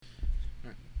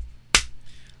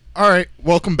All right,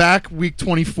 welcome back. Week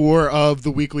 24 of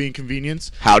the Weekly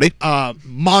Inconvenience. Howdy.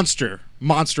 Monster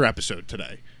episode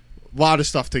today. A lot of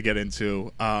stuff to get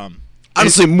into.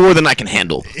 Honestly, more than I can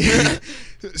handle.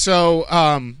 So,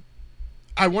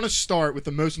 I want to start with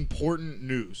the most important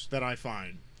news that I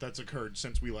find that's occurred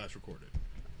since we last recorded.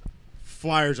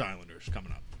 Flyers Islanders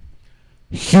coming up.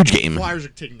 Huge game. Flyers are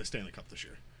taking the Stanley Cup this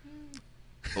year.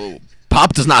 Oh,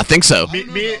 Pop does not think so.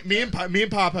 Me and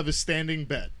Pop have a standing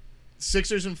bet.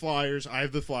 Sixers and Flyers. I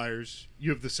have the Flyers.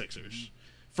 You have the Sixers.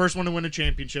 First one to win a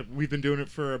championship. We've been doing it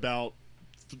for about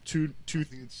two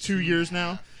years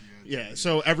now. Yeah.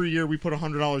 So every year we put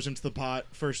 $100 into the pot.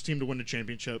 First team to win a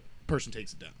championship, person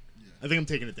takes it down. Yeah. I think I'm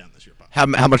taking it down this year, Pop.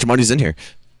 How much money's in here?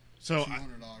 So $200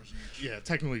 each. yeah,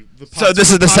 technically the pot. So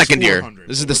this is the second year.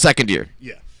 This is the second year.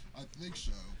 Yeah. I think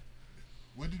so.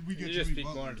 When did we get You just Jimmy speak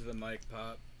more Butler? into the mic,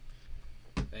 Pop.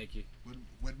 Thank you.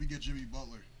 When did we get Jimmy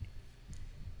Butler?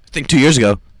 I think 2 years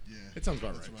ago. Yeah. It sounds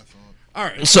about That's right. what I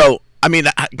thought. All right. So, I mean,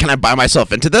 can I buy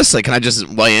myself into this? Like, can I just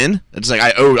weigh in? It's like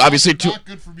I owe, obviously, Not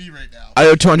good for me right now. I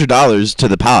owe $200 to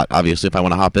the pot, obviously, if I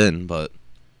want to hop in, but...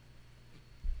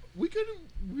 We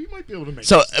might be able to make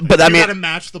So, this. but I you mean... gotta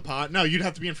match the pot. No, you'd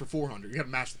have to be in for 400. You gotta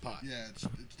match the pot. Yeah, it's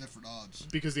different odds.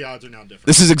 Because the odds are now different.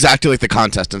 This is exactly like the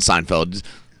contest in Seinfeld.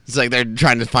 It's like they're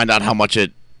trying to find out how much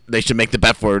they should make the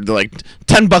bet for. They're like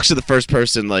 $10 to the first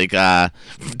person, like to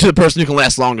the person who can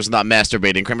last longest without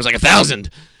masturbating. Kramer's like 1,000.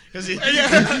 Because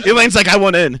Elaine's like, I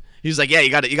want in. He's like, yeah, you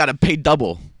got to pay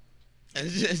double. And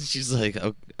she's like,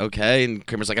 okay. And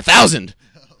Kramer's like 1,000.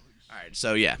 All right,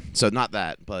 so yeah, so not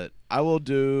that, but I will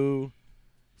do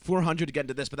 400 to get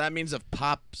into this. But that means if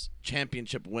Pop's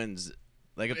championship wins,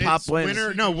 like if Pop wins,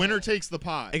 winner takes the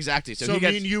pot. exactly. So he me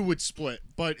gets, and you would split,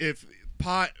 but if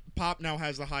Pop now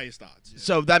has the highest odds.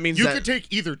 so that means You that, could take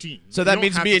either team. So You that don't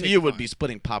means have me to and take you would five. be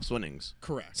splitting Pop's winnings.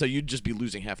 Correct. So you'd just be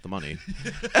losing half the money.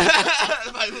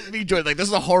 Me join, like, this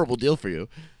is a horrible deal for you.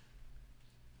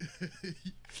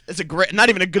 It's a great, not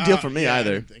even a good deal for me yeah, I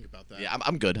either. didn't think about that. Yeah,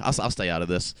 I'm good. I'll stay out of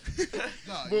this.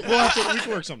 No, we can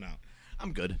work something out.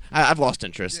 I'm good. I've lost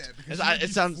interest. yeah, because It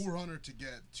sounds. 400 to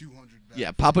get 200 back.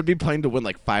 Yeah, Pop would be playing to win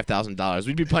like $5,000.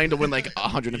 We'd be playing to win like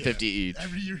 150 each.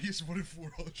 Every year he's winning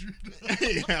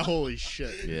 400. Yeah, holy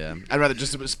shit. Yeah, I'd rather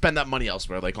just spend that money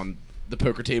elsewhere, like on the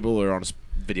poker table or on a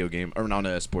video game, or on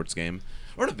a sports game,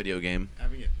 or on a video game.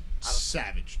 Having it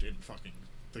savaged in fucking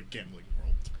the gambling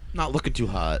world. Not looking too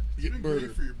hot. It's Get been great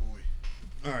murdered. for your boy.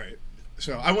 All right.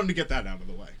 So I wanted to get that out of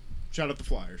the way. Shout out the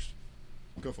Flyers.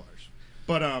 Go Flyers.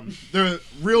 But the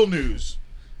real news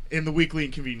in the Weekly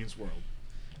Inconvenience world.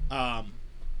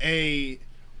 A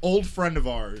old friend of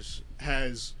ours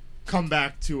has come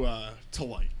back to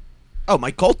light. Oh,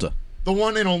 Mike Calta. The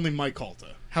one and only Mike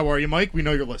Calta. How are you, Mike? We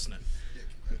know you're listening.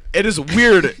 It is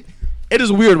weird. It is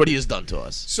weird what he has done to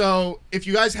us. So, if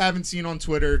you guys haven't seen on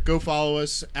Twitter, go follow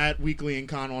us at Weekly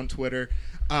Incon on Twitter.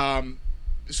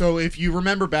 So, if you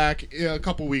remember back a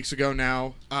couple weeks ago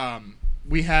now,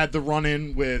 we had the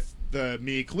run-in with the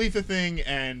Mia Khalifa thing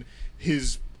and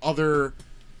his other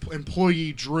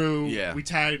employee, Drew. Yeah. We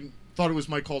thought it was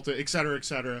Mike Calta, et cetera, et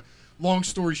cetera. Long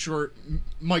story short,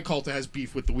 Mike Calta has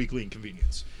beef with the Weekly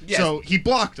Inconvenience. Yes. So, he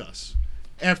blocked us.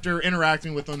 After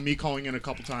interacting with him, me calling in a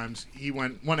couple times, he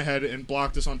went ahead and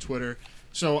blocked us on Twitter.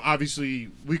 So obviously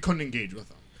we couldn't engage with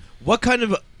him. What kind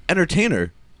of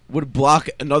entertainer would block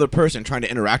another person trying to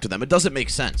interact with them? It doesn't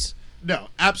make sense. No,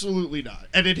 absolutely not.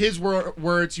 And in his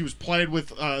words, he was played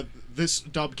with this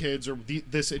dub kids or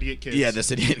this idiot kids. Yeah, this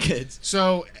idiot kids.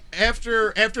 So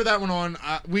after that went on,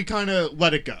 we kind of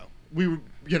let it go. We would,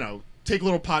 take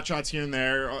little pot shots here and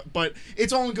there, but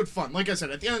it's all in good fun. Like I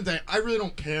said, at the end of the day, I really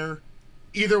don't care.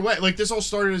 Either way, like this all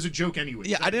started as a joke anyway.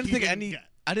 Yeah, I didn't think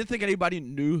anybody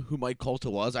knew who Mike Calta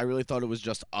was. I really thought it was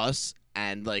just us,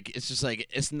 and like it's just like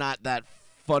it's not that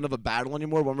fun of a battle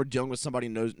anymore when we're dealing with somebody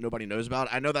nobody knows about.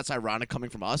 I know that's ironic coming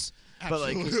from us,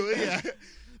 Absolutely, but like, yeah.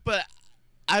 but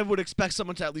I would expect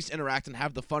someone to at least interact and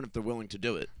have the fun if they're willing to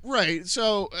do it. Right.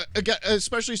 So, again,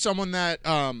 especially someone that,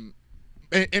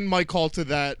 in Mike Calta,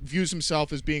 that views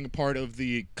himself as being a part of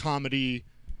the comedy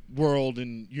world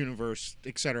and universe,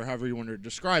 etc., however you want to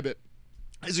describe it,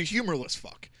 is a humorless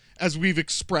fuck, as we've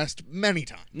expressed many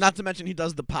times. Not to mention he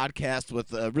does the podcast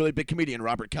with a really big comedian,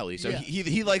 Robert Kelly. So Yeah.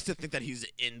 he likes to think that he's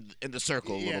in the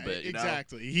circle a little bit. You know?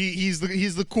 Exactly. He's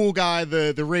the cool guy,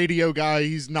 the radio guy.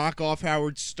 He's knockoff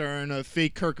Howard Stern, a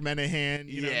fake Kirk Menahan.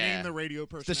 You know, name the radio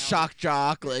person. The shock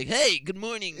jock, like, hey, good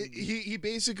morning. He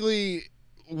basically,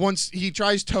 once he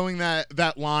tries towing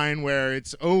that line where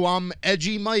it's, oh, I'm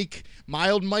edgy Mike,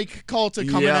 mild Mike Calta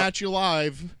coming Yep. at you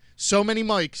live. So many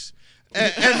mics.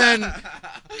 and then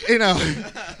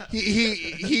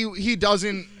he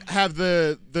doesn't have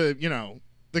the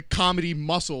the comedy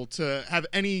muscle to have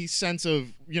any sense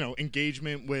of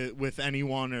engagement with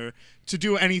anyone or to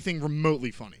do anything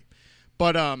remotely funny.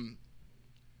 But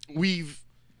we've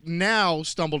now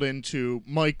stumbled into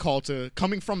Mike Calta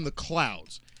coming from the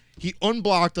clouds. He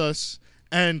unblocked us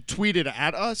and tweeted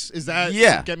at us. Is that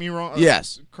get me wrong?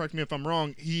 Yes. Correct me if I'm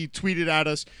wrong. He tweeted at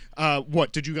us.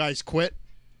 What did you guys quit?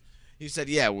 He said,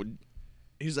 "Yeah."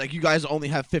 He's like, "You guys only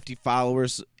have 50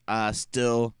 followers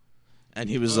still." And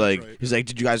he was right. he's like,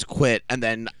 "Did you guys quit?" And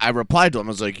then I replied to him. I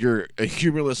was like, "You're a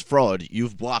humorless fraud.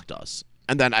 You've blocked us."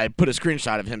 And then I put a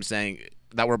screenshot of him saying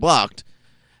that we're blocked.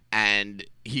 And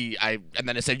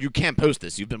then it said, "You can't post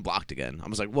this. You've been blocked again." I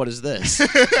was like, "What is this?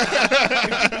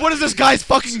 What is this guy's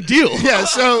fucking deal?" Yeah.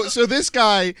 So this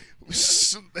guy,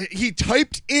 he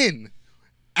typed in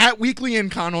at Weekly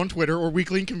Incon on Twitter or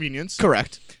Weekly Inconvenience.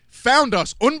 Correct. Found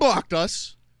us, unblocked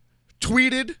us,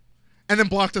 tweeted, and then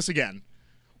blocked us again.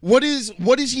 What is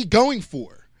he going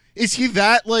for? Is he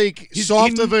that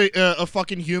soft of a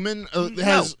fucking human?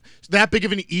 Has that big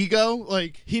of an ego?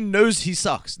 Like, he knows he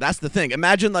sucks. That's the thing.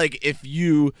 Imagine if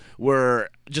you were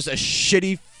just a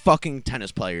shitty fucking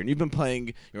tennis player and you've been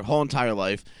playing your whole entire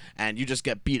life and you just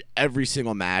get beat every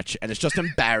single match and it's just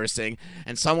embarrassing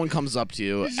and someone comes up to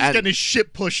you he's just and getting his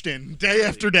shit pushed in day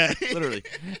after day. Literally.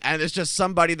 And it's just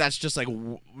somebody that's just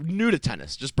new to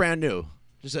tennis, just brand new.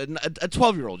 Just a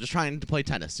 12-year-old just trying to play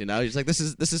tennis, He's like, this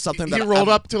is something that he rolled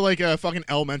up to a fucking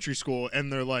elementary school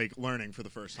and they're learning for the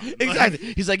first time.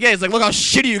 Exactly. He's like, look how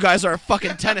shitty you guys are at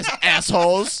fucking tennis,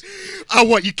 assholes. Oh,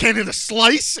 what, you can't hit a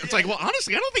slice? It's like, well,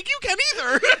 honestly, I don't think you can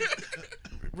either.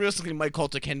 Realistically, Mike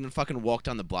Calta can't even fucking walk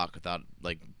down the block without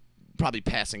probably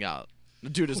passing out. The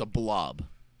dude is a blob.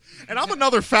 And I'm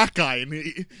another fat guy, and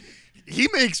he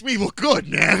makes me look good,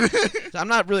 man. So I'm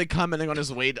not really commenting on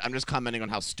his weight. I'm just commenting on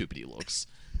how stupid he looks.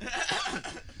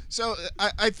 So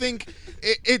I think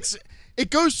it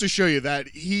goes to show you that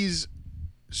he's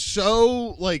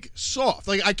so soft.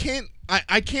 I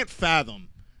can't fathom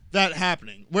that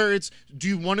happening. Where it's, do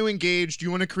you want to engage? Do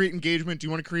you want to create engagement? Do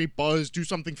you want to create buzz? Do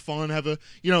something fun? Have a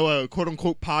quote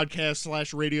unquote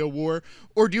podcast / radio war?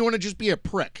 Or do you want to just be a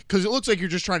prick? Because it looks like you're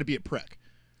just trying to be a prick.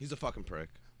 He's a fucking prick.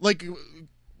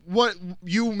 What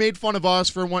you made fun of us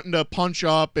for wanting to punch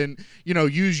up and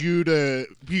use you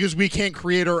because we can't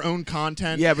create our own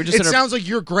content. Yeah, it sounds like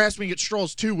you're grasping at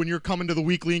straws too when you're coming to the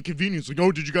Weekly Inconvenience.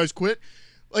 Oh, did you guys quit?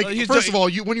 First of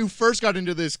all, when you first got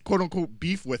into this quote unquote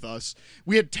beef with us,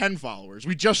 we had 10 followers.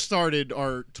 We just started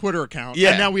our Twitter account,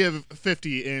 and now we have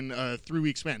 50 in a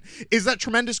 3-week span. Is that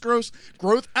tremendous growth?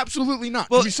 Absolutely not.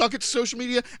 Well, do we suck at social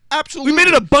media? Absolutely. We made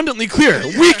it abundantly clear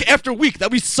week after week that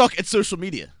we suck at social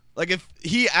media. If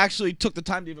he actually took the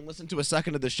time to even listen to a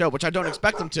second of the show, which I don't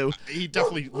expect him to. He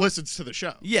definitely listens to the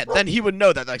show. Yeah, then he would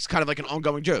know that that's kind of like an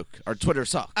ongoing joke. Our Twitter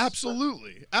sucks.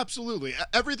 Absolutely.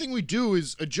 Everything we do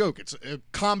is a joke. It's a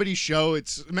comedy show.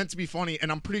 It's meant to be funny,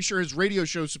 and I'm pretty sure his radio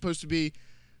show is supposed to be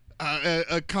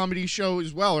a comedy show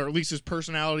as well, or at least his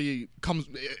personality comes.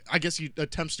 I guess he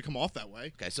attempts to come off that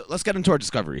way. Okay, so let's get into our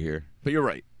discovery here. But you're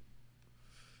right.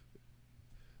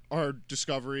 Our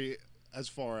discovery, as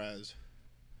far as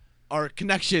our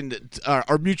connection,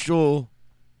 our mutual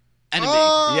enemy.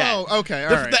 Oh, yeah. Okay,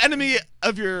 all right. The enemy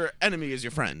of your enemy is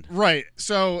your friend. Right.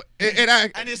 So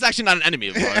and it's actually not an enemy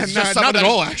of ours. It's just not at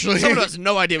all, actually. Someone who has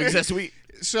no idea we exist.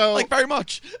 So very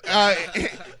much.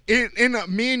 In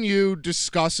me and you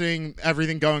discussing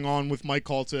everything going on with Mike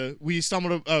Calta, we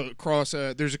stumbled across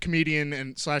there's a comedian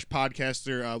and /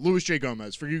 podcaster, Louis J.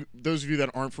 Gomez. For those of you that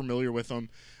aren't familiar with him,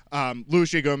 Louis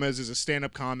J. Gomez is a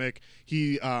stand-up comic.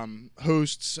 He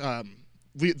hosts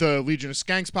the Legion of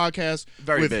Skanks podcast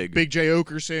with Big J.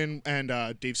 Okerson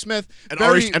and Dave Smith and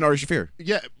Ari Shaffir.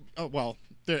 Yeah. Oh, well,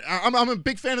 I'm a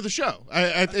big fan of the show.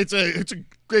 It's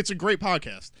a great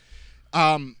podcast.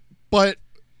 But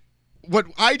what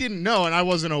I didn't know and I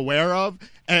wasn't aware of,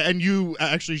 and you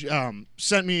actually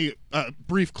sent me a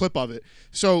brief clip of it.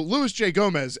 So Louis J.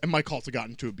 Gomez and Mike Calta got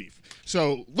into a beef.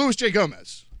 So Louis J.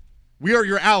 Gomez, we are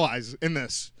your allies in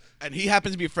this. And he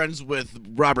happens to be friends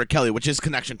with Robert Kelly, which is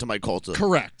connection to Mike Calta.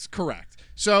 Correct.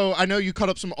 So I know you cut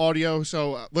up some audio,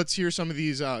 so let's hear some of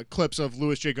these clips of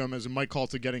Louis J. Gomez and Mike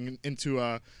Calta getting into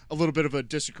a little bit of a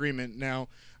disagreement. Now,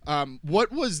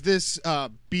 what was this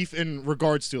beef in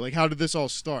regards to? How did this all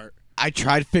start? I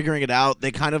tried figuring it out.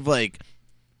 They kind of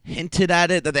hinted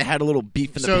at it, that they had a little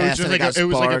beef in the So past. just And like it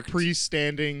was like a sparked.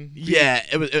 pre-standing. Yeah,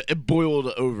 it boiled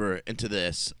over into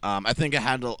this. I think it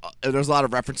had there's a lot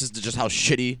of references to just how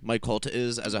shitty Mike Calta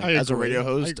is as a agree. radio I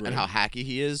host agree. and how hacky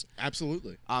he is.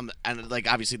 Absolutely. And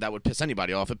like obviously that would piss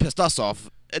anybody off. It pissed us off.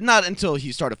 Not until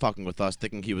he started fucking with us,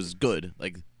 thinking he was good.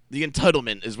 Like the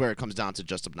entitlement is where it comes down to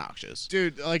just obnoxious.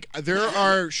 Dude, like there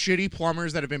are shitty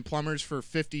plumbers that have been plumbers for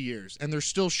 50 years, and they're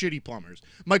still shitty plumbers.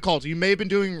 Mike Calta, you may have been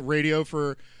doing radio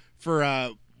for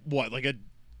what, like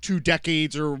 2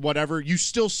 decades or whatever. You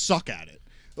still suck at it.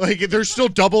 Like there's still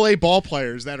AA ball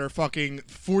players that are fucking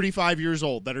 45 years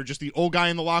old that are just the old guy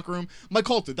in the locker room. Mike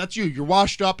Calta, that's you. You're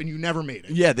washed up and you never made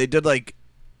it. Yeah, they did like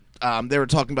they were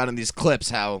talking about in these clips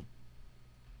how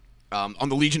on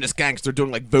the Legionist Gangs they're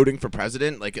doing like voting for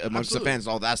president, like amongst Absolutely. the fans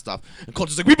and all that stuff. And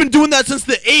Calta's like, we've been doing that since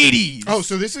the 80s. Oh,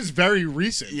 so this is very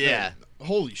recent. Yeah.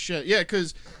 Holy shit. Yeah,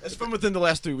 because It's from within the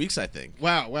last 3 weeks, I think.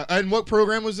 wow. And what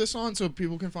program was this on so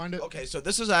people can find it? Okay, so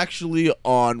this is actually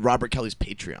on Robert Kelly's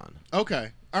Patreon.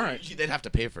 Okay. All right. They'd have to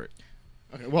pay for it.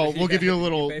 Okay. Well, we'll give you a You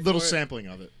little pay for little it? sampling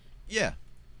of it. Yeah.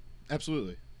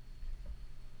 Absolutely.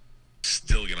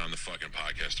 Still get on the fucking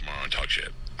podcast tomorrow and talk shit.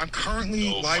 I'm currently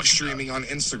No live fucking streaming on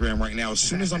Instagram right now. As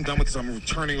soon as I'm done with this, I'm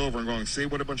turning over and going, say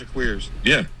what a bunch of queers.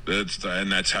 Yeah, that's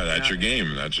your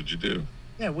game. That's what you do.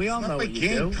 Yeah, we all It's know not my what you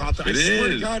game, do. Calta. I It swear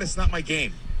to is. God, it's not my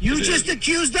game. You It just is.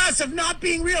 accused us of not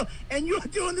being real, and you're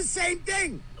doing the same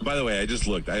thing. By the way, I just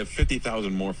looked. I have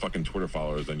 50,000 more fucking Twitter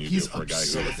followers than you He's do for a guy who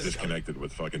upset. is disconnected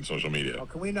with fucking social media. Oh,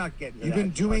 can we not get into You've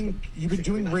that? been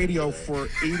doing radio for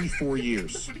 84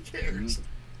 years.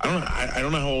 I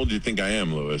don't know how old you think I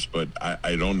am, Lewis, but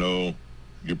I don't know.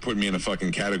 You're putting me in a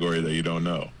fucking category that you don't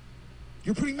know.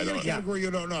 You're putting me I in a don't- category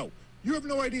you don't know. You have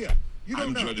no idea. You don't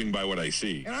I'm know. judging by what I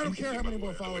see. And I don't You care how judge many by more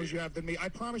what- followers you have than me. I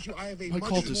promise you, I have a Mike much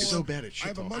Calta's more. so bad at I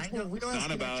have a shit much talking. more real It's not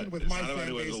connection about- with it's my not about fan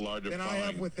who has base a larger than I have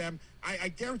following. with them. I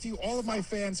guarantee you, all of my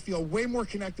fans feel way more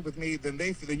connected with me than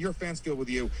your fans feel with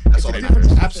you. It's all a that different matters.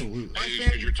 thing. Absolutely. My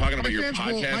Because you're talking my about your fans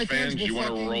will- podcast my fans. will You want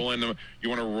to fucking- roll in them. You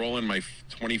want to roll in my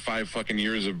 25 fucking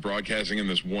years of broadcasting in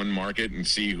this one market and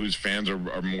see whose fans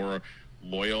are more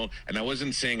loyal. And I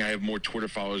wasn't saying I have more Twitter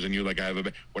followers than you. Like I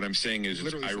have what I'm saying is it's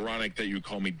Literally saying ironic that you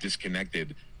call me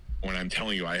disconnected when I'm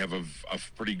telling you I have a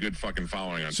pretty good fucking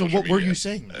following on So social what were media. you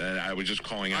saying? I was just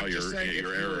calling out I'm just saying,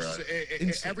 your if you were-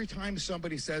 error. every time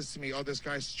somebody says to me, "Oh, this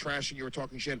guy's trashing you or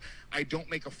talking shit," I don't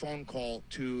make a phone call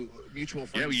to mutual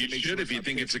friends. Yeah, well, to you make should sure if you it's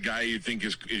think not it's a guy you think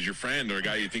is your friend or a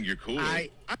guy you think you're cool with. I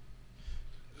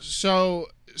So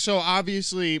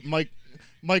obviously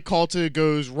Mike Calta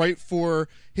goes right for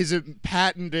his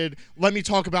patented. Let me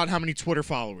talk about how many Twitter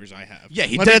followers I have. Yeah,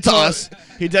 he Let did me it to talk- us.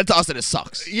 He did it to us, and it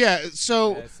sucks. Yeah.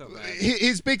 So Yeah, it's so bad.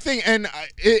 his big thing, and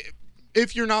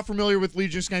if you're not familiar with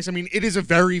Legion of Skanks, I mean, it is a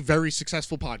very, very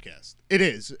successful podcast. It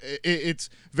is. It's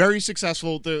very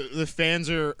successful. The fans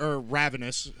are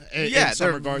ravenous Yeah, in some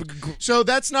they're regards. So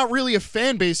that's not really a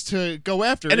fan base to go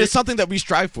after. And it's something that we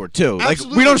strive for too. Like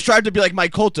Absolutely. we don't strive to be like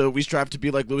Mike Calta. We strive to be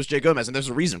like Louis J. Gomez, and there's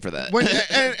a reason for that. When,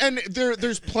 and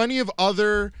there's plenty of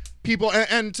other people,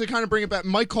 and to kind of bring it back,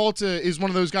 Mike Calta is one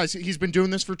of those guys. He's been doing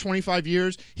this for 25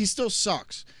 years. He still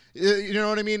sucks. You know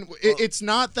what I mean? It's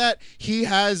not that he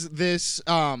has this.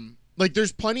 Like,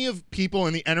 there's plenty of people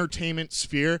in the entertainment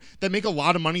sphere that make a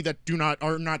lot of money that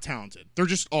are not talented. There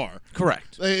just are.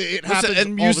 Correct. It happens Listen,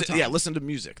 and all music. the time. Yeah, listen to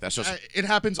music. That's just It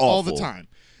happens all the awful. time.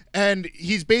 And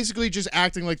he's basically just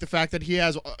acting like the fact that he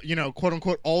has, quote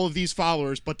unquote, all of these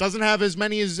followers, but doesn't have as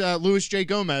many as Louis J.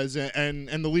 Gomez and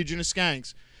the Legion of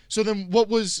Skanks. So then what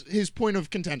was his point of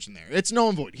contention there? It's null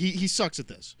and void. He sucks at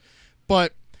this.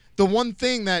 But the one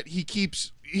thing that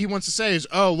he wants to say is,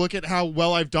 oh, look at how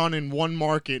well I've done in one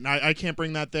market, and I can't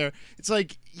bring that there. It's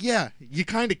like, yeah, you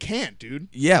kind of can't, dude.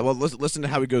 Yeah, well, listen to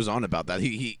how he goes on about that.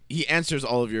 He answers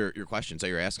all of your questions that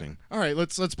you're asking. All right,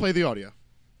 let's play the audio.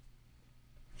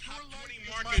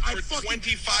 Market for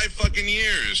 25 fucking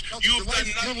years. You've done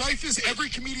Your nothing. life is every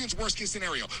comedian's worst case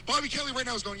scenario. Bobby Kelly right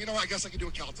now is going, you know what, I guess I can do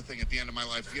a Calta thing at the end of my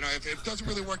life. You know, if it doesn't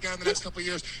really work out in the next couple of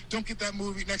years, don't get that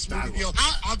next movie deal.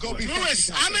 I'll go be Lewis,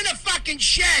 fucking I'm in a fucking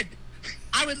shed.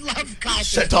 I would love Calta.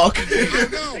 Shit talk. I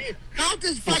know.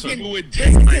 Calta's fucking. You would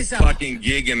take my business up. fucking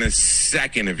gig in a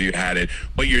second if you had it,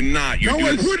 but you're not. You're No, I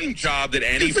doing the same wouldn't. job that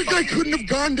any You think I fucking... couldn't have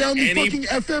gone down the any- fucking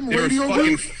FM there are radio fucking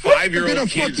route? 5-year-old Been a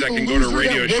kids that fucking can go to loser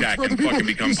Radio that works Shack for other and fucking people.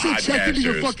 become You say check into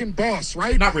your podcasters. fucking boss,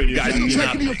 right? Not Radio Guys, Shack. You check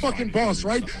not- into your fucking boss,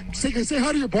 right? Say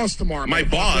hi to your boss tomorrow. My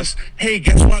motherfucker. boss, hey,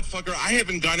 guess what, fucker? I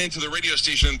haven't gone into the radio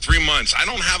station in 3 months. I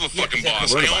don't have a fucking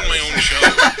boss. I own my own show.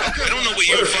 I don't know what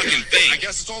you fucking I think.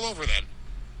 guess it's all over then.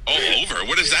 Oh, over?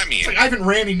 What does that mean? It's like I haven't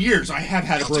ran in years. I have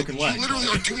had a broken You leg. literally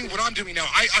are doing what I'm doing now.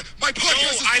 My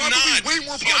podcast is I'm probably not. way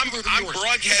more popular than I'm yours.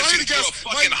 broadcasting If I had to a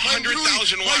fucking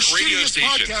 100,000 watt radio station.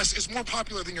 My podcast is more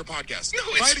popular than your podcast. No,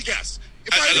 if I it's- had to guess.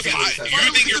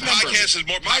 You think your podcast is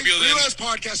more popular than... My real-ass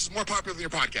podcast is more popular than your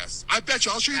podcast. I bet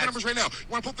you. I'll show you the numbers right now. You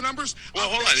want to put the numbers? Well,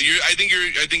 hold on. I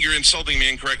think you're insulting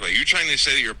me incorrectly. Are you trying to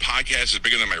say that your podcast is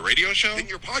bigger than my radio show? Than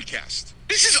your podcast.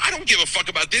 I don't give a fuck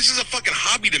about this. This is a fucking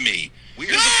hobby to me. Weird.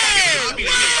 This is a fucking hobby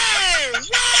to me.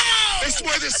 That's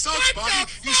why this sucks,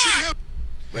 Bobby. You should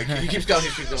have... He keeps going. He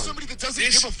keeps going. Somebody that doesn't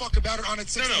give a fuck about it on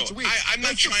its 6 No, nights a week. I'm not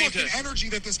That's trying the fucking to- energy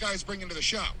that this guy is bringing to the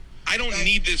show. I don't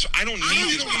need this. I don't need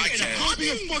this podcast. Go be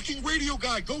a fucking radio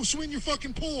guy. Go swim your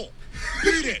fucking pool.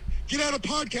 Beat it. Get out of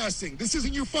podcasting. This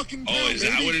isn't your fucking Oh, town, is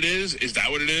that baby. what it is? Is that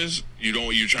what it is?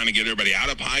 You're trying to get everybody out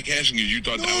of podcasting because you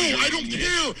thought No, that was your... I don't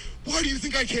care. Why do you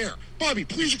think I care? Bobby,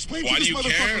 please explain Why to this do you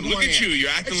motherfucker care? who Look I at am. you. You're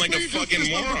acting like a Explain to fucking this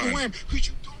motherfucker moron. who I am, 'cause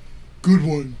you don't. Good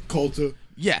one, Calta.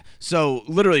 Yeah, so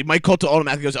literally, Mike Calta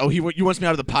automatically goes, "Oh, he wants me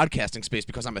out of the podcasting space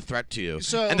because I'm a threat to you."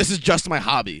 So- and this is just my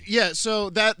hobby. Yeah, so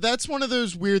that's one of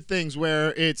those weird things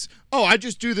where it's, oh, I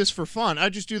just do this for fun. I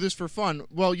just do this for fun.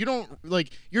 Well, you don't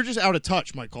you're just out of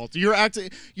touch, Mike Calta. You're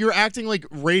acting like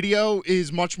radio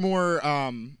is much more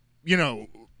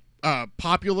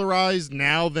popularized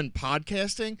now than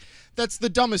podcasting. That's the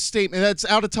dumbest statement. That's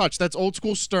out of touch. That's old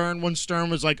school Stern when Stern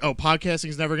was like, oh, podcasting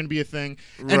is never going to be a thing.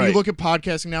 And Right. you look at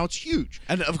podcasting now, it's huge.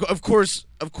 And of course,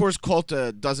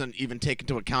 Calta doesn't even take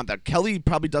into account that Kelly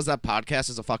probably does that podcast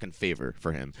as a fucking favor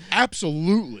for him.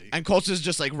 Absolutely. And Calta's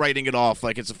just like writing it off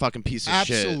like it's a fucking piece of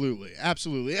shit.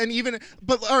 Absolutely. And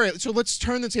but all right, so let's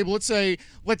turn the table. Let's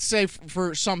say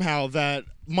for somehow that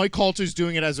Mike Calta is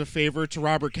doing it as a favor to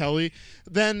Robert Kelly.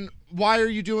 Then why are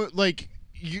you doing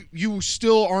you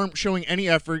still aren't showing any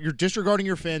effort. You're disregarding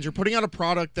your fans. You're putting out a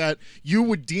product that you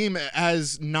would deem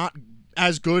as not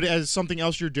as good as something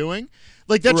else you're doing.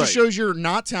 Like that just Right. shows you're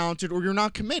not talented or you're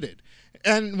not committed.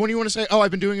 And when you want to say, oh, I've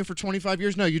been doing it for 25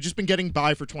 years, no, you've just been getting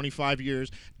by for 25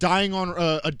 years, dying on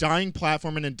a dying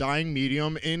platform and a dying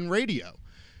medium in radio.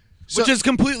 Which is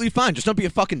completely fine. Just don't be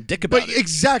a fucking dick about But it.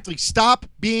 exactly, stop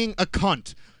being a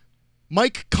cunt.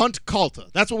 Mike Cunt Calta.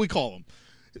 That's what we call him.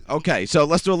 Okay, so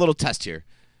let's do a little test here.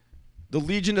 The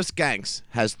Legion of Skanks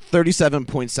has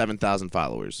 37.7 thousand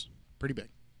followers. Pretty big.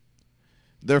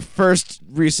 Their first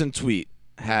recent tweet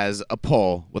has a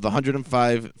poll with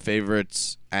 105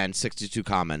 favorites and 62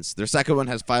 comments. Their second one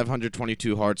has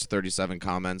 522 hearts, 37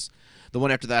 comments. The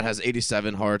one after that has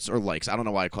 87 hearts or likes. I don't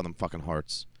know why I call them fucking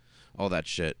hearts. All that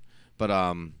shit. But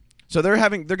so they're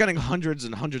getting hundreds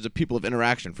and hundreds of people of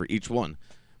interaction for each one.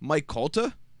 Mike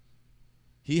Calta,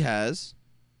 he has,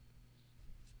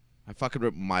 I fucking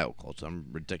wrote Mile Calta. I'm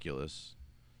ridiculous.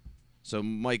 So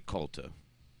Mike Calta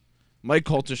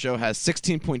show has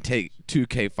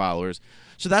 16.2K followers.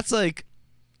 So that's like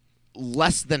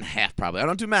less than half probably. I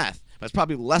don't do math, but it's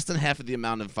probably less than half of the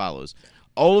amount of follows.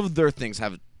 All of their things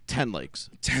have 10 likes,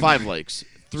 5 likes,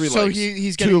 3 likes. So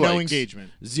he's getting 2 no likes,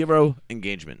 engagement. 0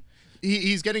 engagement.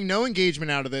 He's getting no engagement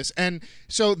out of this, and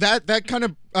so that kind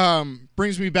of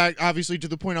brings me back, obviously, to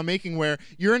the point I'm making, where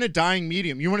you're in a dying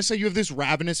medium. You want to say you have this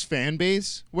ravenous fan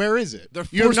base? Where is it? They're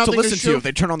You have forced to nothing listen to show- you if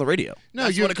they turn on the radio. No,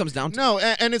 That's what it comes down to. No,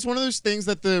 and it's one of those things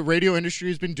that the radio industry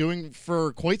has been doing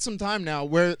for quite some time now,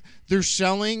 where they're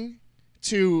selling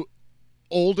to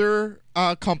older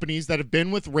companies that have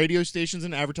been with radio stations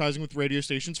and advertising with radio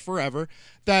stations forever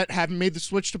that haven't made the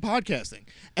switch to podcasting.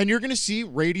 And you're going to see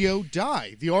radio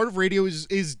die. The art of radio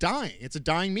is dying. It's a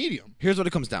dying medium. Here's what it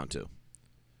comes down to.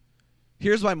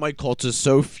 Here's why Mike Calta is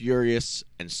so furious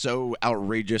and so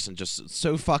outrageous and just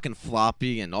so fucking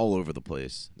floppy and all over the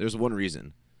place. There's one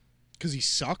reason. Because he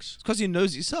sucks? It's because he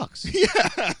knows he sucks.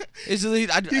 Yeah. He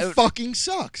He fucking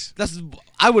sucks.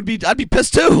 I'd be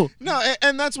pissed too. No,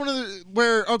 and that's one of the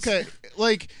where okay,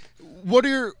 like what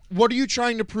are you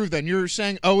trying to prove then? You're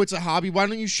saying, "Oh, it's a hobby. Why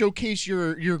don't you showcase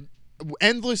your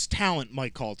endless talent,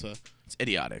 Mike Calta?" It's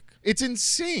idiotic. It's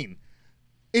insane.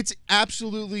 It's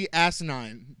absolutely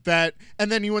asinine that,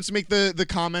 and then he wants to make the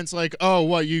comments like, "Oh,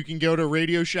 what, you can go to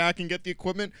Radio Shack and get the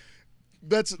equipment."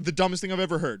 That's the dumbest thing I've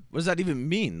ever heard. What does that even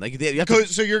mean? Like, you have to,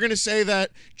 So you're gonna say that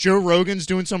Joe Rogan's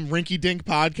doing some rinky-dink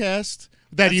podcast?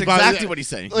 That's exactly what he's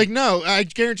saying. Like, no, I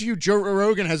guarantee you, Joe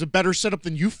Rogan has a better setup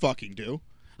than you fucking do,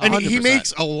 and he 100%.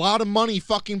 makes a lot of money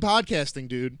fucking podcasting,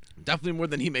 dude. definitely more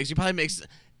than he makes. He probably makes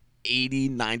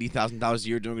 $80,000-$90,000 a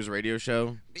year doing his radio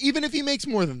show. Even if he makes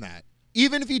more than that,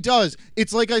 even if he does,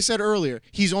 it's like I said earlier,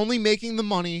 he's only making the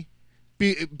money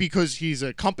because he's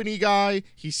a company guy.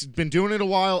 He's been doing it a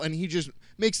while, and he just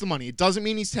makes the money. It doesn't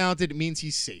mean he's talented. It means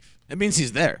he's safe. It means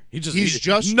he's there. He's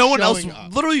just no one else. showing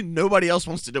up. Literally nobody else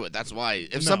wants to do it. That's why.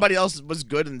 If somebody else was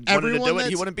good and wanted to do it,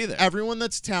 he wouldn't be there. Everyone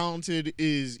that's talented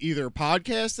is either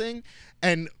podcasting,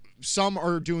 and some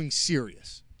are doing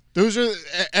serious. Those are,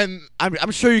 and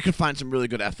I'm sure you can find some really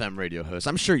good FM radio hosts.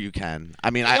 I'm sure you can. I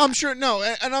mean, I'm sure. No,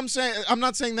 and I'm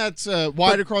not saying that's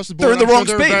wide across the board. They're in the wrong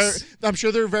space. I'm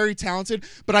sure they're very talented,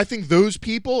 but I think those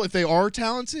people, if they are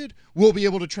talented, will be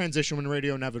able to transition when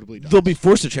radio inevitably does. They'll be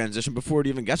forced to transition before it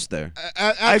even gets there.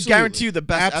 I guarantee you, the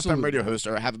best FM radio hosts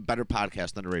have a better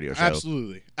podcast than a radio show.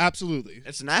 Absolutely.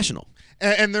 It's national.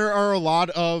 And there are a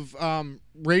lot of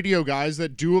radio guys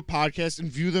that do a podcast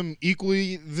and view them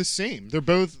equally the same. They're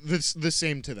both the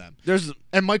same to them.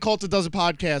 And Mike Calta does a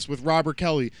podcast with Robert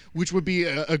Kelly, which would be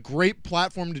a great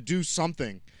platform to do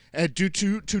something.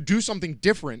 To do something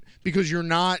different, because you're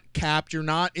not capped, you're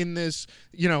not in this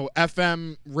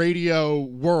FM radio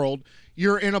world.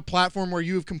 You're in a platform where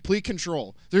you have complete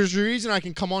control. There's a reason I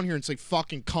can come on here and say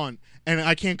fucking cunt, and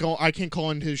I can't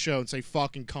call into his show and say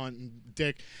fucking cunt and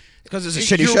dick. Because it's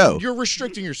a shitty show. You're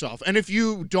restricting yourself. And if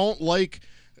you don't like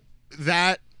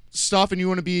that stuff and you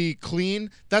want to be clean,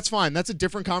 that's fine. That's a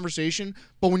different conversation.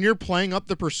 But when you're playing up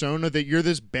the persona that you're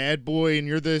this bad boy and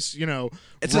you're this, it's rock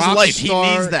his life. Star,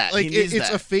 He needs that. Like, he needs it's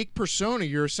that. a fake persona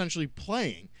you're essentially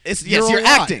playing. You're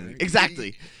acting.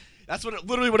 Exactly. That's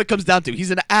literally what it comes down to.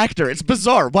 He's an actor. It's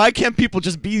bizarre. Why can't people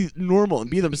just be normal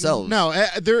and be themselves? No,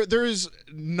 there is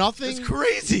nothing. It's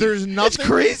crazy. There's nothing. It's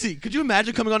crazy. Could you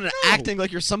imagine coming on and acting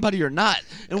like you're somebody you're not?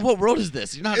 In what world is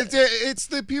this? You're not. It's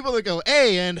the people that go,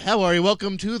 hey, and how are you?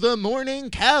 Welcome to the Morning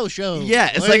Cow Show. Yeah,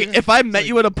 it's like if I met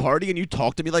you at a party and you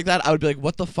talked to me like that, I would be like,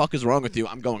 what the fuck is wrong with you?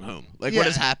 I'm going home. Like, what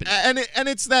is happening? And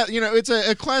it's that, it's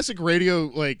a classic radio,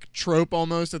 like, trope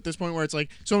almost at this point, where it's like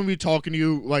someone be talking to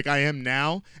you like I am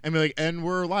now and be like, and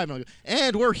we're live. And,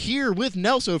 and we're here with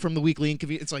Nelso from the Weekly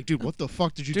Inconvenience. It's like, dude, what the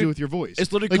fuck did you do with your voice?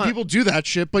 It's literally like, people do that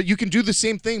shit, but you can do the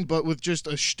same thing, but with just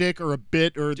a shtick or a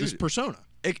bit or this persona.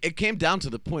 It came down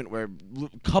to the point where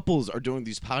couples are doing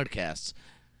these podcasts.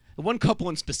 One couple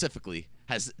in specifically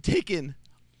has taken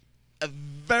a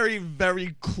very,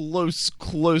 very close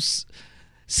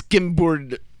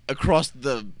skimboard across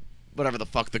the whatever the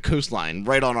fuck, the coastline,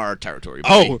 right on our territory.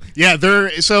 Oh, yeah,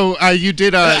 so you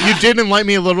did enlighten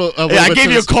me a little yeah, I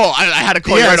gave you a call. I had a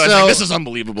call right away. I was like, this is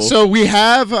unbelievable. So we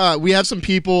have some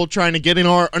people trying to get in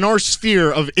our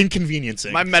sphere of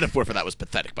inconveniencing. My metaphor for that was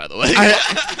pathetic, by the way.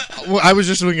 I was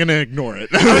just going to ignore it.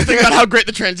 I was thinking about how great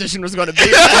the transition was going to be.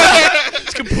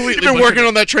 It's completely. You've been working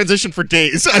on that transition for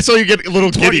days. I saw you get a little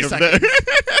giddy over there.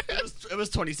 It was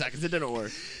 20 seconds. It didn't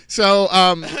work. So,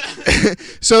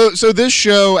 so this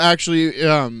show actually,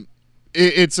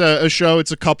 it's a show.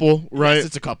 It's a couple, right? Yes,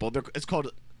 it's a couple. It's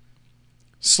called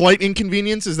Slight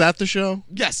Inconvenience. Is that the show?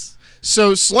 Yes.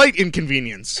 So, Slight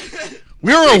Inconvenience.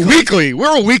 We're a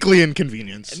weekly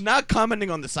inconvenience. And not commenting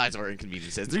on the size of our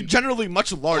inconveniences. They're generally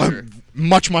much larger.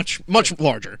 Much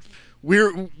larger.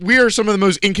 We are some of the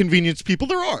most inconvenienced people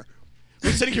there are.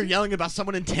 We're sitting here yelling about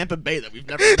someone in Tampa Bay that we've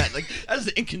never met. Like, that is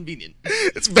inconvenient.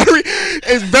 It's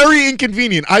very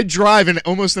inconvenient. I drive in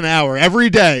almost an hour every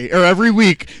day or every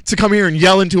week to come here and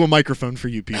yell into a microphone for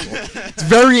you people. It's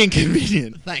very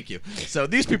inconvenient. Thank you. So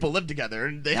these people live together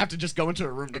and they have to just go into a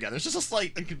room together. It's just a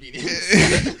slight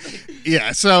inconvenience.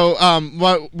 Yeah.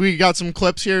 So we got some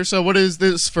clips here. So what is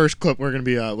this first clip we're gonna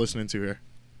be listening to here?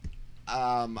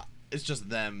 It's just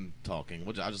them talking.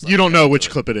 You don't know which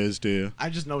clip it is, do you? I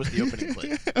just know it's the opening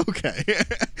clip. Okay.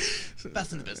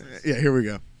 Best in the business. Yeah, here we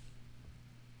go.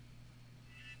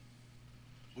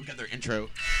 We got their intro.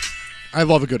 I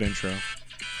love a good intro.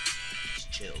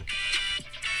 Just chill.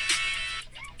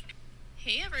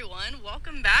 Hey everyone,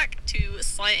 welcome back to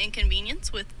Slight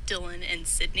Inconvenience with Dylan and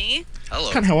Sydney. Hello.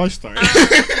 That's kind of how I start.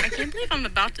 I can't believe I'm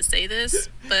about to say this,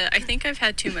 but I think I've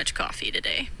had too much coffee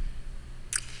today.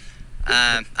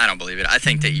 I don't believe it. I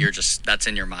think that that's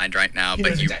in your mind right now,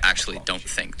 but you actually don't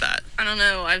think that. I don't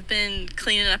know. I've been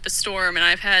cleaning up a storm and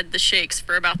I've had the shakes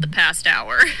for about the past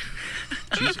hour.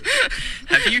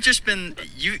 Have you just been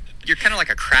you're kind of like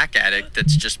a crack addict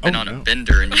that's just been on a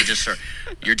bender and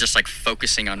you're just like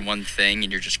focusing on one thing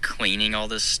and you're just cleaning all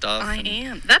this stuff. I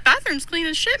am. That bathroom's clean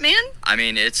as shit, man. I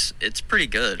mean, it's pretty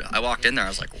good. I walked in there, I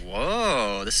was like,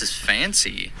 whoa, this is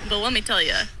fancy. But let me tell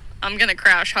you, I'm going to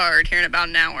crash hard here in about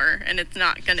an hour, and it's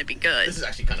not going to be good. This is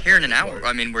actually kind of here in an hour.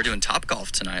 I mean, we're doing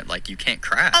Topgolf tonight. Like, you can't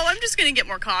crash. Oh, I'm just going to get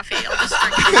more coffee. I'll just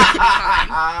drink it. It'll be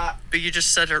fine. But you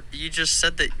just said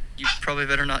that you probably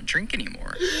better not drink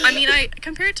anymore. I mean,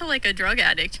 compared to like a drug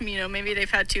addict, maybe they've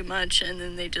had too much, and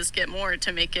then they just get more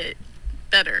to make it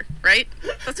better, right?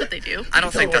 That's what they do. I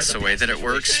don't think that's the way that it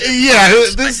works. Yeah,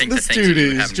 I this think the this things dude that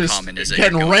you is have in just common is that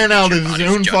getting you're ran going out of against his your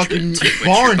own body's fucking judgment, which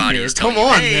your barn body here. is Come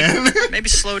telling on, you, hey, man. Maybe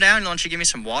slow down. Why don't you give me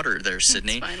some water there,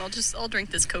 Sydney? It's fine. I'll drink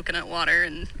this coconut water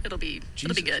and it'll be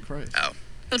good. Christ. Oh,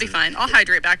 It'll be fine. I'll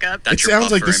hydrate back up. It sounds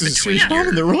like this is a serious problem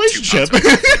in the relationship.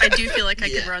 I do feel like I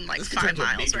could run like 5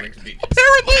 miles right now.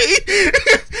 Apparently.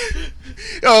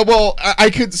 Well, I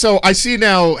could. So I see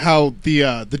now how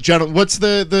the gentleman. What's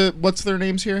their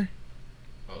names here?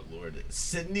 Oh Lord,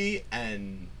 Sydney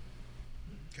and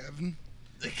Kevin.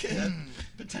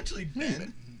 potentially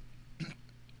Ben.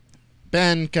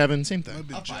 Ben, Kevin, same thing. Might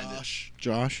be I'll find Josh.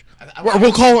 Josh.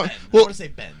 We'll call him. I We'll, want to say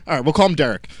Ben. all right, we'll call him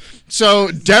Derek. So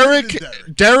Derek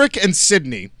and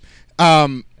Sydney.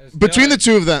 Between the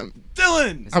two of them.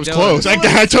 Dylan. I was close.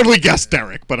 I totally guessed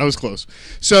Derek, but I was close.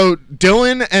 So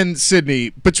Dylan and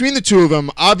Sydney, between the two of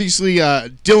them, obviously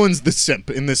Dylan's the simp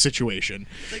in this situation,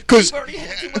 because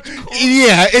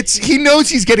yeah, he knows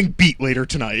he's getting beat later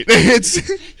tonight. It's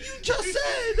You just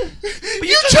said.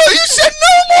 you said no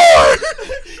more,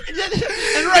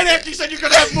 and right after you said you're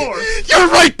gonna have more. you're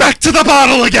right back to the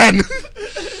bottle again.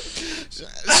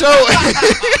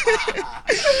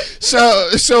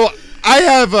 So I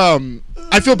have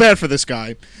I feel bad for this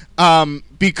guy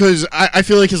because I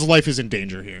feel like his life is in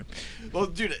danger here. Well,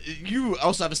 dude, you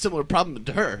also have a similar problem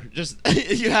to her. Just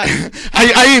you have.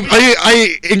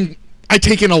 I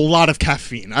take in a lot of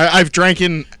caffeine. I've drank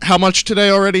in how much today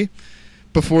already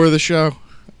before the show?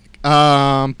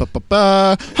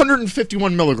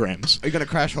 151 milligrams. Are you gonna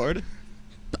crash hard?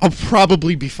 I'll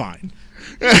probably be fine.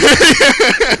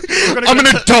 I'm an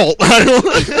adult.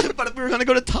 But if we were gonna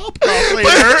go to Topgolf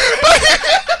later.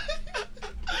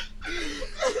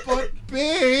 But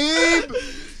babe,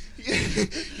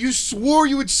 you swore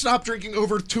you would stop drinking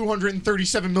over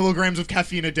 237 milligrams of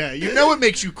caffeine a day. You know it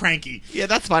makes you cranky. Yeah,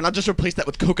 that's fine. I'll just replace that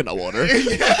with coconut water.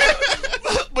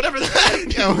 Whatever that.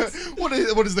 You know,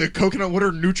 what is the coconut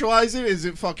water neutralize it? Is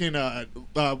it fucking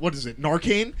what is it?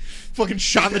 Narcan? Fucking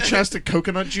shot in the chest of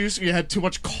coconut juice and you had too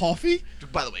much coffee?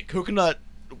 By the way,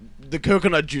 the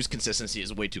coconut juice consistency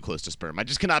is way too close to sperm. I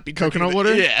just cannot be Coconut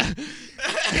water? Yeah.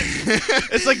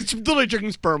 It's like literally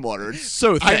drinking sperm water. It's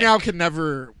so thick. I now can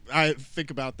never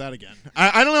think about that again.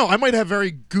 I don't know. I might have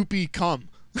very goopy cum.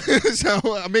 So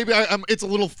maybe it's a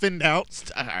little thinned out.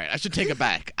 All right, I should take it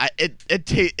back. It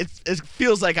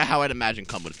feels like how I'd imagine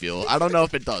cum would feel. I don't know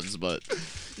if it does, but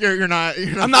You're not.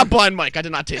 I'm not blind, Mike. I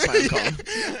did not taste my own cum.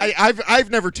 I've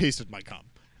never tasted my cum.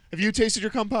 Have you tasted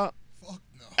your cum, Pop? Fuck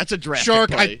no. That's a draft.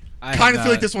 Shark, play. I kind of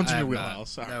feel like this one's in your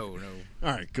wheelhouse. All right. No.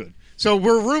 All right, good. So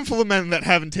we're a room full of men that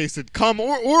haven't tasted cum,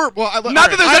 or well, Not that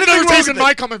there's I've anything never wrong tasted with it.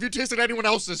 my cum. Have you tasted anyone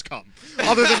else's cum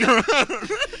other than your own?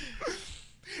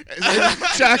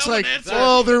 Jack's No like, one answered.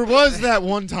 well, there was that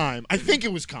one time. I think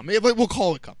it was cum. We'll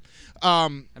call it cum. I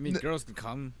mean, girls can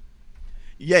come.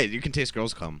 Yeah, you can taste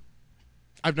girls' cum.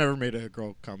 I've never made a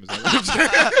girl cum. Is that what I'm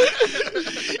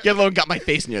saying? You alone got my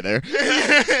face near there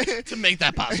to make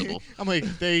that possible. I'm like,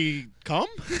 they come?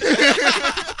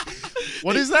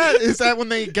 What is that? Is that when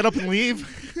they get up and leave?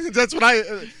 That's what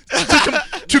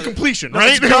to completion, right?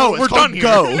 It's go. We're It's called done here.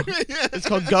 go. It's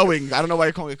called going. I don't know why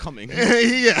you're calling it coming.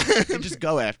 Yeah. You just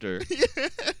go after.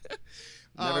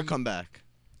 Never come back.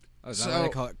 Oh, is that why they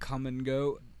call it come and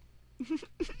go?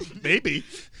 Maybe.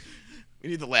 We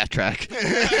need the laugh track.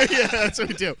 Yeah, that's what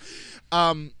we do.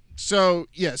 So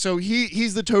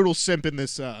he's the total simp in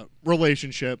this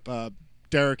relationship.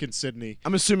 Derek and Sydney.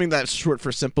 I'm assuming that's short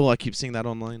for simple. I keep seeing that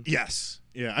online. Yes.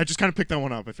 Yeah, I just kind of picked that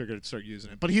one up. I figured I'd start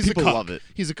using it. But he's People a cuck. love it.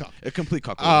 He's a cuck. A complete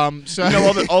cuck. So you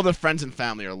know, all the friends and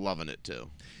family are loving it too.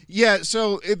 Yeah,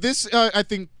 so this I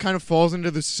think kind of falls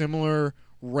into the similar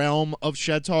realm of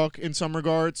shed talk in some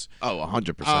regards. Oh,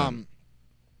 100%.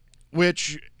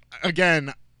 Which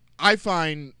again, I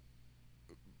find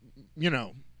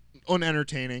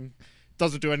unentertaining.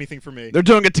 Doesn't do anything for me. They're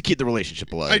doing it to keep the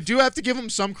relationship alive. I do have to give them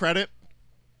some credit.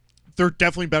 They're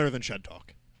definitely better than shed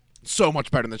talk. So much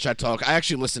better than Shed Talk. I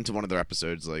actually listened to one of their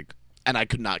episodes, and I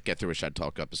could not get through a Shed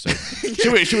Talk episode.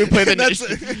 Should we play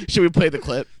the Should we play the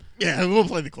clip? Yeah, we'll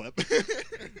play the clip.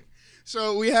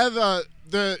 So we have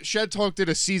the Shed Talk did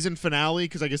a season finale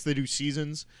because I guess they do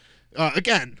seasons.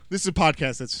 Again, this is a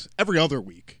podcast that's every other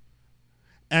week,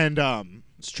 and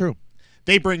It's true.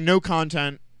 they bring no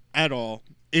content at all.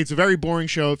 It's a very boring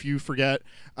show. If you forget,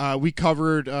 we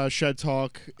covered Shed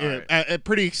Talk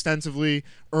pretty extensively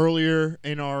earlier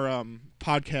in our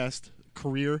podcast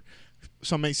career.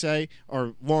 Some may say,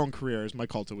 or long career, as Mike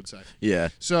Calta would say. Yeah.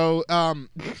 So,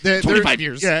 25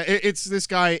 years. Yeah, it's this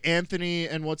guy Anthony,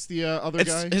 and what's the other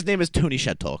guy? His name is Tony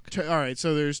Shed Talk. All right,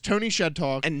 so there's Tony Shed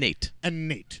Talk And Nate. and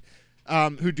Nate.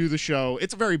 who do the show.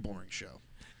 It's a very boring show.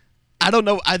 I don't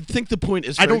know. I think the point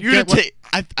is for I don't you get to take.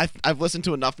 I've listened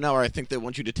to enough now, where I think they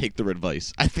want you to take their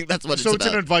advice. I think that's what it's So about.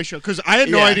 it's an advice show because I had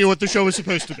no idea what the show was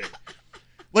supposed to be.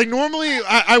 Like normally,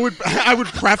 I would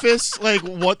preface like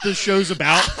what the show's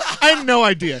about. I had no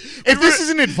idea. If this is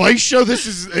an advice show, this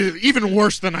is even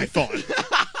worse than I thought.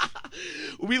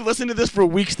 We listened to this for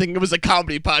weeks thinking it was a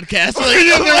comedy podcast.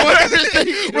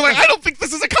 We're like, I don't think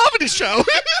this is a comedy show.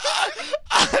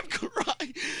 I'm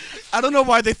crying. I don't know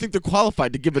why they think they're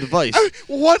qualified to give advice.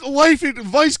 What life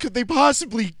advice could they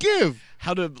possibly give?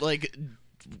 How to like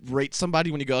rate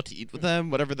somebody when you go out to eat with them?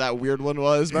 Whatever that weird one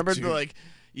was. Remember, they're like,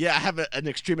 yeah, I have an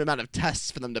extreme amount of tests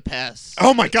for them to pass.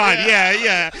 Oh my God,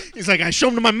 yeah. He's like, I show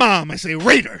them to my mom. I say,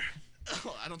 rate her.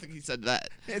 Oh, I don't think he said that.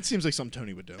 It seems like something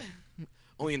Tony would do.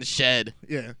 Only in the shed.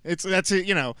 Yeah, that's it.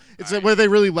 You know, it's where they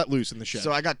really let loose in the shed.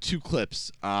 So I got 2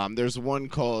 clips. There's one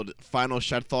called Final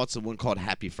Shed Thoughts and one called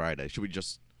Happy Friday. Should we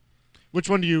just? Which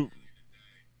one do you?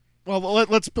 Well,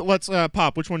 let's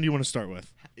Pop. Which one do you want to start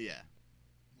with? Yeah.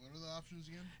 What are the options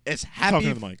again? It's happy.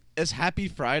 Talking to the mic. It's Happy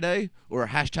Friday or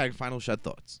hashtag Final Shed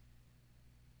Thoughts.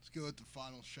 Let's go with the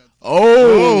final shed.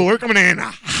 Oh, we're coming in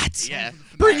hot. Yeah.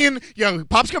 Bring in,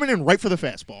 Pop's coming in right for the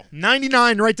fastball.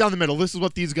 99 right down the middle. This is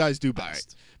what these guys do best. All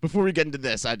right. Before we get into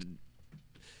this, I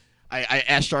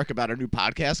asked Shark about our new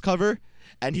podcast cover,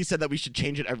 and he said that we should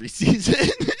change it every season.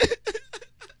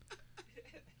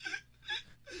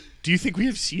 Do you think we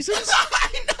have seasons?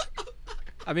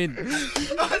 I mean,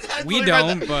 we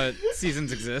don't, but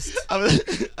seasons exist.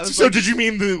 So did you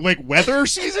mean the weather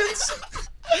seasons?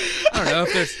 I don't know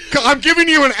if there's. I'm giving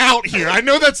you an out here. I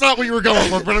know that's not what you were going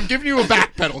for, but I'm giving you a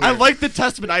backpedal here. I like the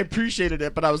testament. I appreciated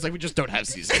it, but I was like, we just don't have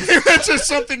seasons. That's just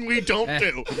something we don't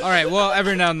do. All right, well,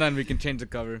 every now and then we can change the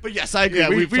cover. But yes, I agree. Yeah,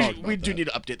 we we've do need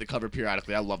to update the cover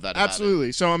periodically. I love that.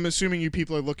 Absolutely. So I'm assuming you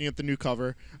people are looking at the new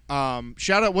cover.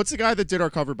 Shout out. What's the guy that did our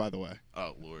cover, by the way?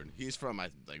 Oh Lord, he's from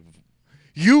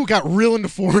You got real into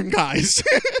foreign guys.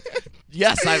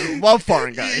 Yes, I love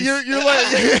foreign guys. You're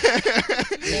like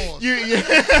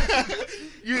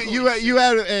you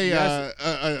had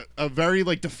a very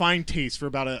defined taste for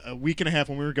about a week and a half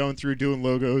when we were going through doing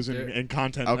logos and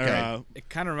content. Okay. It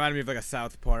kind of reminded me of like a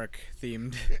South Park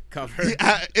themed cover.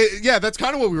 Yeah, that's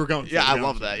kind of what we were going for. Yeah, I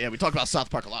love that. Yeah, we talk about South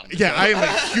Park a lot. Yeah, I am a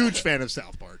huge fan of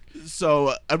South Park.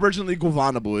 So originally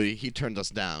Guavana Boy, he turned us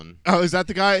down. Oh, is that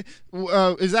the guy?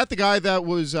 Is that the guy that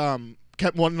was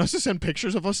kept wanting us to send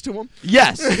pictures of us to him?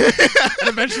 Yes. And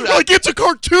eventually, it's a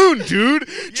cartoon, dude.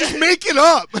 Just make it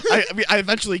up. I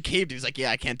eventually caved. He's like, yeah,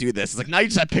 I can't do this. It's like, now you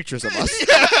just have pictures of us.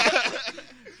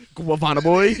 Guavana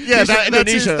Boy. Yeah,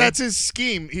 that's his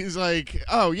scheme. He's like,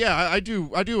 oh yeah, I do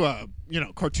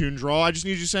cartoon draw. I just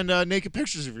need you to send naked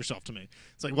pictures of yourself to me.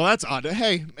 It's like, well, that's odd.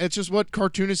 Hey, it's just what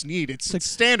cartoonists need. It's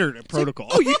standard protocol.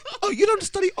 You don't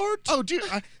study art? Oh, dude,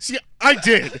 I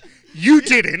did. You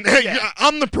didn't. Yeah.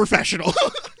 I'm the professional.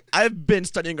 I've been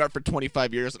studying art for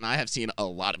 25 years, and I have seen a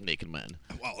lot of naked men.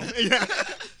 Well, yeah.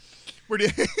 Where do you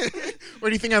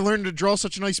think I learned to draw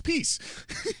such a nice piece?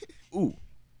 Ooh.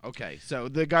 Okay, so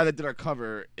the guy that did our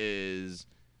cover is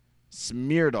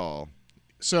Smeardoll.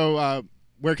 So,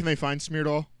 where can they find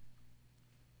Smeardoll?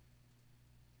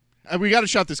 We got to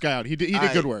shout this guy out. He did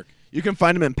good work. You can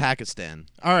find him in Pakistan.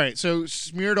 All right, so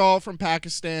Smeardoll from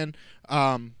Pakistan.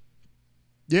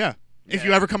 Yeah. If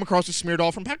you ever come across a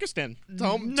Smeardoll from Pakistan,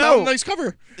 tell him nice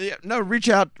cover. Yeah, no, reach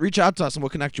out to us and we'll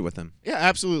connect you with him. Yeah,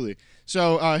 absolutely.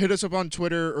 So hit us up on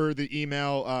Twitter or the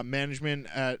email management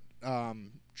at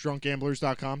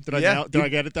drunkgamblers.com. Did I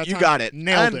get it that time? You got it.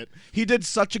 Nailed it. He did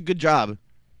such a good job.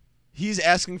 He's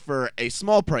asking for a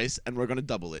small price, and we're going to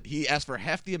double it. He asked for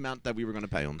half the amount that we were going to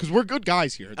pay him. Because we're good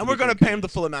guys here. And we're going to pay him the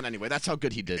full amount anyway. That's how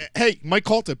good he did. Hey, Mike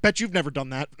Calta, bet you've never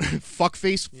done that.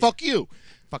 Fuckface, fuck you.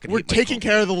 We're taking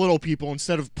care of the little people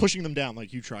instead of pushing them down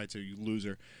like you tried to, you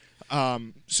loser.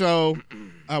 So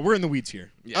we're in the weeds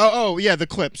here. Yeah. Oh, yeah, the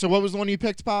clip. So what was the one you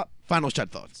picked, Pop? Final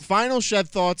Shed Thoughts. Final Shed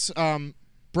Thoughts,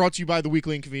 brought to you by the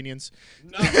Weekly Inconvenience.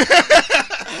 No.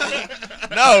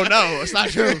 no, it's not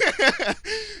true.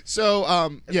 So,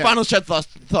 yeah. Final Shed Thoughts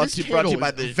brought to you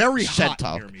by the very Shed hot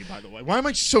Talk. near me, by the way. Why am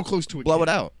I so close to it? Blow it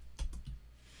out.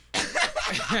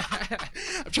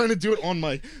 I'm trying to do it on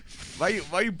my... Why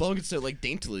are you blowing it so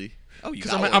daintily? Oh, you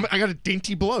got I got a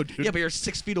dainty blow, dude. Yeah, but you're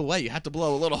 6 feet away. You have to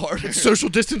blow a little harder. It's social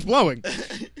distance blowing.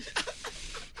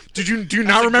 Do you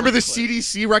not remember the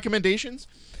CDC recommendations?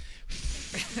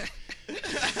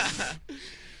 That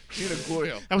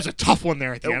was a tough one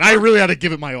there at the end. I really had to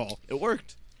give it my all. It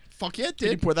worked. Fuck yeah, it did.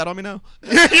 Can you pour that on me now?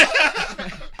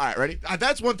 All right, ready?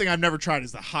 That's one thing I've never tried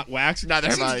is the hot wax. Neither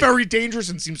It have seems I. very dangerous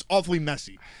and seems awfully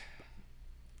messy.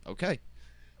 Okay.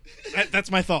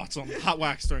 That's my thoughts on hot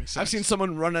wax during sex. I've seen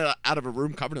someone run out of a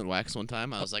room covered in wax one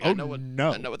time. I was like, Oh, I know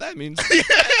what that means.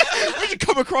 Where'd you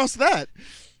come across that?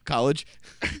 College.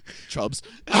 Chubs.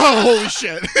 Oh, holy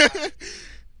shit.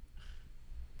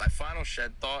 My final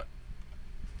shed thought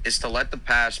is to let the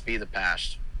past be the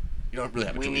past. You don't really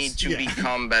have a We choice. need to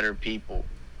become better people.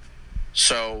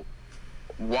 So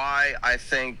why I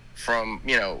think from,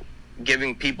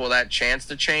 giving people that chance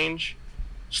to change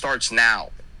starts now.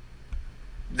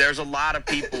 There's a lot of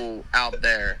people out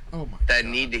there that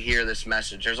need to hear this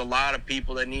message. There's a lot of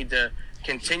people that need to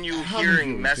continue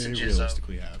hearing messages of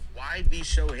why be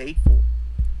so hateful?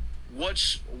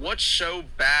 What's so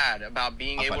bad about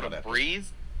being able to breathe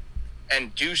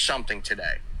and do something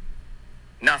today?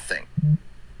 Nothing.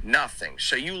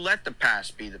 So you let the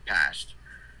past be the past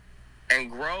and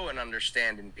grow and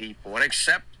understand in people and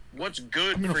accept what's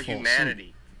good for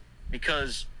humanity,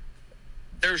 because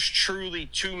there's truly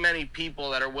too many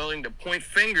people that are willing to point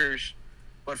fingers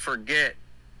but forget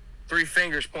 3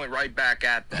 fingers point right back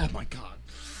at them. Oh my god.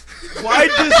 Why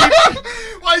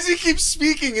does he keep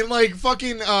speaking in like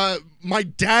fucking my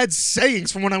dad's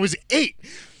sayings from when I was 8?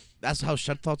 That's how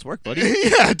shed thoughts work, buddy.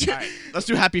 Yeah, dude. All right, let's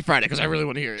do Happy Friday because I really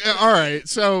want to hear it. All right,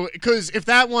 so because if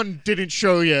that one didn't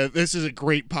show you, this is a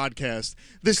great podcast.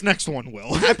 This next one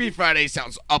will. Happy Friday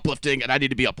sounds uplifting, and I need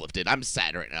to be uplifted. I'm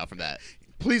sad right now from that.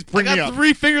 Please bring me I got up.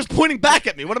 3 fingers pointing back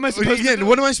at me. What am I supposed to do?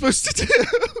 What am I supposed to do?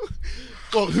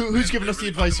 Well, who's giving us the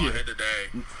advice here?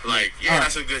 Today. Like,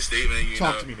 that's a good statement.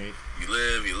 Talk to me, Nate. You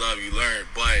live, you love, you learn.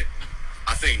 But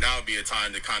I think now would be a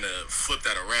time to kind of flip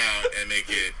that around and make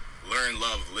it learn,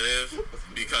 love, live.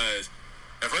 Because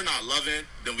if we're not loving,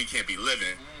 then we can't be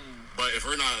living. But if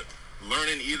we're not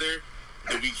learning either,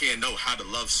 then we can't know how to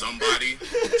love somebody.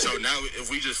 So now if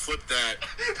we just flip that,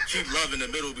 keep love in the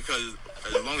middle, because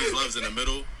as long as love's in the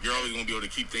middle, you're always going to be able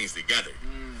to keep things together.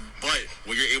 But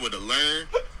when you're able to learn,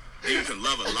 then you can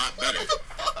love a lot better.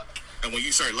 And when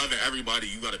you start loving everybody,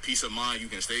 you got a peace of mind, you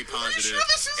can stay positive,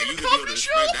 and you can be able to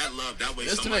spread that love. That way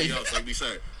somebody else, like we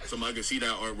said, somebody can see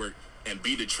that artwork and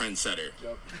be the trendsetter.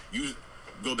 You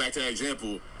go back to that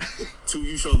example,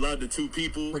 you show love to 2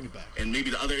 people, and maybe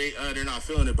the other 8, they're not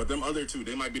feeling it, but them other 2,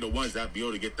 they might be the ones that be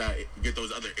able to get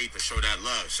those other 8 to show that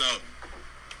love. So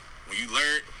when you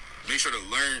learn, make sure to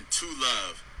learn to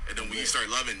love, and then when you start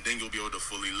loving, then you'll be able to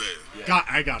fully live.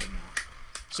 I got it now.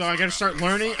 So I got to start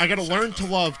learning. I got to learn to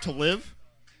love to live.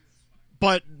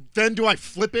 But then do I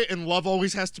flip it and love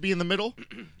always has to be in the middle?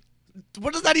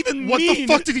 What does that even mean? What the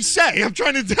fuck did he say? I'm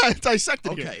trying to dissect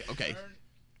it here. Okay.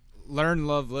 Learn,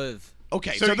 love, live.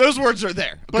 Okay, so those words are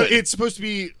there. But Good. it's supposed to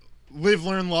be live,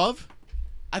 learn, love?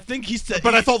 I think he said...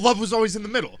 But I thought love was always in the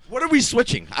middle. What are we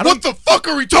switching? What the fuck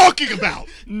are we talking about?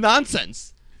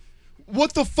 Nonsense.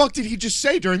 What the fuck did he just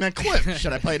say during that clip?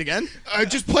 Should I play it again?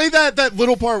 Just play that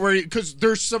little part where because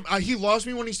there's some he lost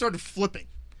me when he started flipping.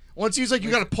 Once he was like, you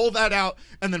got to pull that out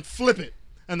and then flip it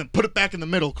and then put it back in the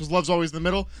middle because love's always in the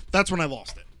middle. That's when I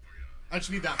lost it. I just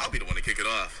need that. I'll be the one to kick it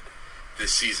off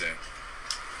this season.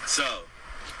 So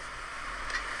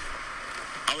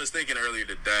I was thinking earlier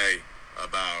today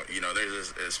about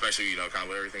there's this, especially kind of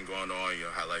with everything going on,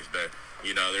 how life's been.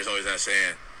 There's always that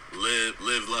saying. Live,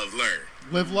 love, learn.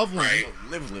 Live, love, learn. Right?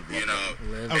 Live, love, Live,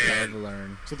 love,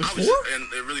 learn. So there's 4?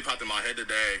 And it really popped in my head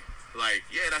today. Like,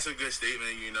 that's a good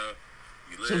statement. You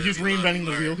live, so he's you reinventing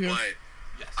love, the wheel here.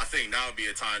 But I think now would be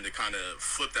a time to kind of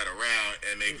flip that around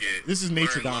and make it. This is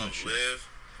nature learn, love, dominant. live.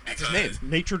 That's his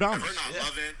name. Nature dominant. If we're not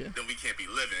loving, then we can't be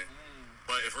living.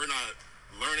 But if we're not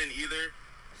learning either,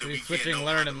 then we can't know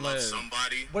learn how to and love live.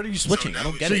 somebody. What are you switching? I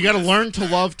don't get it. So you got to learn to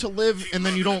love to live, and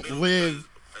then you don't live.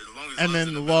 And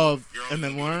then love, and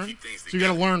then learn. So you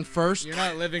got to learn first. You're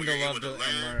not living to love and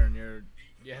learn.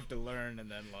 You have to learn and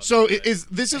then love. So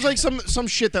this is like some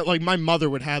shit that like my mother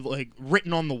would have like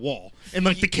written on the wall in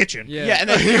like the kitchen. Yeah, and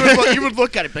then you would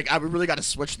look at it like I really got to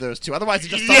switch those 2. Otherwise, it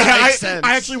just doesn't make sense.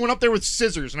 I actually went up there with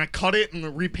scissors and I cut it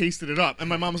and repasted it up. And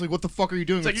my mom was like, "What the fuck are you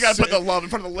doing?" It's like you got to put the love in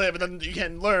front of the live, and then you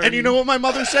can learn. And you know what my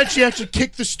mother said? She actually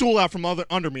kicked the stool out from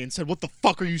under me and said, "What the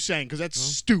fuck are you saying? Because that's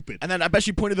stupid." And then I bet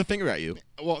she pointed the finger at you.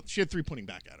 Well, she had 3 pointing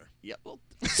back at her. Yeah. Well,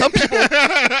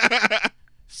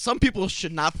 some people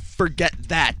should not forget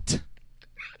that.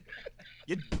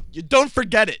 You don't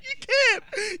forget it.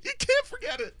 You can't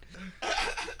forget it.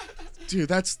 Dude,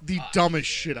 that's the dumbest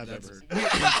shit I've ever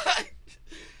heard.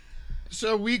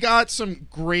 So we got some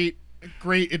great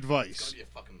advice. It's gonna be a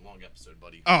fucking long episode,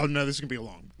 buddy. Oh no, this is gonna be a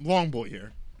long boy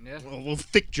here. Yeah. Well,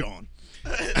 thick John.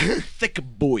 Thick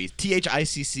boy.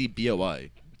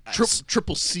 THICCBOI.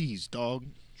 Triple C's, dog.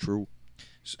 True.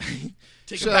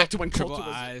 Take it back to when Triple Calta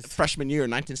was I's. freshman year,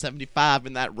 1975,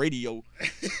 in that radio,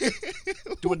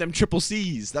 doing them triple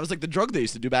C's. That was like the drug they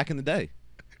used to do back in the day.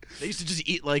 They used to just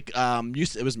eat like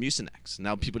it was Mucinex.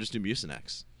 Now people just do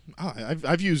Mucinex. Oh,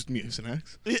 I've used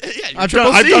Mucinex. Yeah, I've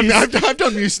triple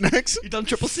done Mucinex. You've done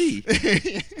triple C.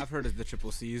 I've heard of the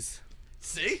triple C's.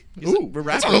 See? Ooh, we're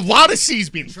that's rapping. a lot of C's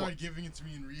being Tried giving it to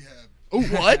me in rehab. Oh,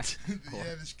 what? Yeah,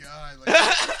 this guy. Like,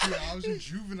 dude, I was in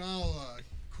juvenile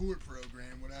court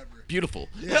program, whatever. Beautiful.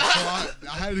 Yeah, so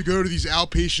I had to go to these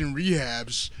outpatient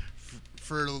rehabs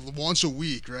for once a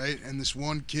week, right? And this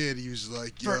one kid, he was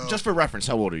like, yo. Just for reference,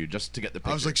 how old are you? Just to get the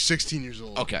picture. I was like 16 years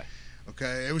old. Okay.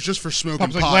 Okay, it was just for smoking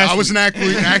Like pot. last I wasn't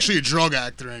week. actually a drug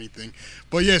addict or anything.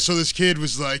 But yeah, so this kid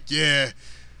was like, yeah,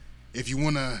 if you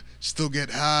want to still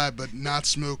get high but not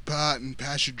smoke pot and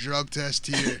pass your drug test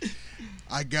here,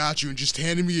 I got you. And just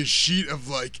handed me a sheet of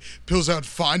like pills I'd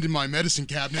find in my medicine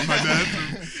cabinet in my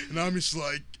bathroom. And I'm just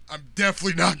like, I'm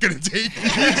definitely not going to take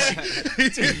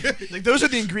these. Like, those are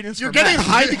the ingredients You're for getting meth.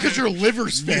 high because your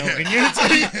liver's failing. Yeah.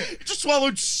 You just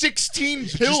swallowed 16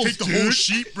 pills, Just take the dude. whole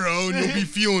sheet, bro, and you'll be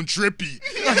feeling trippy.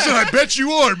 I said, I bet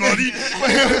you are, buddy.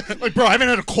 Like, bro, I haven't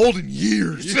had a cold in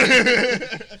years.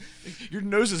 Your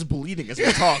nose is bleeding as we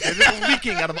talk. It's just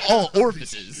leaking out of all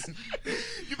orifices.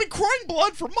 You've been crying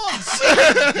blood for months.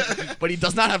 But he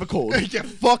does not have a cold. Yeah,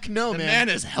 fuck no, The man. man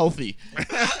is healthy.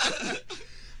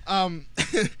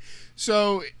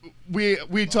 So we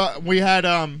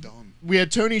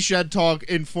had Tony Shed talk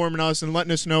informing us and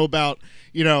letting us know about,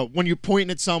 you know, when you're pointing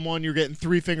at someone, you're getting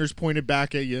three fingers pointed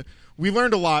back at you. We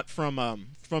learned a lot from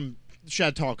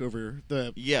Shed talk over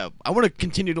the. Yeah, I want to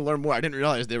continue to learn more. I didn't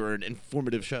realize they were an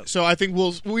informative show. So I think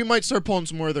we might start pulling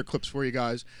some more of their clips for you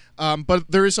guys. But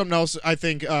there is something else. I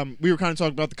think we were kind of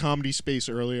talking about the comedy space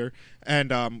earlier,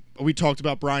 and we talked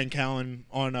about Bryan Callen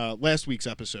on last week's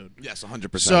episode. Yes,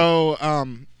 100%. So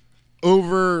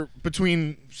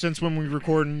since when we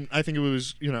recorded, I think it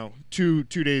was 2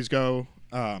 days ago.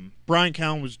 Bryan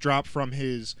Callen was dropped from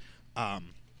his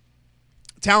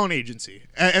talent agency,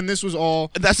 and this was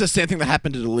all. That's the same thing that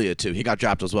happened to D'Elia too. He got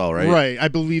dropped as well, right? Right, I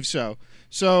believe so.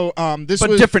 So But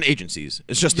was different agencies.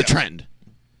 It's just the trend.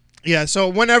 Yeah, so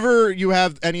whenever you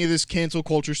have any of this cancel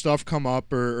culture stuff come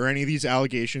up or any of these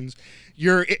allegations,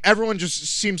 everyone just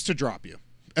seems to drop you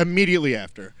immediately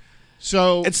after.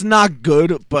 So It's not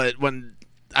good, but when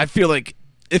I feel like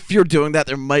if you're doing that,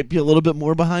 there might be a little bit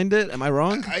more behind it. Am I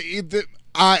wrong?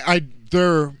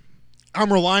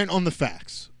 I'm relying on the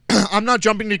facts. I'm not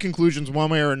jumping to conclusions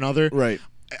one way or another. Right.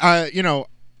 I know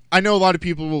a lot of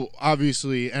people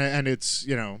obviously, and it's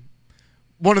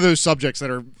one of those subjects that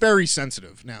are very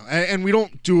sensitive now, and we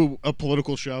don't do a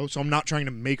political show, so I'm not trying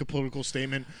to make a political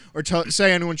statement or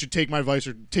say anyone should take my advice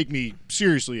or take me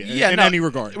seriously in any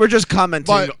regard. We're just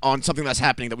commenting on something that's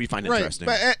happening that we find interesting.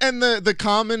 And the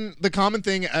common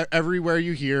thing everywhere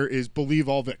you hear is believe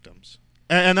all victims,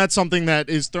 and that's something that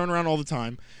is thrown around all the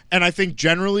time. And I think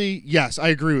generally, yes, I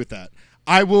agree with that.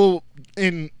 I will,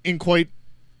 in quite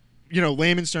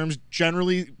layman's terms,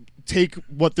 generally take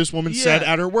what this woman said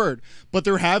at her word. But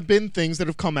there have been things that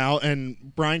have come out,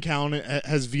 and Bryan Callen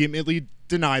has vehemently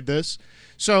denied this.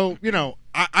 So,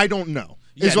 I don't know.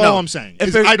 All I'm saying.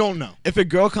 I don't know. If a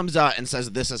girl comes out and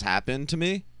says this has happened to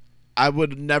me, I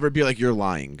would never be like, you're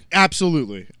lying.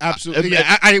 Absolutely.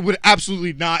 I would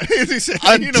absolutely not.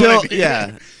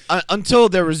 Until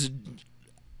there was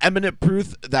eminent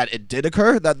proof that it did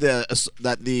occur, that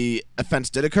the offense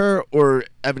did occur, or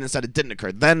evidence that it didn't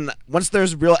occur. Then once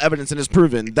there's real evidence and it's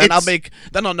proven, then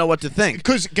I'll know what to think.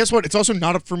 Because guess what? It's also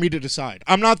not up for me to decide.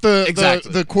 I'm not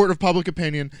the court of public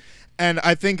opinion, and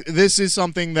I think this is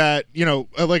something that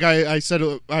like I said,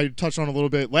 I touched on a little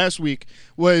bit last week.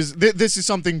 Was this is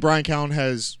something Bryan Callen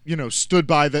has stood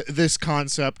by this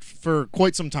concept for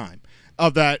quite some time,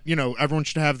 of that everyone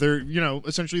should have their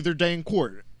essentially their day in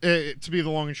court. To be the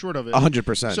long and short of it.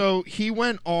 100%. So he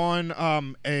went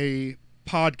on a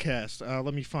podcast.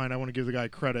 Let me find. I want to give the guy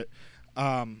credit.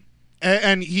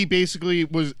 And he basically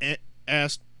was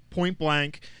asked point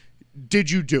blank,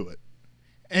 "Did you do it?"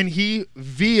 And he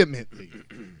vehemently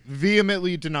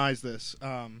denies this.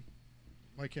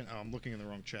 Why can't? Oh, I'm looking in the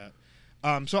wrong chat.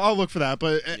 So I'll look for that.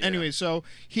 But anyway, so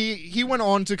he went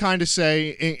on to kind of say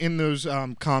in those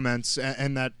comments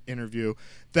and that interview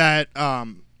that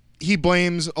he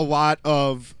blames a lot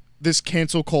of this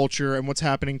cancel culture and what's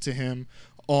happening to him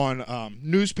on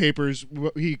newspapers.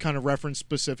 He kind of referenced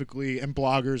specifically, and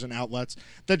bloggers and outlets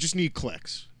that just need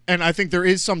clicks. And I think there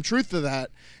is some truth to that.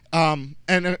 And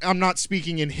I'm not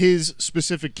speaking in his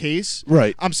specific case.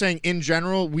 Right. I'm saying in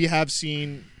general, we have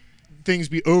seen things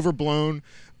be overblown,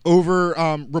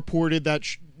 reported that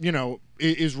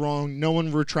is wrong. No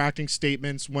one retracting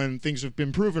statements when things have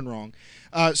been proven wrong.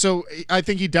 So I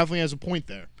think he definitely has a point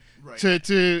there. Right.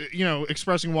 To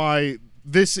expressing why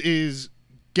this is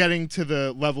getting to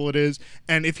the level it is,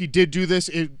 and if he did do this,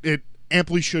 it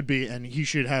amply should be, and he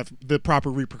should have the proper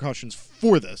repercussions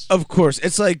for this. Of course.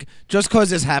 It's like, just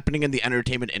because it's happening in the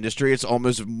entertainment industry, it's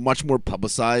almost much more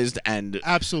publicized and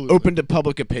absolutely open to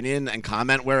public opinion and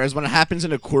comment, whereas when it happens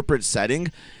in a corporate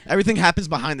setting, everything happens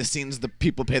behind the scenes. The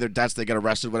people pay their debts, they get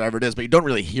arrested, whatever it is, but you don't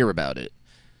really hear about it.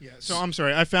 Yeah. So I'm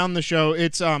sorry, I found the show.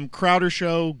 It's Crowder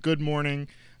Show Good Morning.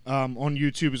 On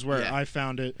YouTube is where I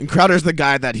found it. And Crowder's the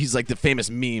guy that he's like the famous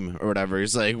meme or whatever.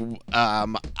 He's like,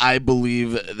 I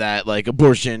believe that like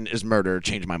abortion is murder.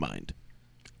 Change my mind.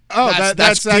 Oh, that's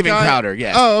that Steven guy? Crowder.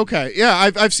 Yeah. Oh, okay.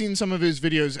 Yeah, I've seen some of his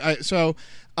videos.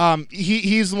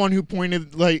 He's the one who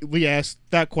pointedly asked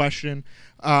that question.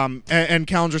 And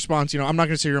Callen's response, I'm not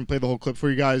going to sit here and play the whole clip for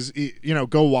you guys.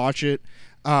 Go watch it.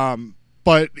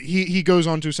 But he goes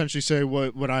on to essentially say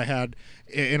what I had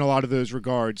in a lot of those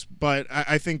regards. But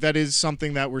I think that is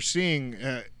something that we're seeing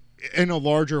in a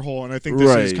larger whole, and I think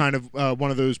this is kind of one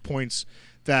of those points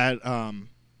that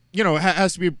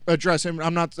has to be addressed. And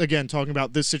I'm not, again, talking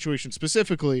about this situation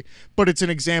specifically, but it's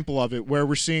an example of it where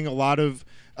we're seeing a lot of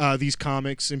these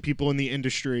comics and people in the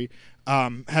industry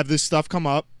have this stuff come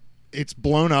up. It's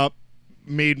blown up.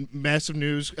 Made massive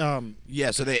news. So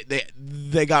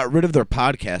they got rid of their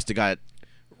podcast. They got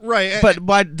right. But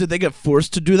why did they get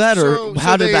forced to do that, or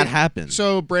how did that happen?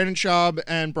 So Brandon Schaub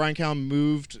and Bryan Callen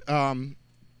moved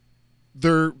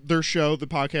their show, the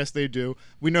podcast they do.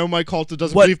 We know Mike Calta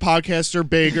doesn't believe podcasts are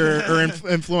big or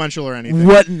influential or anything.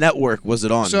 What network was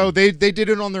it on? So they did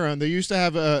it on their own. They used to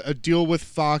have a deal with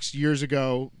Fox years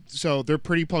ago. So they're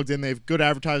pretty plugged in. They have good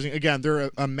advertising. Again, they're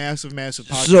a massive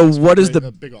podcast. So what is a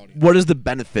big audience. What is the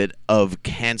benefit of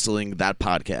canceling that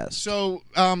podcast? So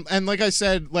and like I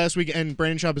said last week, and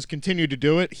Brandon Schaub has continued to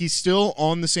do it. He's still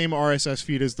on the same RSS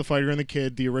feed as The Fighter and the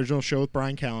Kid, the original show with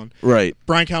Bryan Callen. Right.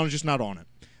 Bryan Callen's just not on it.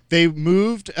 They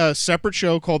moved a separate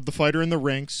show called The Fighter and the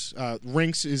Rinks.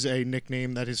 Rinks is a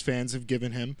nickname that his fans have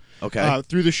given him. Okay.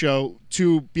 Through the show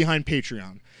to behind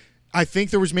Patreon. I think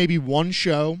there was maybe one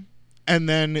show. And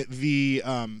then the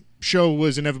show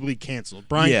was inevitably canceled.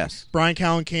 Bryan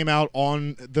Callen came out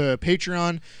on the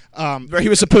Patreon. He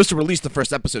was supposed to release the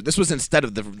first episode. This was instead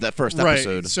of the first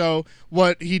episode. Right. So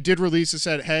what he did release is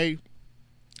said, "Hey,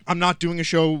 I'm not doing a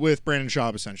show with Brandon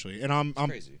Schaub, essentially." And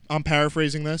I'm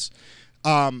paraphrasing this.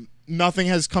 Nothing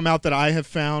has come out that I have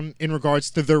found in regards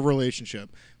to their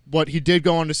relationship. What he did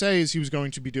go on to say is he was going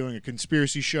to be doing a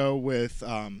conspiracy show with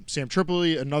Sam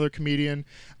Tripoli, another comedian,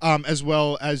 as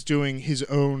well as doing his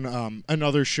own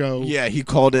another show. Yeah, he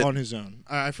called it on his own.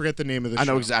 I forget the name of the show. I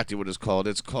know exactly what it's called.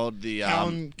 It's called the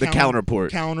Callen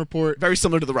Report. Callen Report. Very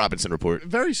similar to the Robinson Report.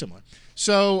 Very similar.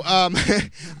 So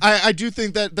I do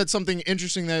think that that's something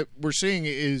interesting that we're seeing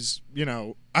is,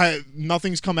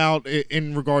 nothing's come out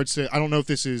in regards to, I don't know if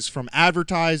this is from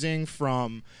advertising,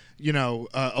 from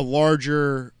a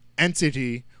larger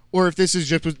entity, or if this is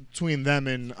just between them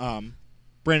and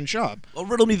Brandon Schaub. Well,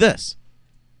 riddle me this.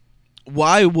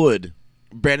 Why would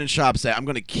Brandon Schaub say, I'm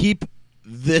going to keep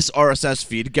this RSS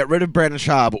feed, get rid of Brandon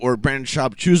Schaub, or Brandon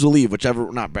Schaub choose to leave,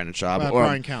 whichever, not Brandon Schaub, or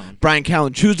Bryan Callen. Bryan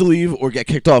Callen choose to leave or get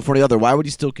kicked off, one or the other. Why would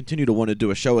he still continue to want to do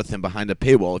a show with him behind a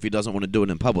paywall if he doesn't want to do it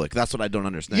in public? That's what I don't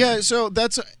understand. Yeah, so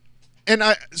that's... And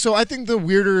I think the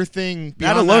weirder thing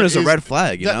that alone is a red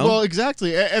flag, you know? Well,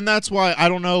 exactly. And that's why I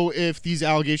don't know if these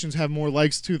allegations have more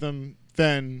legs to them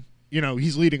than,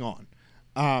 he's leading on.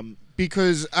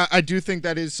 Because I do think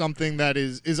that is something that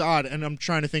is odd. And I'm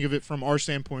trying to think of it from our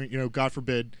standpoint, God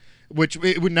forbid, which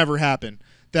it would never happen,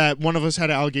 that one of us had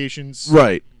allegations.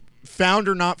 Right. Found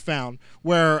or not found,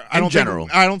 where I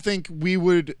don't think we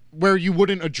would, where you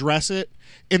wouldn't address it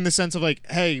in the sense of like,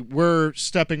 hey, we're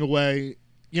stepping away.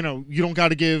 You don't got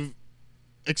to give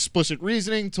explicit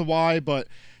reasoning to why, but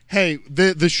hey,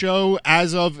 the show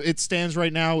as of it stands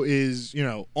right now is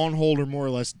on hold or more or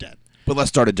less dead. But let's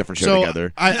start a different show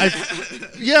together.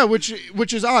 Yeah, which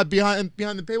is odd behind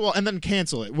the paywall, and then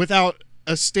cancel it without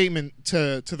a statement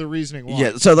to the reasoning why.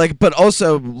 Yeah, so but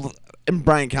also in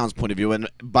Bryan Callen's point of view, and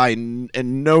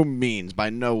in no means, by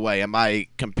no way, am I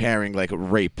comparing like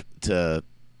rape to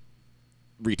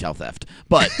retail theft,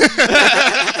 but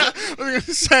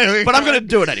but I'm gonna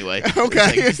do it anyway.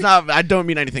 Okay, it's not. I don't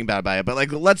mean anything bad by it,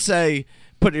 but let's say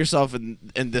put yourself in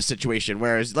this situation.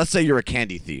 Whereas let's say you're a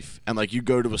candy thief and you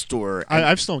go to a store.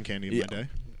 I've stolen candy in my day.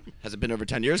 Has it been over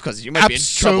 10 years? Because you might be in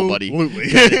trouble, buddy.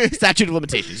 Absolutely. Statute of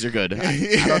limitations. You're good.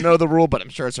 I don't know the rule, but I'm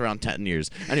sure it's around 10 years.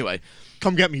 Anyway.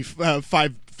 Come get me,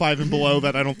 five and below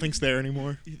that I don't think's there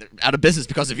anymore. They're out of business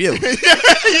because of you.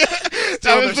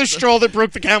 That was the straw that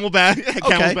broke the camel's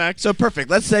back. So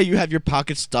perfect. Let's say you have your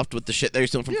pockets stuffed with the shit that you're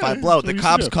stealing from Five Below. The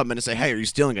cops come in and say, hey, are you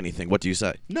stealing anything? What do you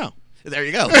say? No. There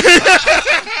you go.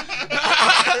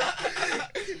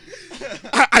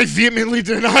 I vehemently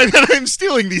deny that I'm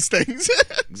stealing these things.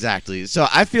 Exactly. So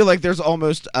I feel like there's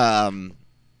almost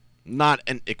not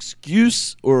an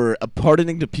excuse or a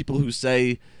pardoning to people who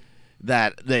say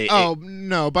that they... Oh,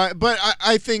 no, but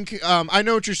I think I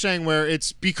know what you're saying, where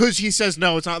it's because he says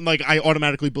no, it's not like I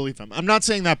automatically believe him. I'm not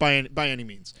saying that by any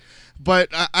means. But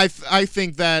I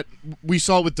think that we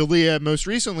saw it with D'Elia most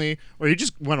recently, where he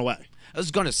just went away. I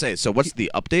was going to say, so what's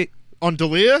the update? On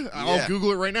D'Elia? Yeah. I'll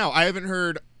Google it right now. I haven't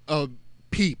heard a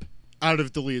peep out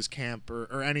of D'Elia's camp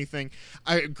or anything.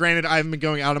 Granted, I haven't been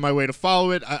going out of my way to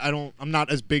follow it. I'm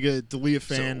not as big a D'Elia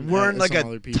fan. So we're in like some a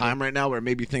other people. time right now where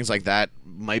maybe things like that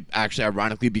might actually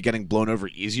ironically be getting blown over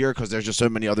easier because there's just so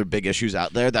many other big issues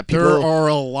out there that people... There are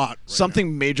a lot.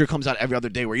 Something major comes out every other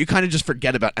day where you kind of just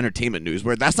forget about entertainment news,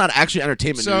 where that's not actually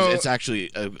entertainment news. It's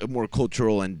actually a more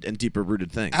cultural and deeper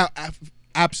rooted thing.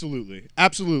 Absolutely.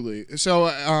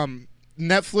 So,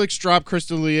 Netflix dropped Chris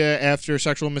D'Elia after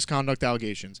sexual misconduct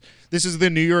allegations. This is the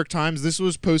New York Times. This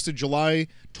was posted July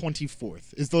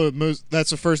 24th. That's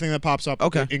the first thing that pops up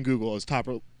in Google as top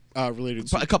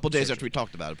related. A couple days after we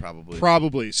talked about it, probably.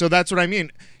 Probably. So that's what I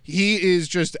mean. He is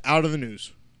just out of the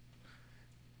news.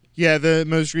 Yeah, the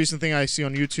most recent thing I see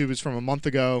on YouTube is from a month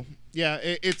ago. Yeah,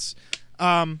 it's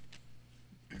odd.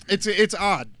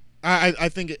 I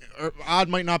think odd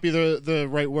might not be the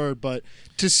right word, but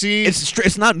to see...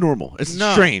 It's not normal. It's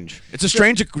strange. It's a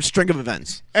strange string of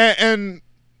events. And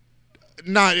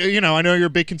not, I know you're a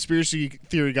big conspiracy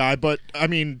theory guy, but, I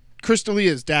mean, Chris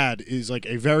D'Elia's dad is, like,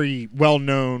 a very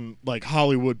well-known, like,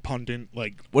 Hollywood pundit,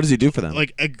 like... What does he do for them?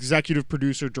 Like, executive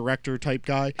producer, director type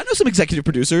guy. I know some executive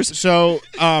producers. So,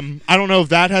 I don't know if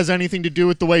that has anything to do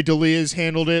with the way D'Elia's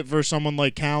handled it versus someone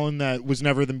like Callen that was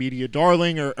never the media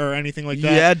darling or anything like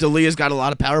that. Yeah, D'Elia's got a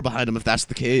lot of power behind him if that's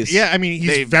the case. Yeah, I mean,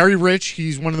 he's very rich.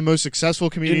 He's one of the most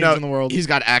successful comedians in the world. He's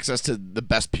got access to the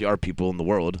best PR people in the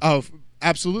world. Oh,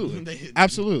 absolutely.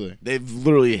 Absolutely. They've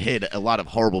literally hid a lot of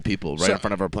horrible people right in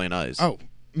front of our plain eyes. Oh,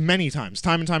 many times.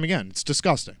 Time and time again. It's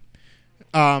disgusting.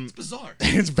 It's bizarre.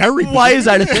 It's very bizarre. Why is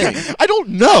that a thing? I don't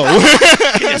know.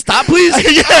 Can you stop, please?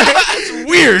 It's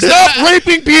weird. Stop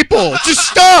raping people. Just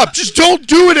stop. Just don't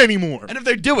do it anymore. And if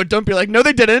they do it, don't be like, no,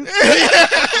 they didn't.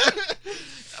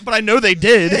 But I know they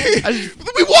did.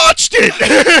 We watched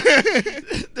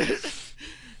it.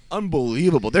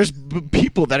 Unbelievable. There's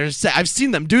people that are I've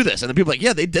seen them do this, and the people are like,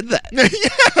 yeah, they did that.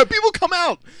 Yeah, people come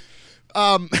out.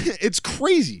 It's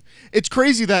crazy. It's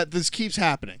crazy that this keeps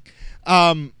happening.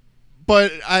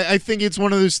 But I think it's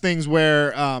one of those things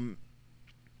where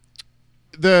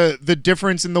the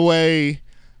difference in the way,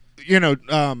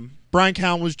 Bryan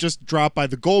Callen was just dropped by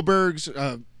the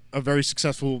Goldbergs, a very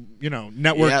successful,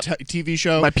 network TV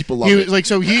show. My people love it. Like,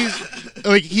 so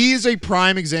he's a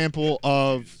prime example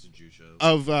of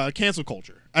cancel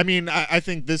culture. I mean, I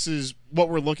think this is what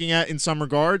we're looking at in some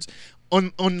regards,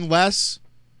 unless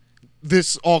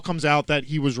this all comes out that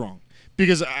he was wrong.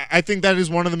 Because I think that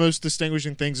is one of the most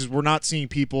distinguishing things is we're not seeing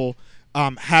people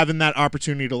having that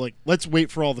opportunity to, let's wait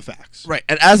for all the facts. Right.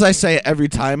 And as I say every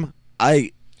time,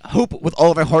 I hope with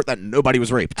all of my heart that nobody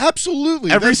was raped.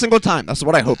 Absolutely. Every single time. That's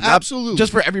what I hope. Absolutely. Not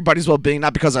just for everybody's well-being,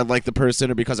 not because I like the person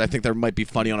or because I think they might be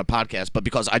funny on a podcast, but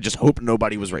because I just hope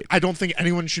nobody was raped. I don't think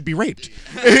anyone should be raped.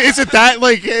 Is it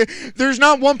that, there's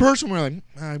not one person where I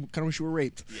kind of wish you were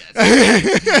raped.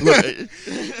 Yes.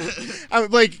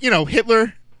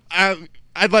 Hitler,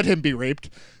 I'd let him be raped.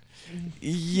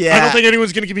 Yeah. I don't think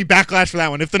anyone's going to give me backlash for that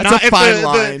one. If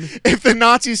the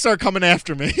Nazis start coming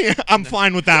after me, I'm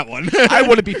fine with that one. I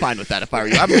wouldn't be fine with that if I were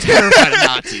you. I'm terrified of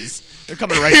Nazis. They're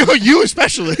coming right. You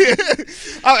especially.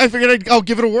 I figured I'll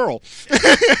give it a whirl.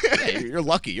 Hey, you're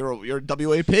lucky. You're a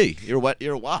WAP.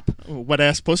 You're a WAP. Wet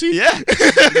ass pussy. Yeah,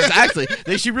 exactly.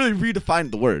 They should really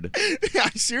redefine the word. Yeah,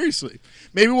 seriously.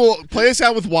 Maybe we'll play this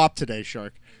out with WAP today,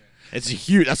 Shark. It's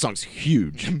huge. That song's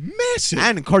huge, massive.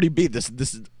 And Cardi B, this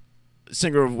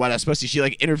singer of Wet Ass Pussy, she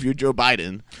interviewed Joe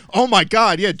Biden. Oh my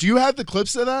God! Yeah. Do you have the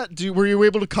clips of that? Were you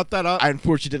able to cut that up? I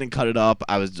unfortunately didn't cut it up.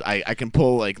 I can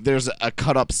pull there's a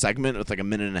cut up segment with a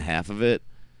minute and a half of it,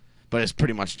 but it's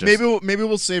pretty much just maybe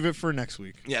we'll save it for next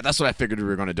week. Yeah, that's what I figured we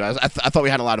were going to do. I thought we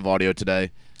had a lot of audio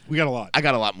today. We got a lot. I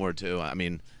got a lot more too. I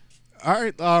mean, all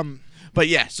right. But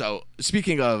yeah. So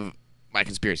speaking of my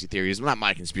conspiracy theories. Not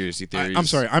my conspiracy theories. I'm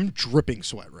sorry. I'm dripping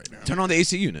sweat right now. Turn on the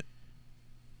AC unit.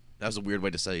 That was a weird way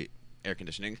to say air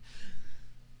conditioning.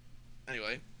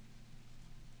 Anyway.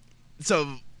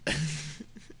 So...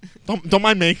 Don't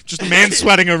mind me. Just a man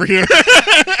sweating over here.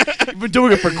 You've been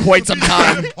doing it for quite some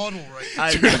time.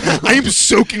 I am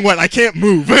soaking wet. I can't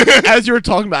move. As you were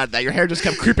talking about that, your hair just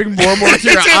kept creeping more and more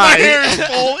to your eye. My hair is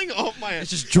falling off my head.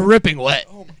 It's just dripping wet.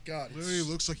 Oh my god. Literally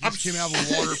looks like he just came out of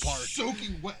a water park.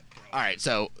 Soaking wet, bro. All right,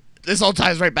 so this all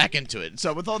ties right back into it.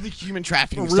 So with all the human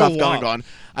trafficking Real stuff wop. going on,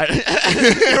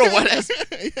 you're a wet ass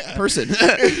person.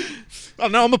 Oh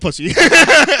no, I'm a pussy.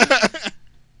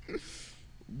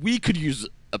 We could use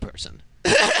a person.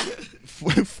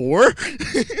 For?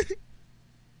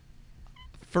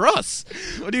 For us.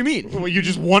 What do you mean? Well, you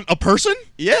just want a person?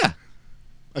 Yeah.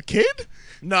 A kid?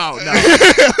 No.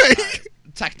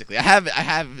 Technically, I have.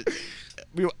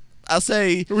 I'll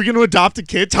say. Are we going to adopt a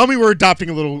kid? Tell me we're adopting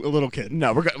a little kid.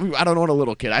 No, I don't want a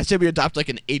little kid. I say we adopt like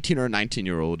an 18 or a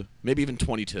 19-year-old, maybe even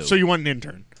 22. So you want an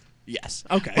intern? Yes.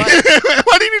 Okay. But,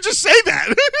 why didn't you just say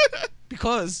that?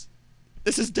 because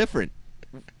this is different.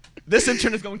 This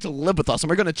intern is going to live with us, and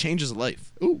we're going to change his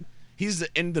life. Ooh. He's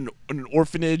in an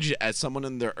orphanage as someone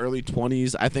in their early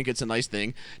 20s. I think it's a nice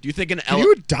thing. Do you think Can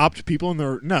you adopt people in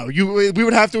their... No, we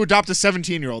would have to adopt a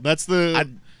 17-year-old. That's the... I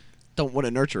don't want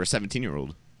to nurture a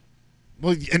 17-year-old.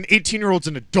 Well, an 18-year-old's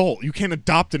an adult. You can't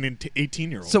adopt an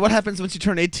 18-year-old. So what happens once you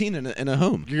turn 18 in a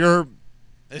home? You're...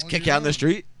 They just kick you out in the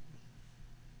street?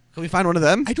 Can we find one of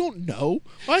them? I don't know.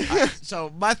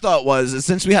 So my thought was, is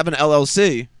since we have an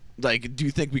LLC, like, do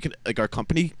you think we can, like, our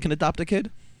company can adopt a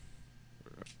kid?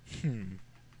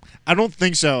 I don't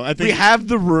think so. I think we have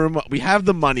the room, we have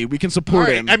the money, we can support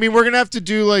him. I mean, we're gonna have to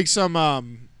do like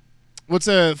some what's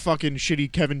a fucking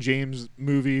shitty Kevin James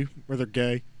movie where they're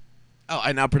gay? Oh,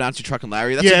 I now pronounce you Truck and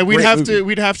Larry. That's yeah, a we'd great have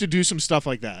movie. to do some stuff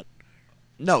like that.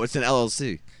 No, it's an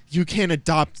LLC. You can't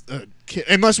adopt a kid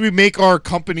unless we make our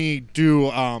company do.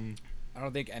 I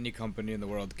don't think any company in the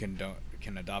world can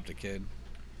adopt a kid.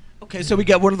 Okay, so we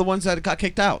get one of the ones that got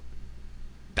kicked out.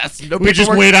 That's no. We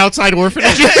just wait outside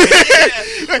orphanages.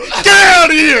 Get out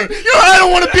of here! I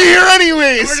don't want to be here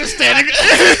anyways. We're just standing.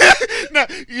 No,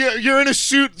 you're in a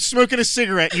suit smoking a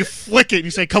cigarette. You flick it and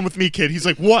you say, "Come with me, kid." He's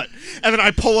like, "What?" And then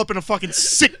I pull up in a fucking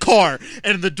sick car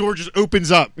and the door just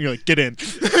opens up. And you're like, "Get in."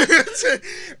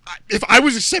 If I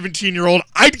was a 17-year-old,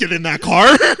 I'd get in that car.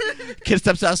 Kid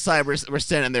steps outside. We're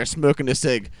standing there smoking a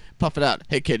cig, puff it out.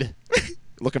 Hey, kid,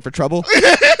 looking for trouble?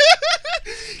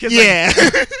 Kid's yeah.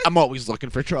 Like, I'm always looking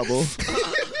for trouble.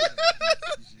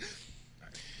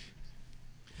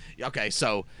 Okay,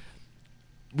 so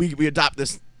we adopt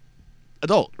this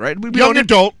adult, right? Young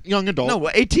adult. No,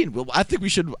 18. Well, I think we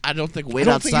should. I don't think wait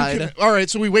outside. All right,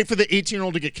 so we wait for the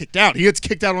 18-year-old to get kicked out. He gets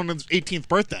kicked out on his 18th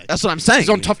birthday. That's what I'm saying. He's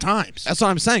on tough times. That's what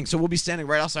I'm saying. So we'll be standing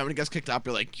right outside when he gets kicked out.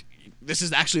 Be like, this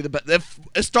is actually the best.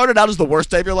 It started out as the worst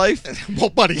day of your life. Well,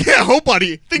 buddy. Yeah,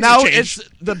 buddy. Things now have changed. it's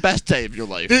the best day of your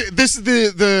life. This is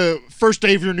the first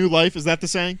day of your new life. Is that the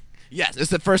saying? Yes, it's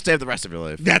the first day of the rest of your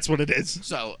life. That's what it is.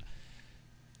 So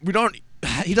we don't.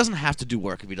 He doesn't have to do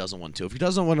work if he doesn't want to. If he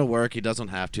doesn't want to work, he doesn't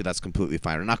have to. That's completely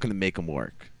fine. We're not going to make him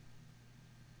work.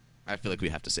 I feel like we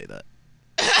have to say that.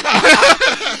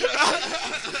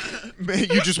 Man,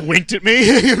 you just winked at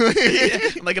me.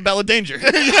 Like a bell of danger.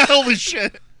 Yeah, holy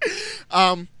shit.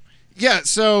 Yeah,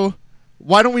 so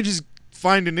why don't we just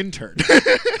find an intern?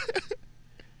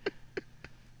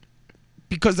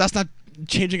 Because that's not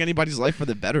changing anybody's life for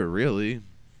the better, really.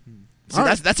 So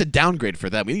that's a downgrade for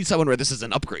them. We need someone where this is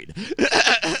an upgrade.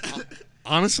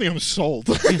 Honestly, I'm sold.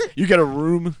 You get a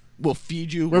room. We'll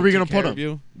feed you. Where are we going gonna to put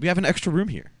him? We have an extra room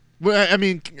here. Well, I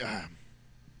mean,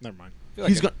 never mind.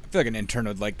 I feel like an intern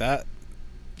would like that.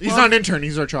 He's not an intern.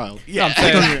 He's our child. Yeah.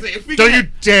 Don't you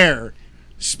dare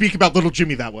speak about little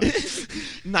Jimmy that way.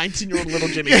 19-year-old little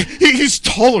Jimmy. Yeah, he's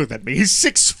taller than me. He's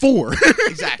 6'4".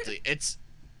 Exactly.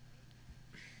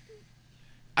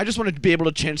 I just wanted to be able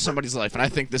to change somebody's life, and I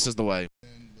think this is the way.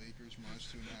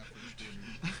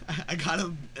 I got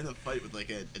him in a fight with like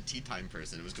a tea time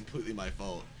person. It was completely my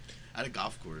fault. At a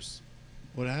golf course.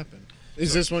 What happened?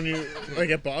 Is this when you like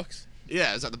at Bucks?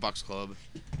 Yeah, it's at the Bucks Club.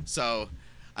 So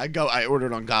I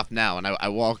ordered on Golf Now, and I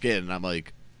walk in, and I'm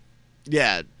like,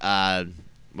 yeah,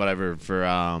 whatever for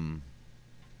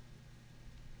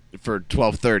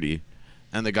 12:30,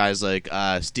 and the guy's like,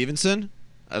 Stevenson.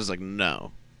 I was like,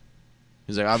 no.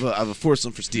 He's like, I have a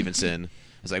foursome for Stevenson. I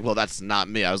was like, well, that's not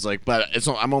me. I was like, but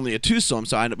I'm only a twosome,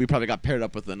 so we probably got paired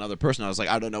up with another person. I was like,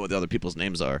 I don't know what the other people's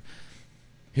names are.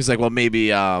 He's like, well, maybe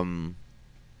that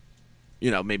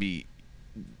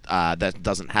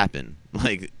doesn't happen.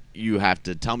 Like, you have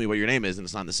to tell me what your name is, and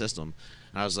it's not in the system.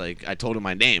 And I was like, I told him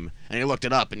my name, and he looked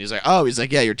it up, and he's like, oh, he's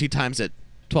like, yeah, your tee time's at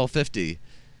 12:50. I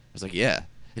was like, yeah.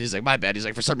 And he's like, my bad. He's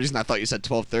like, for some reason I thought you said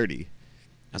 12:30.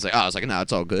 I was like, no,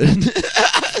 it's all good.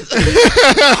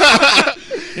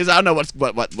 He's like, I don't know what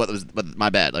was my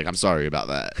bad. Like, I'm sorry about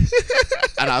that.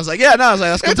 And I was like, yeah, no, I was like,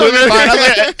 that's completely fine. I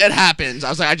was like, it happens. I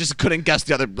was like, I just couldn't guess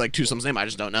the other like twosome's name. I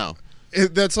just don't know.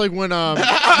 That's like when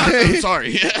I'm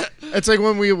sorry. It's like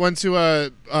when we went to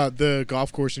the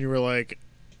golf course and you were like,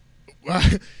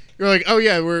 you're like, oh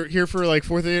yeah, we're here for like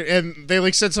 4:30, and they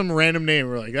like said some random name.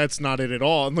 We're like, that's not it at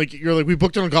all. And like you're like, we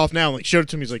booked it on golf now. And like showed it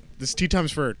to me. He's like, this tee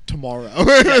time's for tomorrow.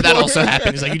 Yeah, that also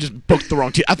happened. He's like, you just booked the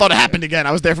wrong tee. I thought it happened again.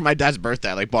 I was there for my dad's birthday.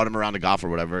 I like bought him around to golf or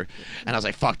whatever, and I was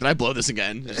like, fuck, did I blow this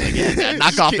again? He's like, yeah, Dad,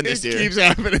 not golfing this year. It keeps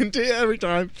happening to you every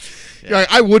time. Yeah.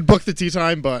 Like, I would book the tee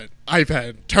time, but I've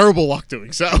had terrible luck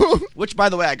doing so. Which, by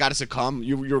the way, I gotta succumb.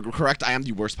 You're correct. I am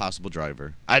the worst possible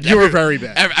driver. You were very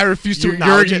bad. I refuse to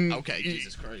acknowledge it. Okay,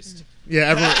 Jesus Christ.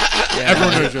 Yeah,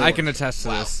 everyone knows you. I can attest to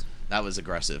this. That was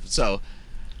aggressive. So,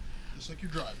 just like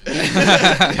you're driving.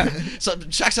 So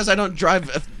Shaq says I don't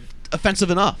drive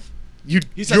offensive enough. He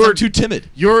says you're I'm too timid.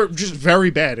 You're just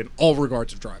very bad in all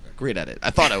regards of driving. Great at it.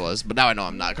 I thought I was, but now I know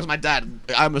I'm not. Because my dad,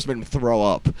 I almost made him throw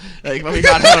up. Like when we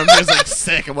got home, he was like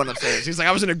sick and went upstairs. He's like,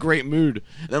 I was in a great mood.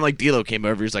 And then like D'Lo came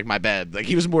over. He's like, my bad. Like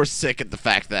he was more sick at the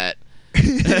fact that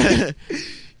I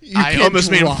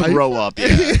almost made him throw up.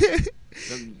 Yeah.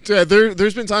 So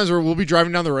there's been times where we'll be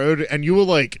driving down the road and you will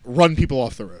like run people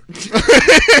off the road.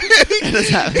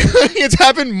 It's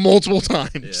happened multiple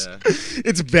times. Yeah.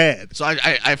 It's bad. So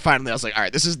I finally I was like, all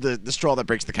right, this is the straw that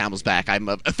breaks the camel's back. I'm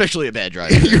officially a bad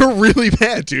driver. You're really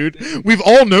bad, dude. We've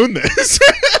all known this.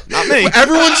 Not me.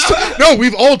 No,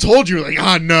 we've all told you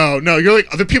like, no. You're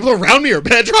like, other people around me are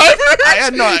bad drivers. I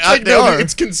had no. Like, no,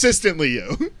 it's consistently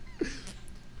you.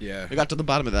 Yeah. We got to the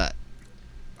bottom of that.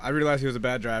 I realized he was a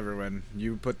bad driver when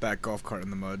you put that golf cart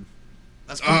in the mud.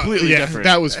 That's completely different.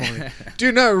 That was funny.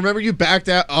 Dude, no, remember you backed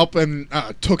up and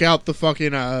took out the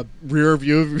fucking rear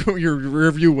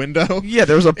view window? Yeah,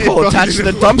 there was a pole attached to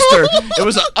the dumpster. It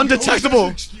was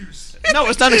undetectable. No,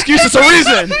 it's not an excuse, it's a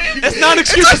reason. It's not an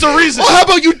excuse, it's a reason. Well, how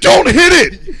about you don't hit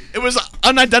it? It was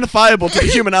unidentifiable to the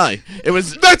human eye.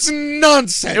 That's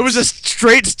nonsense. It was a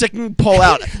straight sticking pole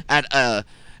out at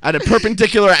a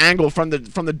perpendicular angle from the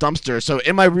dumpster, so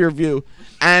in my rear view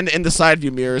and in the side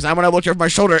view mirrors. And when I looked over my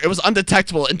shoulder, it was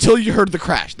undetectable until you heard the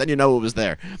crash. Then you know it was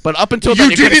there. But up until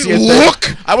then, you didn't see it look.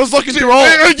 There. I was looking through all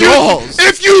holes.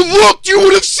 If you looked, you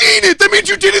would have seen it. That means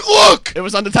you didn't look. It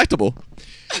was undetectable.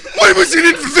 What, was it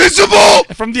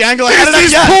invisible? From the angle I had it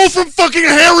at, yes. Pole from fucking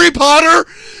Harry Potter?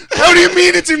 How do you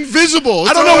mean it's invisible?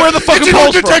 I don't know where the fucking pole's from.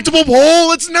 It's an undetectable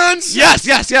pole. It's nonsense.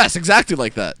 Yes, exactly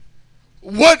like that.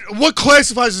 What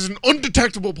classifies as an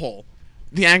undetectable pole?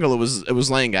 The angle it was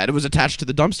laying at. It was attached to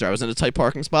the dumpster. I was in a tight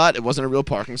parking spot. It wasn't a real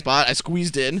parking spot. I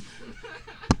squeezed in.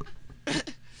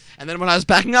 And then when I was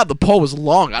backing out, the pole was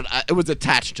long. It was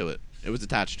attached to it.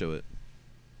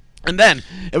 And then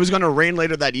it was going to rain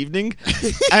later that evening.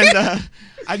 And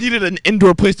I needed an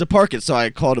indoor place to park it, so I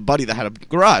called a buddy that had a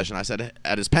garage. And I said,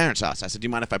 at his parents' house, I said, do you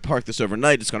mind if I park this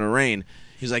overnight? It's going to rain.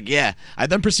 He's like, yeah. I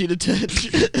then proceeded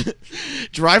to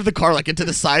drive the car like into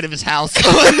the side of his house.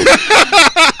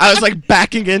 I was like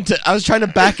I was trying to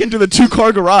back into the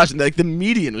 2-car garage, and like the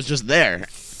median was just there,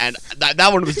 and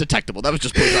that one was detectable. That was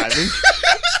just poor driving.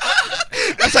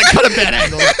 That's like cut a bad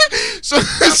angle. So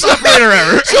operator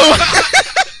error.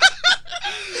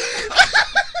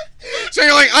 So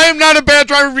you're like, I am not a bad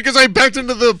driver because I backed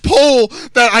into the pole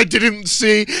that I didn't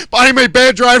see, but I'm a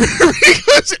bad driver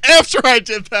because after I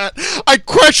did that, I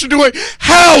crashed into a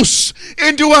house!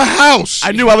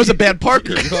 I knew I was a bad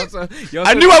parker.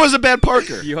 I knew I was a bad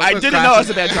parker. I didn't know I was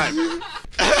a bad driver.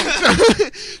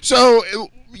 So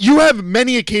you have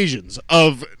many occasions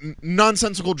of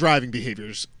nonsensical driving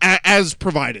behaviors as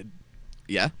provided.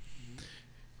 Yeah.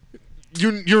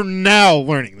 You're now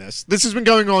learning this. This has been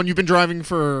going on. You've been driving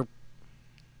for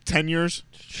 10 years?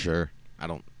 Sure. I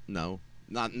don't know.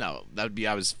 No. That would be,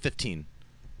 I was 15.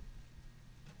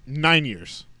 9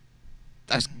 years.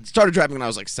 I started driving when I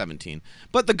was like 17.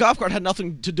 But the golf cart had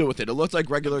nothing to do with it. It looked like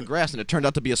regular grass, and it turned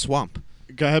out to be a swamp.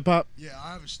 Go ahead, Pop. Yeah,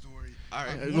 I have a story. All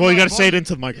right. Well, you got to say it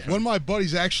into the microphone. One of my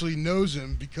buddies actually knows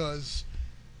him because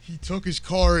he took his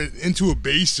car into a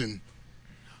basin.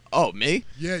 Oh, me?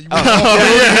 Yeah, you were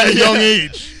at a young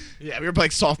age. Yeah, we were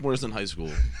like sophomores in high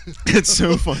school. It's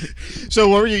so funny. So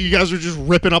what were you? You guys were just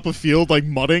ripping up a field, like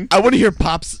mudding? I want to hear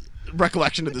Pop's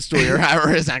recollection of the story or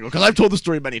his angle, because I've told the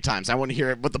story many times. I want to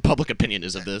hear what the public opinion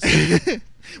is of this.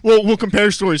 Well, we'll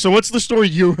compare stories. So what's the story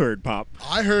you heard, Pop?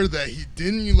 I heard that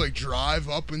you like drive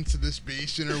up into this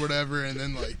basin or whatever, and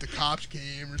then like the cops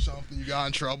came or something. You got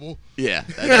in trouble. Yeah.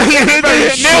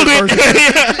 Nailed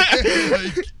it.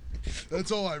 Like,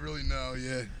 that's all I really know.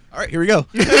 Yeah. All right, here we go.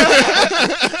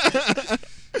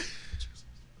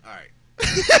 All right.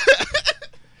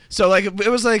 So like it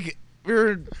was like we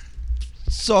were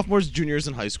sophomores, juniors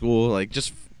in high school, like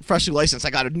just freshly licensed. I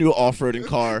got a new off-roading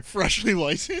car. Freshly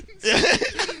licensed?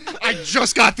 I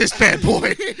just got this bad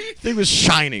boy. Thing was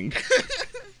shining.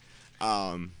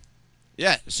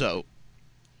 Yeah, so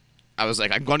I was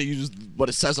like, I'm going to use what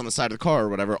it says on the side of the car or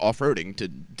whatever, off-roading, to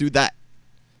do that.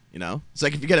 You know? It's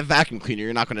like if you get a vacuum cleaner,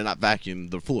 you're not going to not vacuum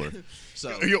the floor.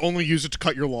 So you only use it to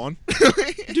cut your lawn?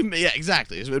 Yeah,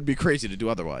 exactly. It would be crazy to do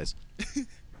otherwise.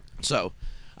 So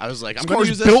I was like, I'm going car's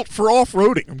to use this. built for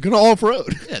off-roading. I'm going to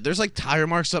off-road. Yeah, there's like tire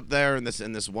marks up there in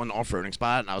this one off-roading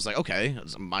spot, and I was like, okay,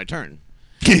 it's my turn.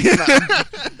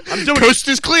 I'm doing Coast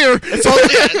is clear. it's all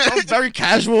very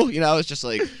casual, you know. It's just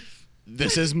like,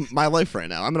 this is my life right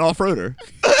now. I'm an off-roader.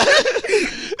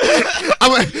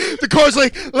 The car's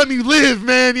like, let me live,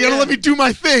 man. You gotta let me do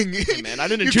my thing. Hey, man, I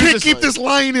didn't You choose can't this keep life. this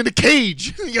lion in a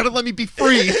cage. You gotta let me be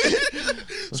free.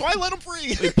 So I let him free.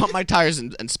 Let me pump my tires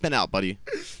and spin out, buddy.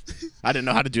 I didn't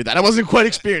know how to do that. I wasn't quite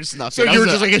experienced enough. So Like, you were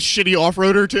I was just like a shitty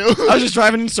off-roader too? I was just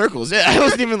driving in circles. Yeah, I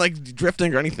wasn't even like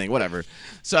drifting or anything. Whatever.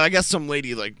 So I guess some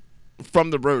lady like from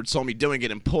the road saw me doing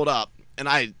it and pulled up, and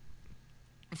I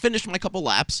finished my couple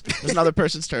laps. It was another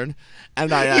person's turn,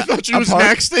 and I You thought she I was parked.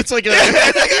 next? It's like a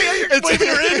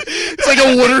it's like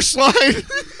a water slide.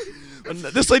 And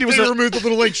this lady was They removed the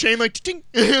little like chain like ting,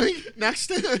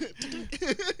 next.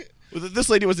 This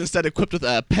lady was instead equipped with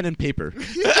a pen and paper.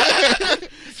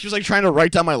 She was like trying to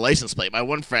write down my license plate. My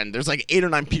one friend, there's like 8 or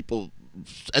 9 people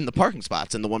in the parking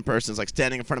spots, and the one person's like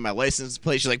standing in front of my license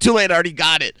plate. She's like, "Too late, I already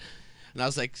got it." And I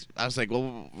was like,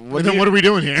 well, what are we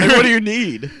doing here? Like, what do you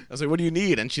need? I was like, what do you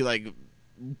need? And she like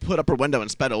put up her window and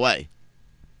sped away.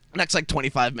 Next like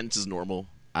 25 minutes is normal.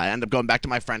 I end up going back to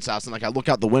my friend's house, and like I look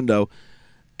out the window,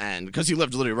 and because he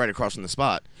lived literally right across from the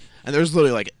spot, and there's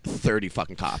literally like 30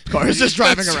 fucking cop cars just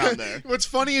driving around there. What's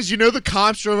funny is, the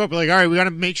cops drove up like, all right, we got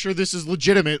to make sure this is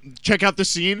legitimate. Check out the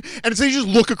scene. And so you just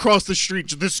look across the street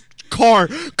to this car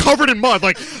covered in mud.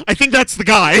 Like, I think that's the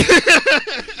guy.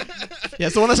 Yeah,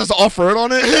 it's the one that says off-road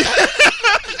on it.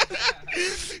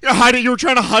 You were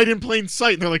trying to hide in plain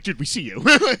sight, and they're like, dude, we see you.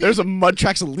 There's a mud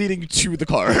tracks leading to the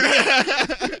car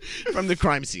from the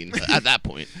crime scene at that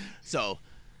point. So,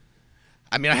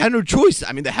 I mean, I had no choice.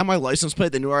 I mean, they had my license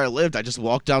plate. They knew where I lived. I just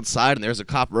walked outside, and there was a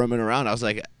cop roaming around. I was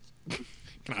like, can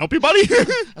I help you, buddy?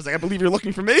 I was like, I believe you're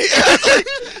looking for me.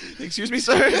 Excuse me,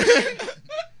 sir.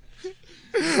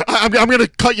 I'm going to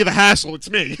cut you the hassle. It's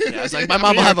me. Yeah, I was like, my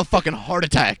mom will have a fucking heart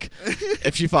attack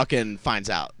if she fucking finds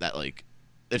out that, like,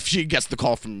 if she gets the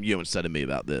call from you instead of me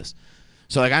about this.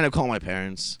 So, like, I end up calling my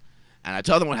parents, and I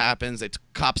tell them what happens.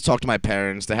 Cops talk to my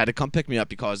parents. They had to come pick me up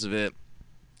because of it.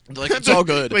 They're like, it's all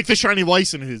good. Like, the shiny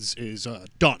license is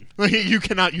done. You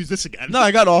cannot use this again. No,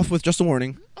 I got off with just a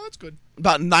warning. Oh, that's good.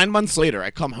 About 9 months later,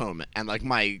 I come home, and, like,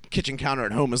 my kitchen counter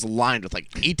at home is lined with, like,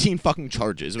 18 fucking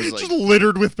charges. It was, like... just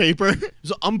littered with paper. It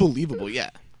was unbelievable,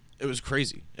 yeah. It was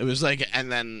crazy. It was, like...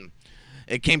 And then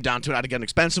it came down to it. I had to get an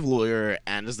expensive lawyer,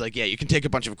 and it's like, yeah, you can take a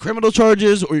bunch of criminal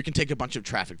charges, or you can take a bunch of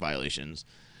traffic violations.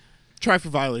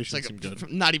 Traffic violations Like seem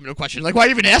good. Not even a question. Like, why are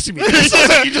you even asking me this?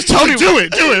 Like, you just tell me. Do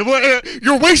it.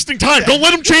 You're wasting time. Don't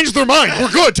let them change their mind. We're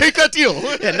good. Take that deal.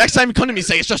 Yeah, next time you come to me,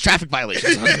 say it's just traffic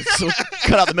violations. So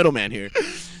cut out the middman here.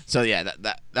 So yeah,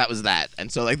 that was that.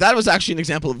 And so like that was actually an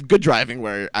example of good driving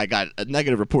where I got a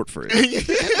negative report for it.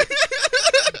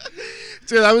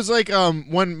 So that was like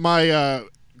when my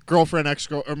girlfriend at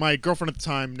the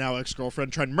time, now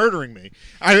ex-girlfriend, tried murdering me.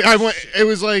 I went. It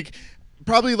was like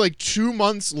probably like 2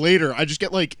 months later. I just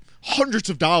get like hundreds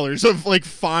of dollars of like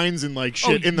fines and like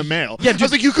shit in the mail. Yeah, I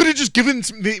was like, you could have just given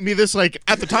me this like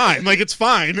at the time. Like it's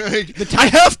fine. Like, I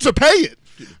have to pay it.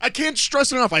 I can't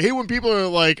stress enough. I hate when people are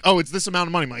like, "Oh, it's this amount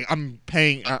of money." I'm like, I'm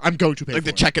paying. I'm going to pay. Like for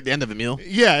the check at the end of a meal.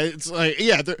 Yeah, it's like,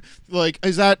 yeah, they're like,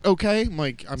 is that okay? I'm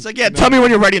like, it's like, yeah, tell me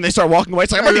when you're ready, and they start walking away.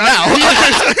 It's like, I'm ready now.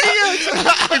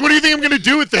 Like, what do you think I'm gonna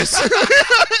do with this?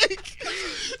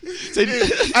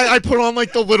 I put on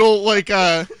like the little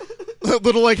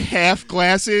like half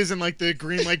glasses and like the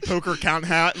green like poker count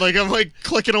hat. Like I'm like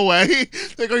clicking away.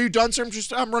 Like, are you done, sir?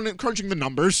 I'm crunching the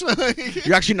numbers.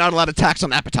 You're actually not allowed to tax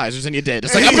on appetizers, and you did.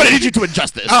 It's like, I'm gonna need you to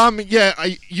adjust this. Yeah,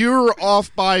 you're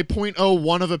off by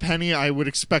 0.01 of a penny. I would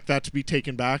expect that to be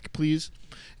taken back, please.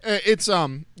 It's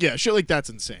yeah, shit like that's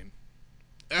insane.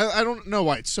 I don't know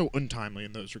why it's so untimely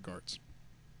in those regards.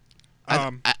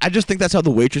 I just think that's how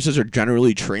the waitresses are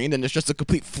generally trained, and it's just a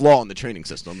complete flaw in the training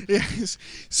system. Yes.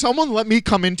 Someone let me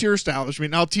come into your establishment,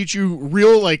 and I'll teach you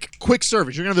real, like, quick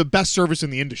service. You're going to have the best service in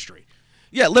the industry.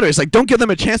 Yeah, literally. It's like, don't give them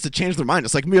a chance to change their mind.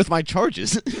 It's like me with my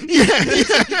charges. Yeah.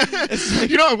 Like,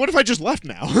 you know, what if I just left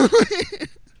now?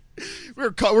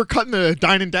 We're cutting the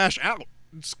dine and dash out.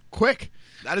 It's quick.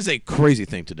 That is a crazy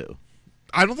thing to do.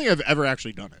 I don't think I've ever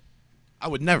actually done it. I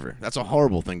would never. That's a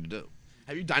horrible thing to do.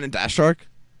 Have you dined and dash, Shark?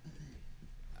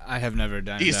 I have never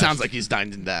done. He sounds like he's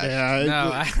dined and dash. Yeah.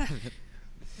 No, I haven't.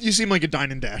 You seem like a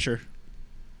dine and dasher.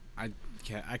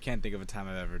 I can't think of a time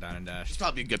I've ever done and dashed. It's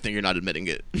probably a good thing you're not admitting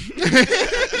it.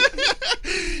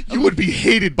 You would be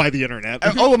hated by the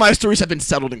internet. All of my stories have been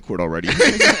settled in court already.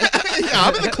 Yeah,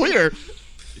 I'm in the clear.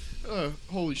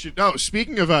 Holy shit. No,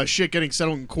 speaking of shit getting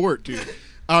settled in court, dude.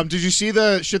 Did you see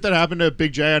the shit that happened to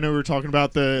Big J? I know we were talking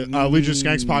about the Legion of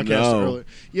Skanks podcast earlier.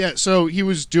 Yeah, so he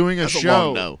was doing a show. A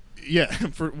long no. Yeah,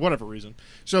 for whatever reason.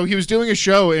 So he was doing a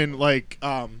show in like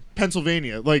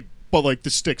Pennsylvania, but the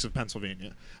sticks of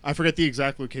Pennsylvania. I forget the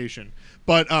exact location,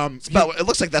 but it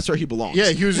looks like that's where he belongs. Yeah,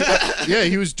 he was.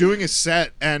 He was doing a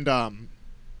set, and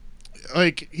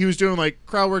he was doing like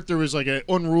crowd work. There was like an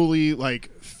unruly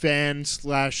like fan /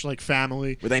 like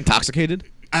family. Were they intoxicated?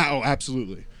 Oh,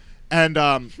 absolutely. And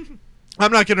I'm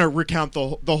not gonna recount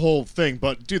the whole thing,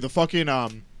 but dude, the fucking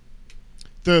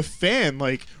the fan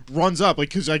like runs up like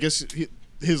because I guess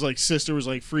his like sister was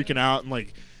like freaking out and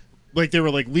like they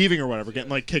were like leaving or whatever, getting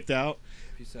like kicked out,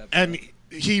 and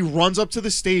he runs up to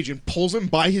the stage and pulls him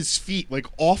by his feet like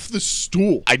off the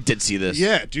stool. I did see this.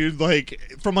 Yeah, dude, like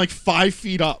from like 5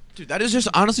 feet up. Dude, that is just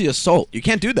honestly assault. You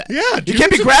can't do that. Yeah, dude, you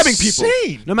can't be grabbing insane.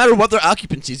 people. No matter what their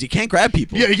occupancies, you can't grab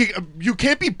people. Yeah, you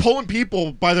can't be pulling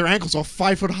people by their ankles off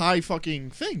 5 foot high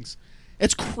fucking things.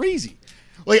 It's crazy.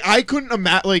 Like I couldn't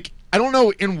imagine. Like I don't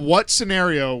know in what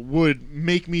scenario would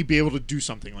make me be able to do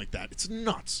something like that. It's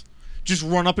nuts. Just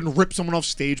run up and rip someone off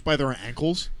stage by their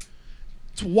ankles.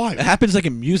 It's wild. It happens like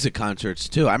in music concerts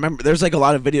too. I remember there's like a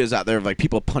lot of videos out there of like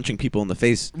people punching people in the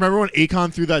face. Remember when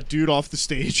Akon threw that dude off the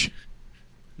stage?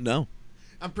 No.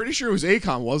 I'm pretty sure it was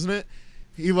Akon, wasn't it?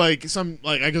 He like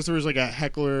I guess there was like a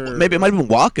heckler. Well, maybe it might have been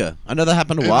Waka. I know that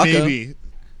happened to Waka. Maybe.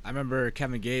 I remember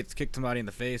Kevin Gates kicked somebody in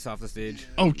the face off the stage.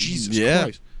 Oh Jesus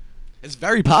Christ! It's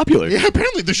very popular. Yeah,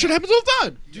 apparently this shit happens all the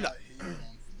time. Dude,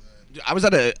 I was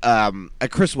at a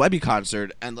Chris Webby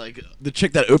concert, and like the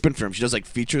chick that opened for him, she does like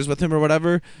features with him or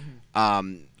whatever.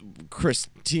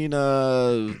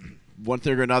 Christina, one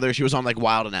thing or another, she was on like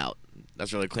Wild and Out.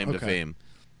 That's really claim to fame.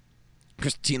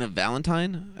 Christina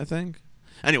Valentine, I think.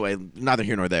 Anyway, neither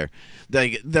here nor there.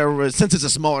 There was, since it's a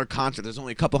smaller concert, there's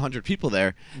only a couple hundred people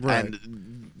there,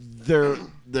 and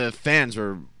the fans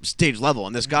were stage level,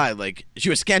 and this guy, like, she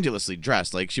was scandalously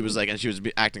dressed, like she was like, and she was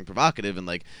acting provocative and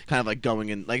like kind of like going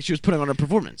in, like she was putting on a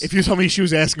performance. If you told me she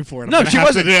was asking for it, no, she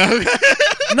wasn't.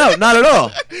 No, not at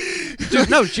all. Dude,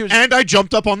 no, she was. And I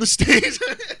jumped up on the stage.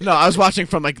 No, I was watching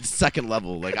from like the second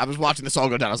level. Like I was watching this all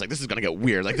go down. I was like, this is gonna get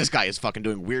weird. Like this guy is fucking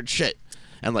doing weird shit.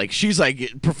 And like she's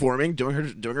like performing,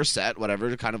 doing her set,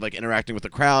 whatever, kind of like interacting with the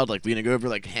crowd, like leaning over,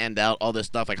 like hand out, all this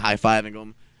stuff, like high fiving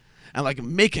them, and like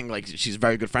making like she's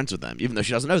very good friends with them, even though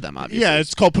she doesn't know them. Obviously, yeah,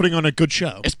 it's called putting on a good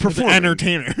show. It's performing,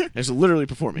 entertainer. It's literally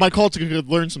performing. Mike Calta could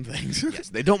learn some things. Yes,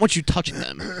 they don't want you touching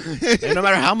them. And no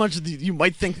matter how much you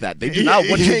might think that, they do not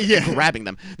want you grabbing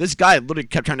them. This guy literally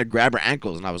kept trying to grab her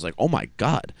ankles, and I was like, oh my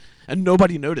god. And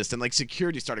nobody noticed, and like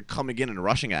security started coming in and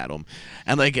rushing at him,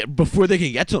 and like before they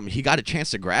could get to him, he got a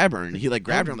chance to grab her, and he like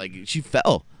grabbed her, and like she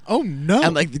fell. Oh no!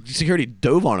 And like the security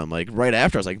dove on him like right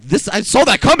after. I was like, I saw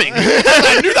that coming.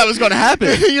 I knew that was going to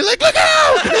happen. You're like, look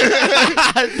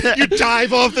out! You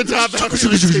dive off the top and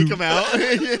take him out.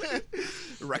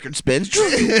 Record spins.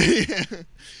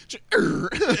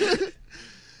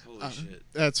 Holy shit!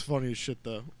 That's funny as shit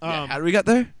though. How do we get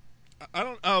there? I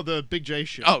don't. Oh, the Big J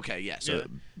shit. Oh, okay, yeah. So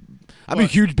I'm a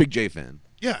huge Big J fan.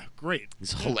 Yeah, great.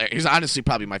 He's hilarious. He's honestly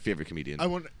probably my favorite comedian.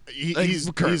 He's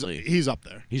up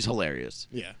there. He's hilarious.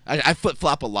 Yeah. I flip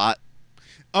flop a lot.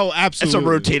 Oh, absolutely. It's a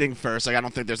rotating first. Like I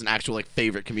don't think there's an actual like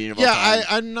favorite comedian of all time. Yeah,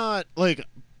 I'm not like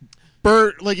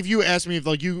Bert. Like if you ask me if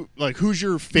like you like who's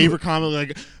your favorite comic,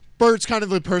 like Bert's kind of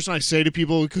the person I say to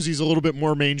people because he's a little bit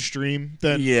more mainstream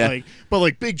than like. But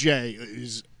like Big J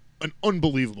is an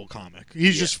unbelievable comic.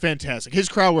 He's just fantastic. His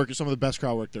crowd work is some of the best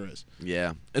crowd work there is.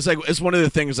 Yeah, it's like it's one of the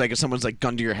things. Like if someone's like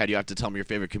gun to your head, you have to tell me your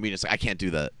favorite comedian. It's like I can't do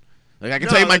that. Like I can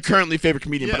tell you my currently favorite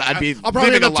comedian, but I'd be I'll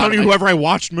probably end up telling you whoever I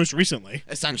watched most recently.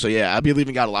 Essentially, yeah, I'd be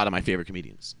leaving out a lot of my favorite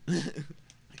comedians.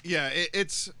 Yeah,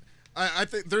 it's. I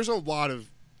think there's a lot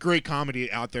of great comedy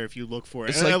out there if you look for it.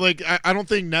 It's And I don't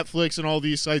think Netflix and all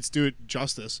these sites do it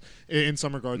justice in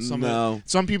some regards.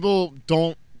 Some people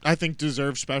don't, I think,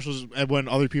 deserve specials when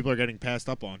other people are getting passed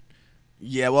up on.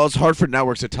 Yeah, well, it's hard for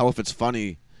networks to tell if it's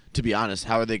funny. To be honest,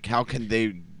 how can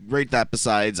they rate that?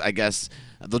 Besides, I guess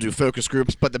they'll do focus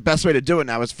groups, but the best way to do it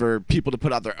now is for people to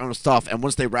put out their own stuff, and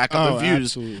once they rack up the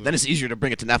views, then it's easier to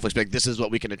bring it to Netflix. Be like, this is what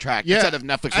we can attract. Yeah. Instead of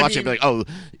Netflix watching it, be like, oh,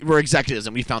 we're executives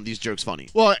and we found these jokes funny.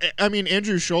 Well, I mean,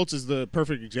 Andrew Schultz is the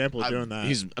perfect example of doing that.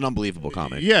 He's an unbelievable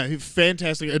comic. Yeah, he's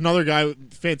fantastic. Another guy,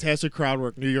 fantastic crowd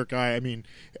work, New York guy. I mean,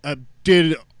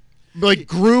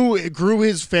 grew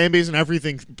his fan base and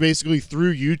everything basically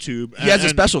through YouTube. He has a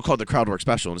special called the Crowdwork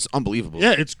Special, and it's unbelievable.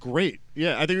 Yeah, it's great.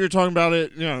 Yeah, I think we were talking about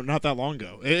it, not that long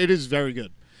ago. It is very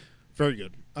good, very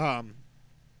good. Kind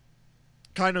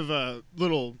of a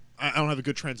little. I don't have a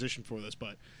good transition for this,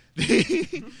 but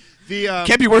the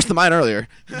can't be worse than mine earlier.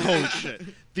 Holy shit.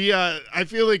 I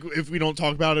feel like if we don't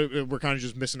talk about it, we're kind of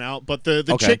just missing out. But the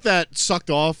Okay. chick that sucked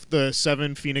off the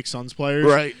 7 Phoenix Suns players,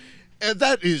 Right.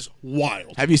 That is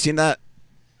wild. Have you seen that?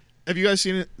 Have you guys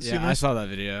seen it? Yeah, I saw that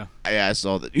video. Yeah, I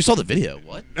saw that. You saw the video?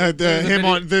 What?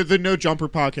 The No Jumper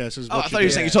podcast is. Oh, What I thought you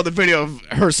were saying you saw the video of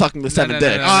her sucking the 7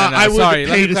 dicks. I would Sorry,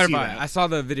 let pay me to see clarify. that. I saw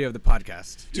the video of the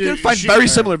podcast. You can find very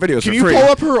similar videos Can for you free. pull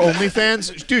up her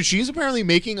OnlyFans? Dude, she's apparently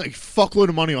making like fuckload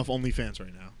of money off OnlyFans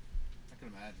right now. I can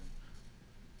imagine.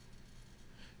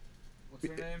 What's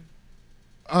her name?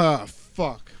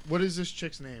 Fuck. What is this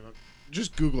chick's name?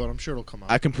 Just Google it. I'm sure it'll come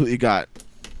up. I completely forgot.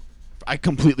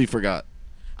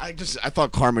 I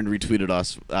thought Carmen retweeted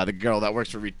us, the girl that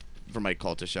works for Mike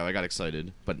Calta show. I got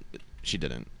excited, but she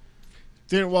didn't.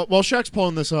 While Shaq's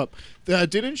pulling this up,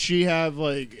 didn't she have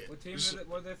like? What team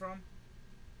were they from?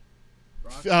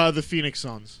 The Phoenix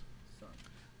Suns.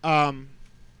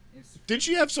 Didn't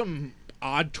she have some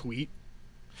odd tweet?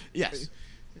 Yes.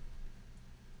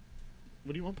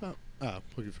 What do you want, pal? Oh,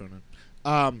 plug your phone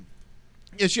in.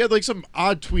 Yeah, she had like some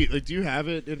odd tweet. Like, do you have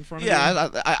it in front of you? Yeah,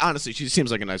 I honestly, she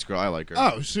seems like a nice girl. I like her.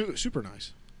 Oh, super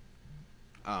nice.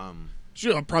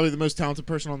 She's probably the most talented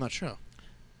person on that show.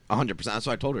 100%. That's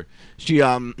what I told her. She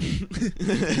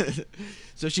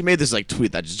so she made this like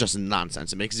tweet that's just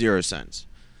nonsense. It makes 0 sense.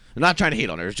 I'm not trying to hate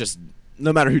on her. It's just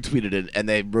no matter who tweeted it and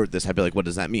they wrote this, I'd be like, what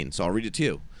does that mean? So I'll read it to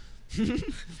you.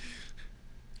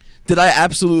 Did I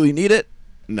absolutely need it?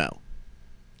 No.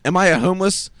 Am I a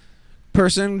homeless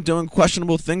person doing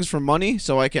questionable things for money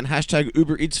so I can hashtag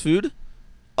Uber Eats food?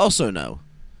 Also no.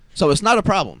 So it's not a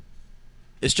problem.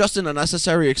 It's just an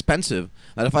unnecessary expensive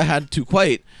that if I had to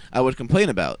quite, I would complain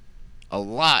about. A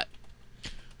lot.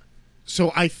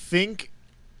 So I think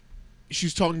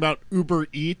she's talking about Uber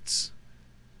Eats.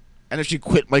 And if she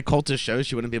quit Mike Calta's show,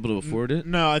 she wouldn't be able to afford it?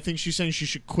 No, I think she's saying she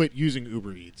should quit using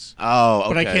Uber Eats. Oh, okay.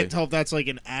 But I can't tell if that's like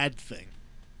an ad thing.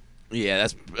 Yeah,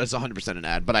 that's 100% an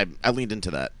ad, but I leaned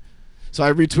into that. So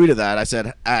I retweeted that. I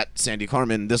said, at Sandy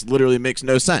Carmen, this literally makes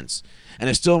no sense. And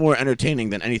it's still more entertaining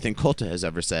than anything Calta has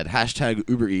ever said. Hashtag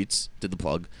Uber Eats. Did the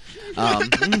plug.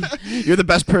 You're the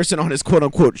best person on his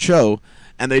quote-unquote show,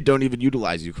 and they don't even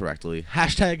utilize you correctly.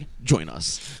 Hashtag join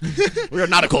us. We are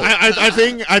not a cult. I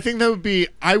think that would be...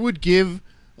 I would give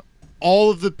all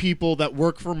of the people that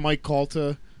work for Mike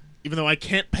Calta, even though I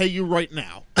can't pay you right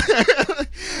now,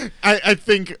 I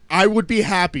think I would be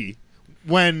happy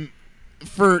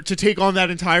to take on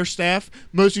that entire staff.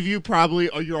 Most of you probably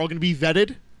you're all going to be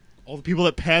vetted. All the people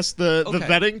that pass the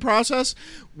vetting process,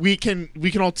 we can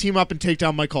all team up and take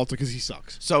down Mike Calta because he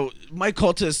sucks. So Mike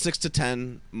Calta is 6 to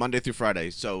 10 Monday through Friday.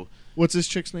 So what's this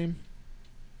chick's name?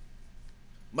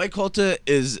 Mike Calta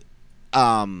is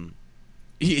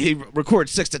he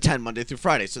records 6 to 10 Monday through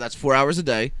Friday. So that's 4 hours a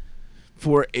day.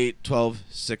 4, 8, 12,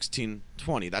 16,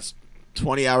 20. That's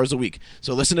 20 hours a week.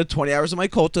 So listen to 20 hours of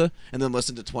Mike Calta and then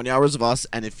listen to 20 hours of us.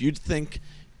 And if you think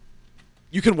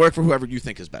you can work for whoever you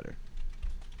think is better.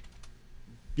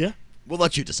 Yeah. We'll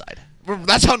let you decide.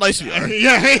 That's how nice we are.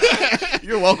 Yeah.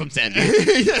 You're welcome, Sandy.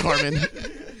 Carmen.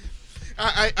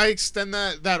 I extend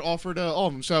that offer to all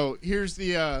of them. So here's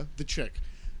the chick.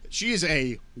 She is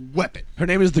a weapon. Her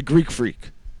name is the Greek Freak.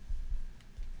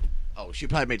 Oh, she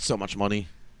probably made so much money.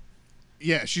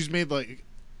 Yeah, she's made like...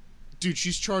 Dude,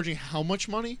 she's charging how much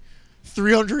money?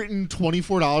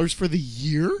 $324 for the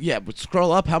year? Yeah, but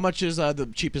scroll up. How much is the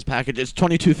cheapest package? It's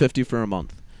 $22.50 for a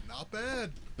month. Not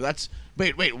bad. That's...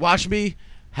 Wait. Watch me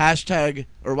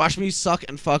watch me suck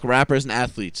and fuck rappers and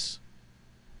athletes.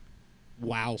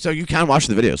 Wow. So you can watch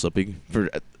the video, Slippy, for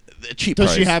a cheap Does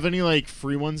price. she have any like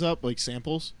free ones up, like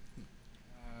samples?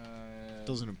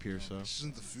 Doesn't appear so. This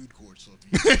isn't the food court, Slippy.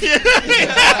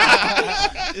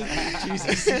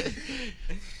 Jesus.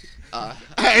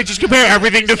 I just compare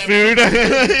everything to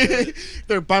food.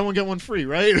 They're buy one get one free,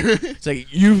 right? It's like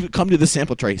you've come to the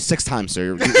sample tray 6 times,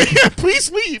 sir.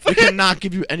 Please leave. We cannot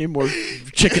give you any more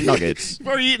chicken nuggets. You've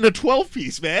already eaten a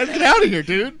 12-piece, man. Get out of here,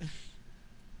 dude.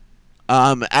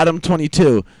 Adam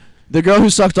 22. The girl who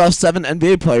sucked off 7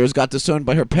 NBA players got disowned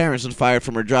by her parents and fired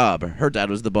from her job. Her dad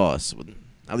was the boss.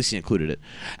 At least he included it.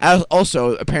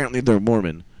 Also, apparently they're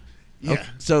Mormon. Yeah. Okay,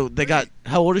 so they got.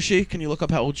 How old is she? Can you look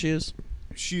up how old she is?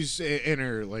 She's in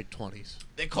her 20s.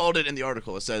 They called it in the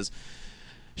article. It says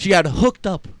she got hooked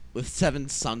up with 7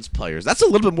 Suns players. That's a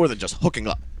little bit more than just hooking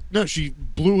up. No, she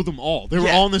blew them all. They were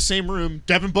all in the same room.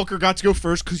 Devin Booker got to go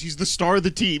first because he's the star of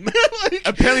the team.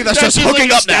 Apparently that's just hooking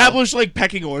up now. Established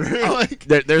pecking order.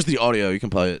 There's the audio. You can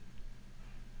play it.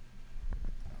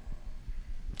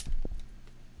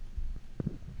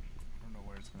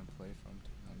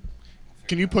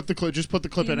 Can you put the clip? Just put the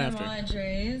clip in after.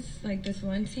 Dre's, this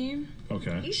one team.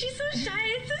 Okay. She's so shy.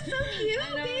 It's so cute, I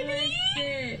know, baby.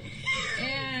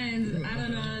 And I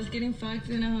don't know. I was getting fucked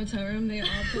in a hotel room. They all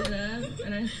pulled up,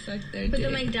 and I sucked their dick. But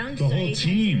then down the whole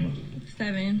team.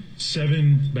 7.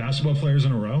 7 basketball players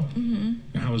in a row.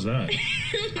 Mm-hmm. How was that?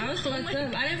 I was fucked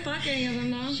up. I didn't fuck any of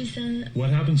them though. She said. What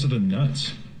happened to the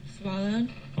nuts? Swallowed.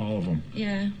 All of them.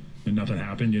 Yeah. And nothing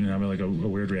happened? You didn't have a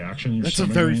weird reaction? That's a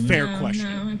very fair question.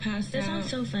 No, I passed out. That sounds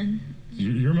so fun.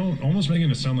 You're almost making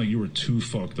it sound like you were too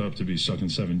fucked up to be sucking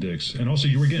 7 dicks. And also,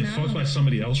 you were getting fucked by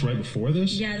somebody else right before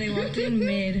this? Yeah, they walked in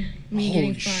mid me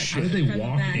getting fucked. How did they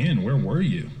walk in? Where were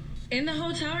you? In the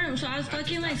hotel room. So I was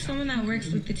fucking someone that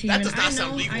works with the team. That does not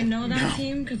sound legal. I know that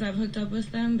team because I've hooked up with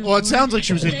them before. Well, it sounds like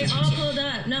she was in. They all pulled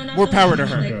up. No, not more the power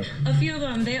ones. to her. A few of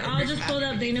them. They all just pulled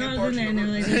up. They knew I was in there, and they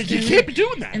were like, you can't be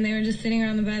doing that. And they were just sitting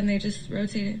around the bed, and they just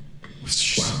rotated.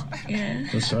 Wow. Yeah.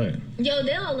 That's tight. Yo,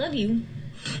 they all love you.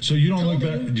 So you don't look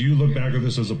back? Do you look back at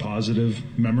this as a positive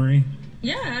memory?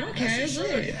 Yeah, I don't care. It's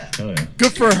lit. Hell yeah.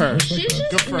 Good for her. She's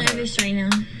just nervous right now.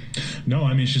 No,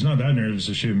 I mean, she's not that nervous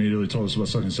if she immediately told us about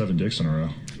sucking 7 dicks in a row.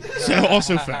 So,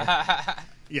 also fair.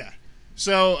 Yeah.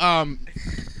 So,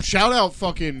 shout out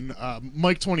fucking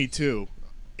Mike 22.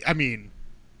 I mean,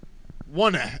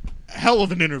 one hell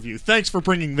of an interview. Thanks for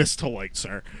bringing this to light,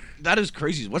 sir. That is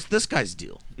crazy. What's this guy's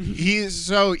deal?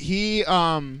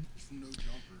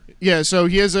 Yeah, so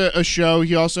he has a show.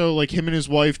 He also him and his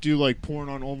wife do porn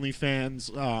on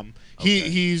OnlyFans.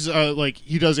 He's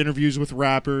he does interviews with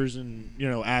rappers and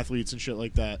athletes and shit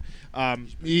like that.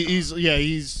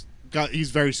 He's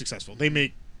very successful. They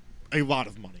make a lot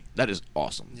of money. That is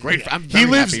awesome. Yeah. Great. Yeah. I'm very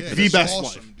He lives happy for the this. best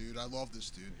awesome, life. dude. I love this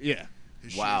dude. Yeah.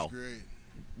 His Wow. show's great.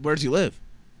 Where does he live?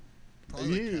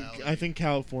 Probably Cali. I think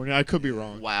California. I could be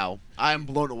wrong. Wow. I am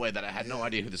blown away that I had no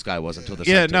idea who this guy was until this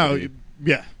Yeah, activity.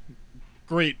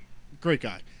 great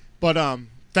guy. But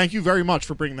thank you very much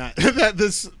for bringing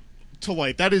this to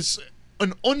light. That is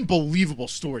an unbelievable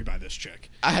story by this chick.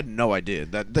 I had no idea.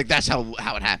 That's how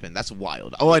it happened. That's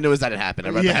wild. All I know is that it happened.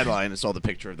 I read the headline and saw the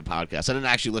picture of the podcast. I didn't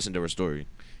actually listen to her story.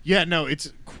 Yeah, no,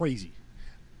 it's crazy.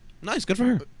 Nice, good for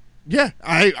her. Yeah,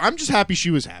 I'm just happy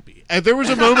she was happy. There was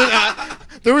a moment.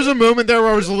 There was a moment there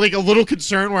where I was a little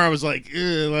concerned, where I was like,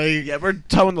 yeah, we're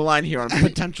towing the line here on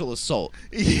potential assault.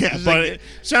 Yeah, but it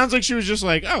sounds like she was just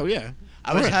like, oh yeah,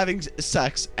 I was having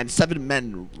sex and 7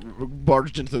 men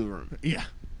barged into the room. Yeah,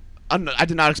 I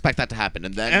did not expect that to happen,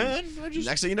 and then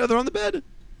next thing you know, they're on the bed.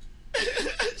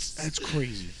 That's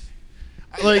crazy.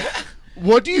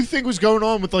 What do you think was going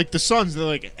on with the Suns? They're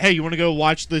like, hey, you want to go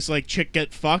watch this chick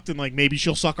get fucked and maybe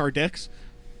she'll suck our dicks?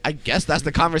 I guess that's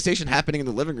the conversation happening in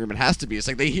the living room. It has to be. It's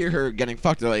they hear her getting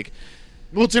fucked. They're like,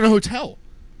 well, it's in a hotel.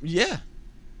 Yeah.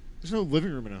 There's no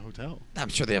living room in a hotel. I'm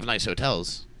sure they have nice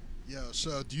hotels. Yo,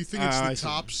 so do you think it's the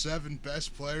top 7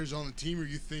 best players on the team, or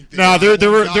you think they No.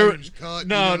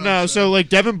 So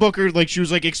Devin Booker, she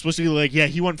was explicitly yeah,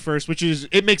 he went first, which is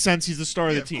it makes sense. He's the star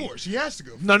of the team. Of course, he has to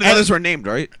go. None of the others were named,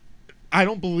 right? I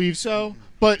don't believe so.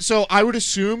 But so I would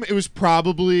assume it was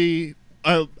probably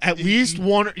at least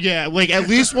one. Yeah, at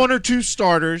least 1 or 2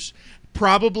 starters.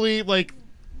 Probably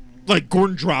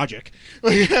Gordon Dragic,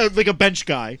 like a bench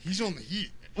guy. He's on the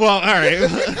Heat. Well, all right,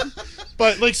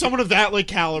 but someone of that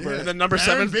caliber. Yeah. And then number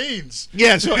Aaron 7, Baines.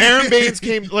 Yeah, so Aaron Baines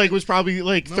came was probably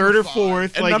 3rd or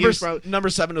 4th. And number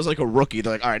 7 was a rookie.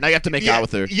 They're all right, now you have to make out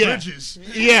with her. Yeah, Bridges.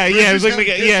 Yeah, it was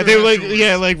Bridges they were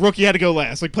rookie had to go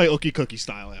last, play Ookie Cookie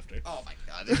style after. Oh my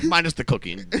god, minus the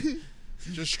cooking.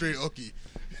 Just straight Ookie.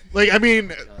 I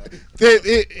mean,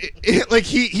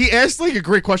 he asked a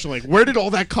great question, where did all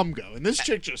that cum go? And this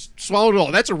chick just swallowed it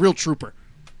all. That's a real trooper.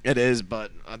 It is,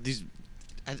 but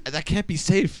that can't be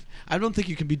safe. I don't think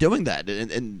you can be doing that.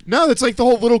 And no, it's the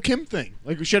whole Little Kim thing.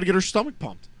 She had to get her stomach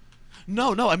pumped.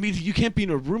 No. I mean, you can't be in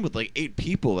a room with like 8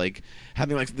 people, like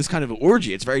having like this kind of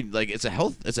orgy. It's very like it's a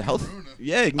health.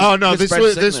 Yeah. Oh no, this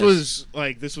sickness.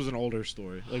 was an older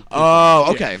story. Like,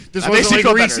 oh, okay. Yeah. This that wasn't makes me like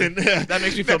feel recent. better. That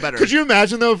makes me feel better. Could you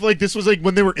imagine though if like this was like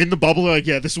when they were in the bubble? Like,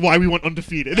 yeah, this is why we went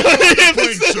undefeated.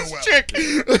 This chick,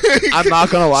 I'm not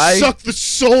gonna lie. Sucked the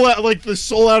soul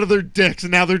out of their dicks,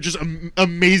 and now they're just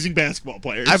amazing basketball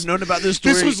players. I've known about this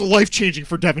story. This was life changing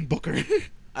for Devin Booker.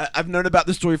 I've known about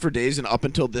this story for days, and up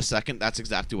until this second, that's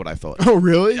exactly what I thought. Oh,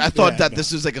 really? I thought that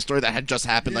this is like a story that had just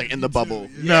happened, like in the bubble.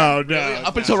 No.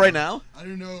 Up until right now. I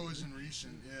didn't know it was in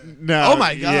recent. Yeah. No. Oh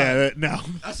my god. Yeah. No.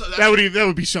 That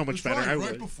would be so much better. Probably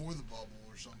right before the bubble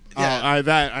or something. Yeah.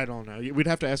 I don't know. We'd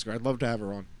have to ask her. I'd love to have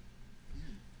her on.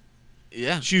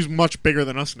 Yeah. She's much bigger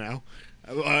than us now.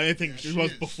 I think she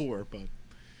was before, but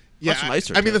yeah. Much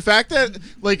nicer. I mean, the fact that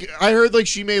like I heard like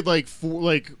she made like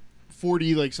 40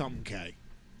 like something K.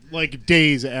 Like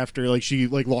days after like she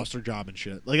like lost her job and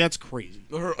shit. Like that's crazy.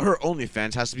 Her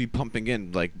OnlyFans has to be pumping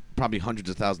in like probably hundreds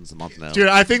of thousands a month now. Dude,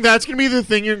 I think that's gonna be the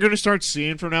thing you're gonna start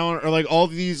seeing from now on, or like all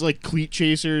these like cleat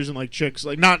chasers and like chicks.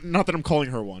 Like not that I'm calling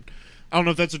her one. I don't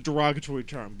know if that's a derogatory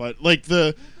term, but like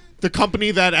the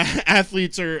company that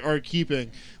athletes are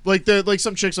keeping. Like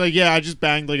some chicks like, yeah, I just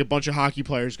banged like a bunch of hockey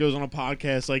players, goes on a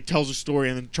podcast, like tells a story,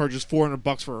 and then charges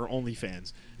 $400 for her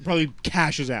OnlyFans. And probably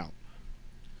cashes out.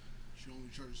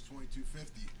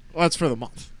 Well, that's for the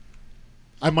month.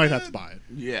 I might have to buy it.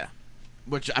 Yeah.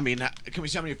 Which, I mean, can we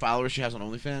see how many followers she has on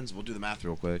OnlyFans? We'll do the math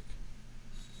real quick.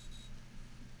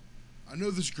 I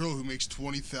know this girl who makes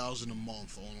 $20,000 a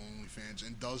month on OnlyFans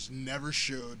and never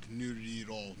showed nudity at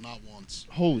all, not once.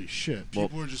 Holy shit!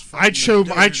 People are just. I'd show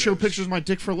pictures of my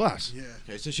dick for less. Yeah.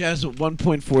 Okay, so she has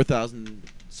 1.4 thousand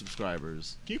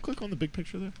subscribers. Can you click on the big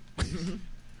picture there?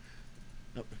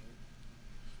 Nope.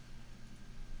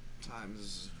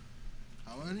 Times.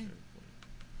 How many?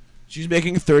 She's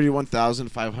making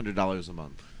 $31,500 a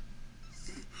month,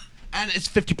 and it's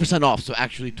 50% off, so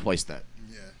actually twice that.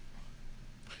 Yeah.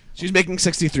 She's making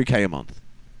 $63K a month.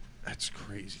 That's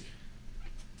crazy.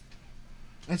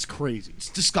 That's crazy. It's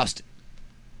disgusting.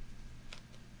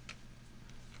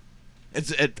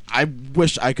 I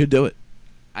wish I could do it.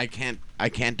 I can't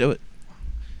do it.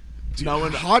 Dude,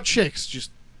 hot chicks just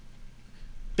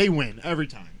they win every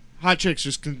time. Hot chicks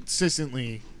just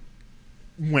consistently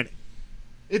winning.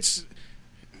 It's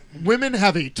women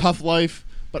have a tough life,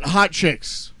 but hot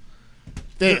chicks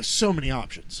they have so many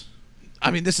options.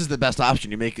 I mean, this is the best option.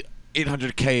 You make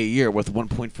 $800K a year with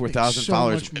 1.4 thousand so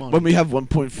followers. much money. When we have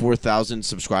 1.4 thousand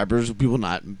subscribers, we will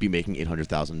not be making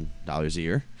 $800,000 a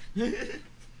year.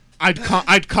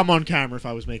 I'd come on camera if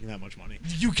I was making that much money.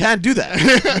 You can't do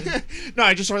that. No,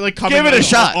 I just start like coming. Give it a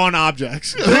shot on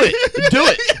objects. Do it. Do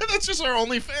it. Yeah, that's just our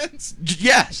OnlyFans.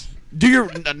 Yes. Do your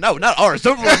no, not ours.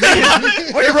 Don't rope me.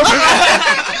 Why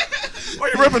are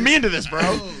you roping me into this, bro?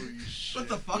 What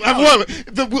the fuck?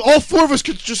 All four of us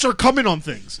could just start coming on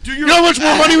things. You know how much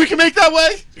more money we can make that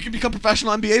way? You can become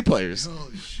professional NBA players.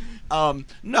 Holy shit.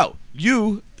 No,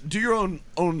 you do your own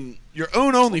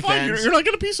OnlyFans. Fine, you're not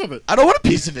getting a piece of it. I don't want a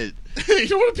piece of it. You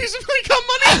don't want a piece of my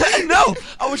money? No,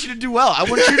 I want you to do well. I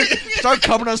want you to start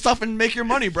coming on stuff and make your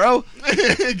money, bro.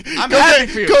 I'm happy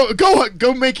for you.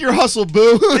 Go make your hustle,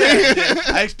 boo. Yeah.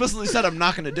 I explicitly said I'm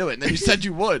not going to do it, and then you said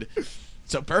you would.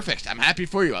 So perfect. I'm happy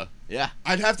for you. Yeah.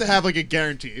 I'd have to have like a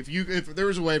guarantee. If there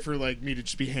was a way for like me to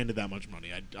just be handed that much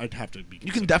money, I'd have to be.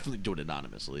 You can definitely do it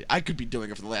anonymously. I could be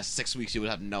doing it for the last 6 weeks. You would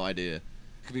have no idea.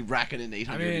 I could be racking in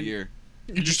 $800 a year.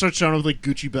 You just start showing up with like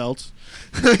Gucci belts.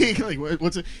 Like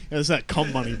what's it? Yeah, it's that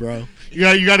cum money, bro.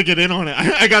 You got to get in on it.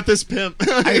 I got this pimp.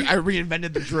 I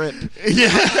reinvented the drip. Yeah.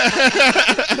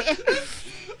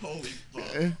 Holy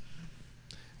fuck.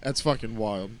 That's fucking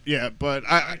wild. Yeah, but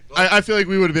I feel like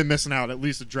we would have been missing out at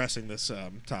least addressing this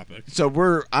topic. So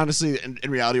we're honestly, in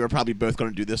reality, we're probably both going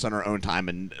to do this on our own time,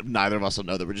 and neither of us will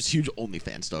know that we're just huge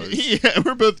OnlyFans stars. Yeah,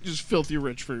 we're both just filthy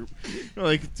rich for. We're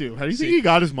like, dude, how do you think he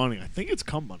got his money? I think it's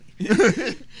cum money.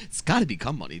 It's got to be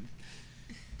cum money.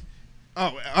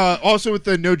 Oh, also with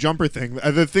the no jumper thing,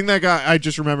 the thing that I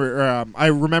just remember, I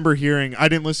remember hearing. I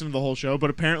didn't listen to the whole show, but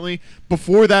apparently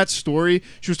before that story,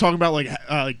 she was talking about like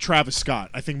Travis Scott.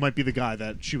 I think might be the guy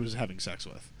that she was having sex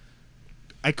with.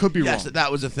 I could be wrong. Yes,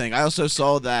 that was a thing. I also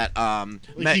saw that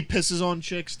he pisses on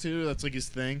chicks too. That's like his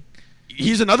thing.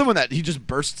 He's another one that he just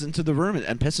bursts into the room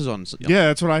and pisses on. Yeah,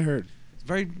 that's what I heard. It's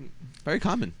very, very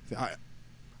common. I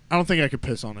don't think I could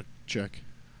piss on a chick.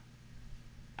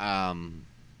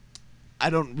 I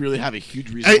don't really have a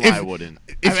huge reason why I wouldn't.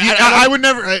 I would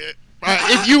never.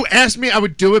 If you asked me, I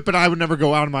would do it, but I would never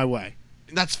go out of my way.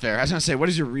 That's fair. I was gonna say, what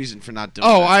is your reason for not doing?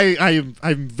 Oh, that?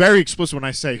 I'm very explicit when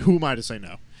I say, who am I to say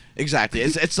no? Exactly.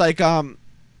 It's like I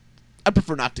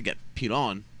prefer not to get peed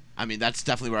on. I mean, that's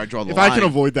definitely where I draw the line. If I can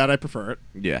avoid that, I prefer it.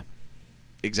 Yeah.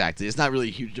 Exactly. It's not really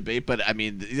a huge debate, but I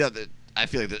mean, I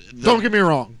feel like Don't get me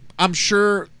wrong. I'm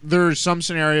sure there's some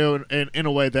scenario in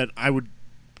a way that I would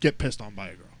get pissed on by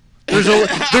a girl. There's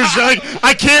like,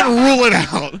 I can't rule it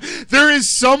out. There is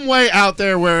some way out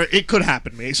there where it could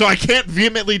happen to me, so I can't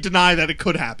vehemently deny that it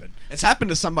could happen. It's happened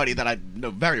to somebody that I know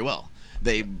very well.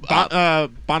 They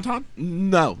Bonton?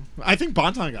 No, I think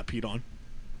Bonton got peed on.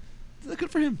 Good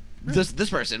for him. This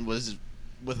person was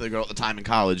with a girl at the time in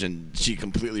college, and she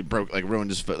completely ruined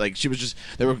his foot. Like, she was just,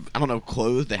 they were, I don't know,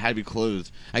 clothed. They had to be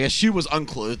clothed. I guess she was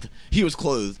unclothed. He was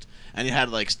clothed, and he had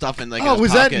like stuff in like. Oh, in his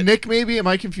was pocket. that Nick? Maybe am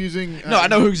I confusing? No, I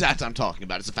know who exactly I'm talking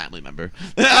about. It's a family member.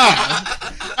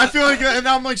 I feel like, and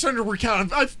now I'm like starting to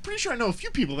recount. I'm pretty sure I know a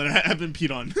few people that have been peed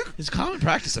on. It's common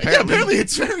practice, apparently. Yeah, apparently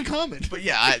it's very common. But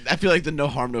yeah, I feel like the no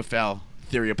harm, no foul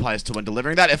theory applies to when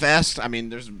delivering that. If asked, I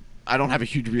mean, I don't have a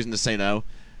huge reason to say no.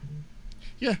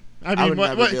 Yeah, I mean,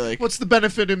 like, what's the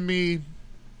benefit in me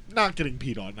not getting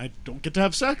peed on? I don't get to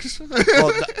have sex.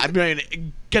 Well, I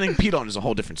mean, getting peed on is a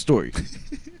whole different story.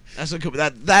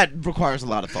 That requires a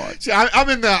lot of thought. See,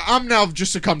 I'm now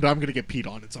just succumbed to I'm gonna get peed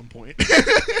on at some point.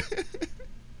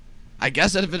 I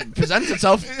guess that if it presents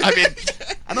itself, I mean,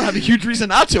 I don't have a huge reason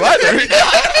not to either.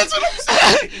 That's what I'm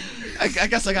saying. I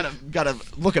guess I gotta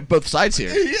look at both sides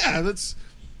here. Yeah, that's.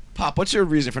 Pop, what's your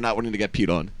reason for not wanting to get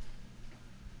peed on?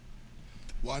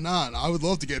 Why not? I would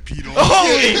love to get peed on.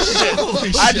 Holy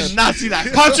shit! I did not see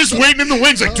that. Pop's just waiting in the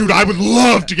wings like, dude, I would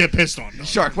love to get pissed on.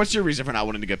 Shark, what's your reason for not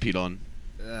wanting to get peed on?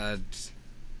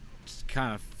 Just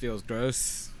kind of feels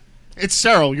gross. It's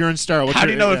sterile. You're in sterile. How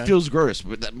do you know it feels gross?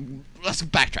 Let's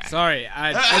backtrack. Sorry,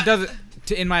 it doesn't.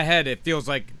 In my head, it feels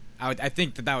like I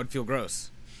think that would feel gross.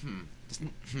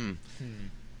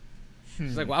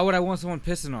 It's like, why would I want someone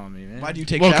pissing on me, man? Why do you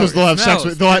take? Well, because they'll have sex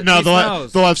with.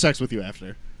 They'll have sex with you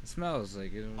after. It smells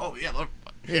like. Oh yeah.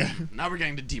 Yeah. Now we're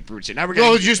getting to deep roots here.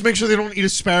 Well, just make sure they don't eat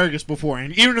asparagus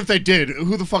beforehand. Even if they did,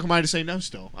 who the fuck am I to say no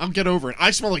still? I'm get over it. I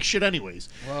smell like shit anyways.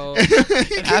 Well,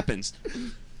 it happens.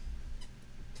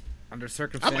 Under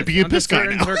circumstances, I might be a piss guy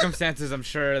now. Circumstances, I'm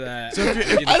sure that. So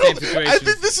I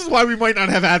think this is why we might not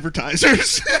have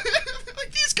advertisers.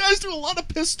 Like, these guys do a lot of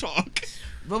piss talk.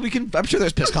 Well, I'm sure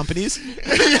there's piss companies.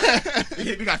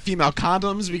 We got female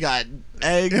condoms. We got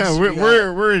eggs.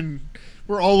 Yeah,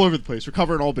 we're all over the place. We're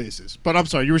covering all bases. But I'm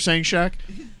sorry, you were saying, Shaq?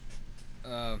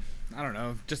 I don't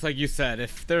know. Just like you said,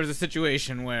 if there was a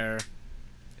situation where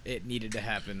it needed to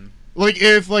happen. Like,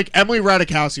 if, like, Emily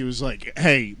Ratajkowski was like,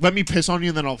 hey, let me piss on you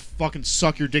and then I'll fucking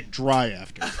suck your dick dry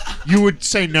after. You would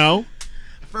say no?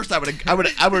 First, I would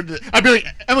I'd be like,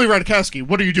 Emily Ratajkowski,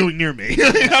 what are you doing near me?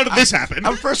 How did this happen?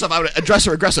 First off, I would address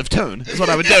her aggressive tone. Is what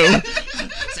I would do.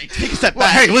 Say, take a step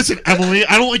back. Hey, listen, Emily,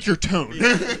 I don't like your tone.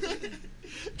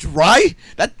 Dry?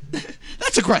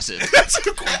 That's aggressive. That's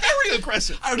very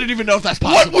aggressive. I don't even know if that's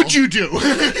possible. What would you do?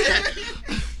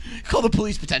 Call the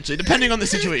police, potentially, depending on the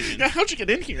situation. Yeah, how'd you get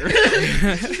in here?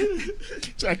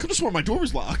 So I could have sworn my door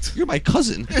was locked. You're my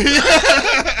cousin.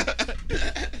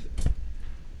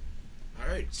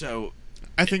 Alright, so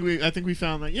I think we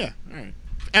found that. Yeah, all right.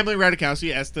 Emily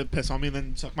Ratajkowski asked to piss on me and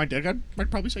then suck my dick. I'd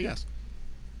probably say yes.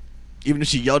 Even if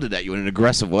she yelled it at you in an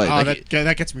aggressive way. Oh,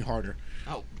 that gets me harder.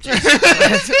 Oh,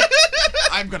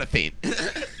 I'm gonna faint.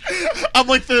 I'm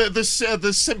like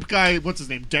the simp guy. What's his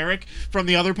name? Derek from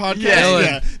the other podcast.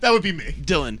 Yeah, that would be me.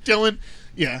 Dylan.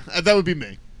 Yeah, that would be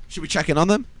me. Should we check in on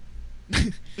them?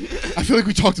 I feel like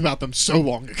we talked about them so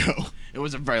long ago. It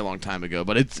was a very long time ago,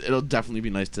 but it'll definitely be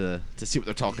nice to see what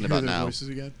they're talking about now. Voices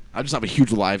again. I just have a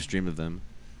huge live stream of them.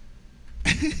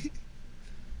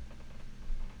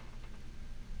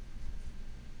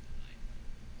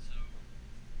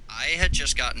 I had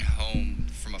just gotten home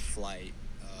from a flight.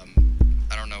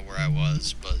 I don't know where I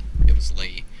was, but it was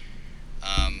late.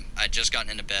 I'd just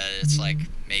gotten into bed. It's like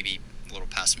maybe a little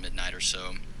past midnight or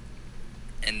so.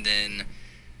 And then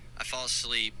I fall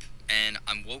asleep, and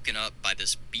I'm woken up by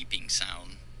this beeping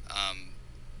sound,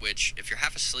 which, if you're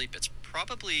half asleep, it's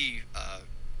probably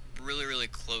really, really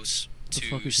close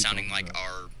to sounding like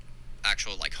our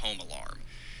actual, like, home alarm.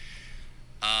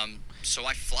 So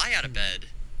I fly out of bed,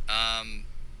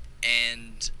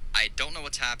 and I don't know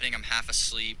what's happening. I'm half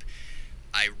asleep.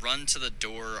 I run to the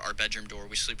door, our bedroom door.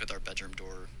 We sleep with our bedroom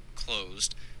door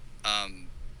closed.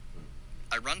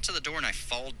 I run to the door and I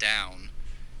fall down.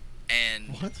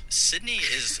 And what? Sydney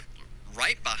is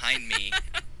right behind me,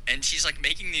 and she's like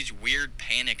making these weird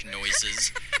panic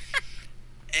noises.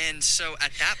 And so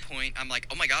at that point, I'm like,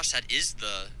 oh my gosh, that is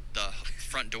the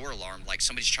front door alarm, like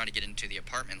somebody's trying to get into the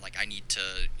apartment, like I need to,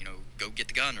 go get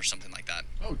the gun or something like that.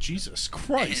 Oh, Jesus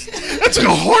Christ. And That's like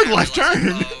a hard I left realized,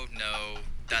 turn. oh, no,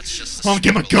 that's just a I'll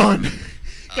get my smoke gun. alarm.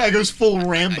 Guy goes full I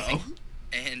Rambo. think-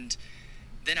 and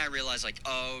then I realized, like,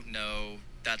 oh, no,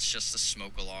 that's just a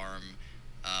smoke alarm.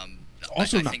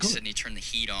 Also I not think good. Sydney turned the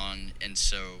heat on, and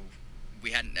so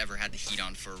we hadn't ever had the heat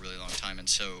on for a really long time, and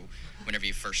so whenever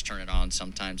you first turn it on,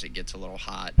 sometimes it gets a little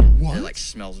hot. What? It, like,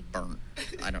 smells burnt.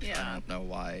 I don't know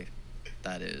why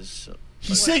that is.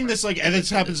 He's saying this like, and this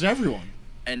happens to everyone.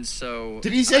 And so...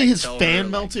 Did he say I his tell fan her,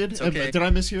 like, melted? it's okay. Did I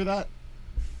mishear that?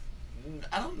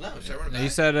 I don't know. No, he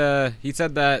said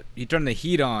that he turned the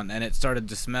heat on and it started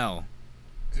to smell.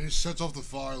 And it sets off the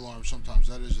fire alarm sometimes.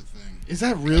 That is a thing. Is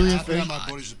that really a Happened thing? at my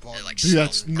buddy's apartment. Like, Dude,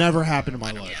 that's smells never burnt. happened in my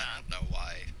I don't life. know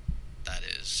why that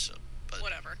is, but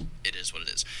Whatever. it is what it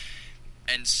is.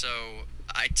 And so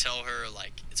I tell her,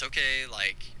 like, it's okay,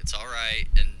 like, it's all right,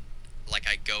 and like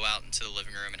I go out into the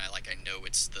living room and I know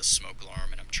it's the smoke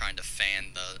alarm and I'm trying to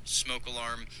fan the smoke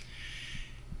alarm.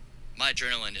 My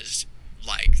adrenaline is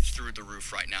like through the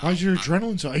roof right now. How's your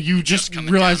adrenaline so? You just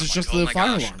coming realize down. it's I'm just like, the oh fire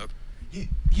my gosh, alarm. okay.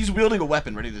 He's wielding a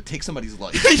weapon ready to take somebody's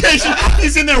life.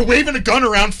 He's in there waving a gun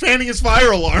around, fanning his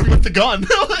fire alarm with the gun.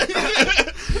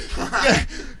 Yeah.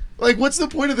 Like, what's the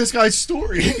point of this guy's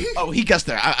story? Oh, he gets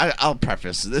there. I'll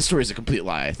preface. This story is a complete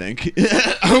lie, I think.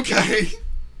 Okay.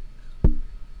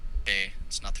 Okay,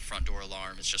 it's not the front door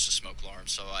alarm, it's just a smoke alarm.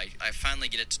 So I finally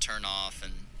get it to turn off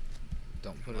and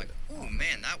Don't put I'm like, oh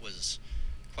man, that was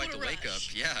quite What the a wake up.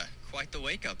 rush. Yeah, quite the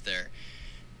wake up there.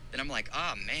 Then I'm like,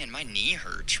 oh man, my knee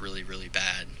hurts really, really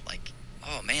bad. Like,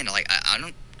 oh man, like I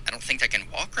don't think I can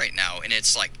walk right now. And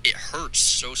it's like, it hurts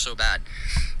so bad.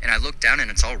 And I look down and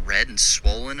it's all red and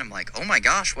swollen. I'm like, oh my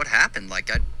gosh, what happened? Like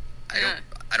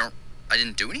I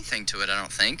didn't do anything to it, I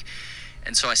don't think.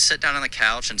 And so I sit down on the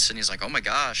couch and Sydney's like, oh my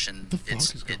gosh, and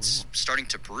it's starting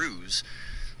to bruise.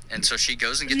 And so she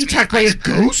goes and Are gets you me attacked an by a ice pack,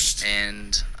 ghost?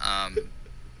 and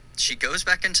she goes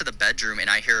back into the bedroom and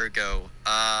I hear her go,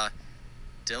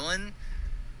 Dylan?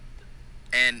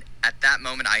 And at that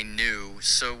moment I knew.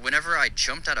 So whenever I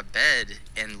jumped out of bed,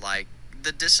 and like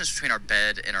the distance between our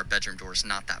bed and our bedroom door is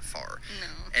not that far. No.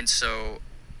 And so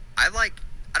I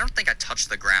don't think I touched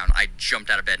the ground. I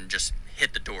jumped out of bed and just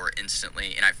hit the door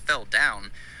instantly, and I fell down.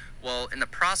 Well, in the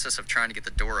process of trying to get the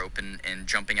door open and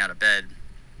jumping out of bed,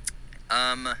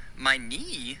 my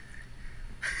knee...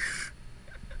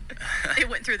 It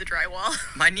went through the drywall.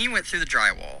 My knee went through the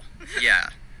drywall. Yeah.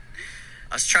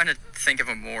 I was trying to think of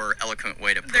a more eloquent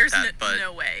way to put There's that, but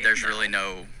no way. there's No. really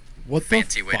no What the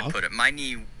fancy way to fuck? put it. My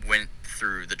knee went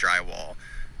through the drywall.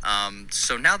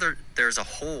 So now there's a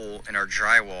hole in our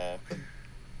drywall.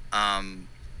 And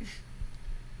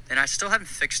I still haven't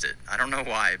fixed it. I don't know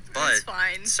why, but It's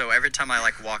fine. so every time I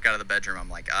like walk out of the bedroom, I'm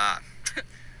like,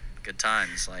 good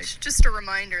times. Like, Just a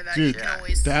reminder that you Dude, can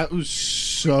always. that was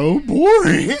so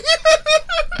boring.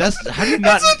 How do you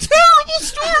not? That's a terrible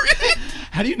story.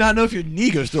 How do you not know if your knee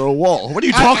goes through a wall? What are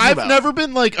you talking I've about? never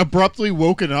been like abruptly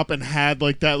woken up and had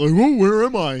like that. Like, oh, where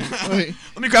am I? Like,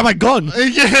 Let me grab my gun.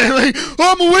 yeah, like,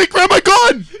 oh, I'm awake. Grab my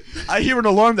gun. I hear an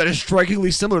alarm that is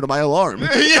strikingly similar to my alarm. Yeah.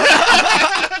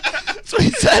 That's what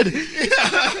he said.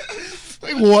 Yeah.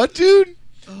 Like, what, dude?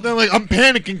 Then, like, I'm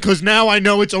panicking because now I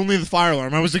know it's only the fire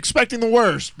alarm. I was expecting the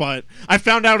worst, but I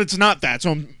found out it's not that.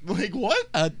 So I'm like,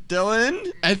 what?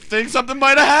 Dylan, I think something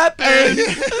might have happened.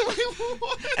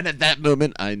 And at that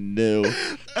moment, I knew.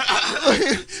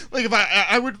 Like if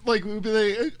I would like would be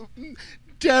like,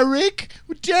 Derek,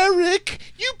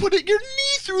 you put your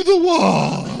knee through the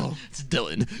wall. It's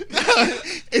Dylan.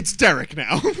 It's Derek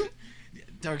now.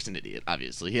 Derek's an idiot,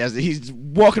 obviously. He's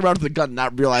walking around with a gun,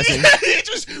 not realizing. He's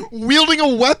just wielding a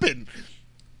weapon.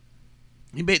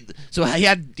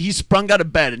 He sprung out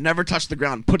of bed and never touched the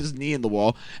ground, put his knee in the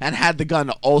wall, and had the gun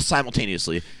all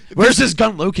simultaneously. Where's his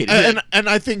gun located? And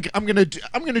I think I'm gonna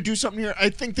do something here. I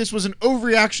think this was an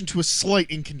overreaction to a slight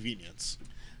inconvenience.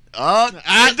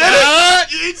 I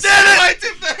did it! You did it! I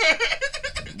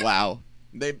did that! Wow.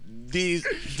 These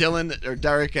Dylan or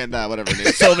Derek and whatever it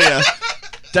is, Sylvia.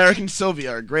 Derek and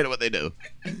Sylvia are great at what they do.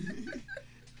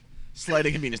 Slight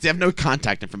inconvenience. They have no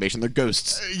contact information. They're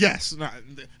ghosts. Yes. No,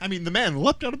 I mean, the man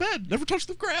leapt out of bed, never touched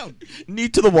the ground. Knee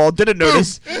to the wall, didn't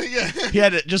notice. Yeah. He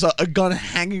had just a gun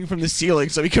hanging from the ceiling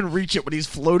so he couldn't reach it when he's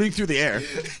floating through the air.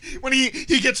 When he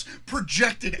gets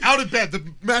projected out of bed,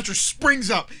 the mattress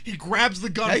springs up. He grabs the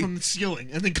gun from the ceiling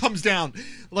and then comes down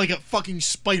like a fucking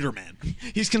Spider-Man.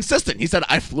 He's consistent. He said,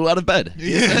 I flew out of bed.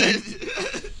 Yeah.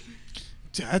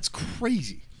 That's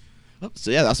crazy.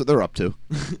 So yeah, that's what they're up to.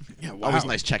 Yeah, Always wow.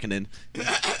 nice checking in.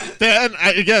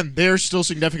 Again, they're still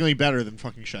significantly better than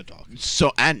fucking Shed Dog.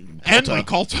 So and Mike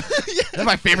Calta. They're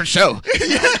my favorite show.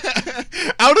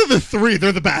 Out of the three,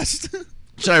 they're the best.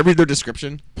 Should I read their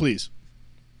description? Please.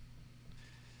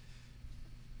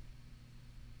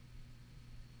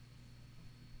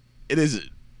 It is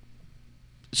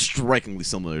strikingly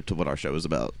similar to what our show is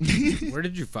about. Where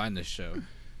did you find this show?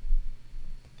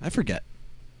 I forget.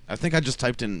 I think I just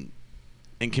typed in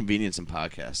Inconvenience and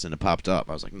podcast and it popped up.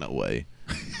 I was like, no way.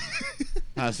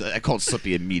 I called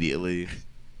Slippy immediately.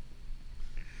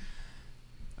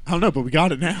 I don't know, but we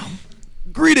got it now.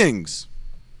 Greetings.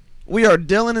 We are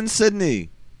Dylan and Sydney,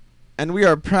 and we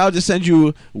are proud to send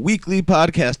you weekly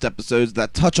podcast episodes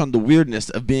that touch on the weirdness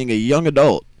of being a young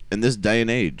adult in this day and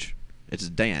age. It's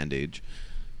day and age.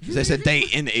 I said day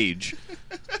and age.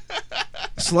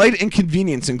 Slight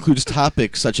Inconvenience includes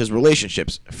topics such as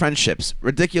relationships, friendships,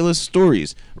 ridiculous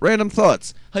stories, random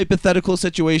thoughts, hypothetical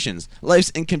situations,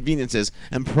 life's inconveniences,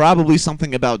 and probably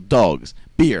something about dogs,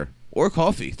 beer, or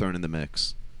coffee thrown in the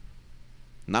mix.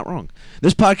 Not wrong.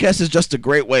 This podcast is just a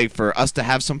great way for us to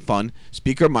have some fun,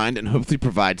 speak our mind, and hopefully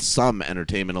provide some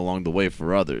entertainment along the way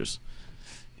for others.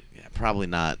 Yeah, probably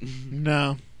not.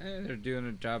 No. They're doing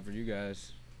a job for you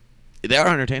guys. They are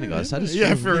entertaining us. That is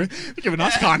Yeah, true. for giving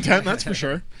us content, that's for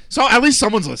sure. So at least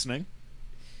someone's listening.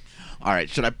 All right,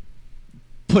 should I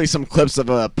play some clips of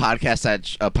a podcast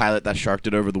that a pilot that Shark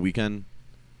did over the weekend?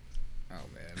 Oh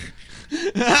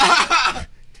man.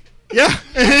 Yeah.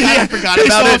 I forgot Based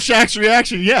about off it. Shaq's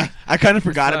reaction, yeah. I kind of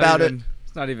forgot about it.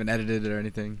 It's not even edited or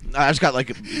anything. I just got like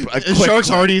a quick Shark's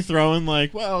clip. already throwing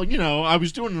like, well, you know, I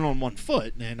was doing it on one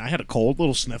foot and I had a cold,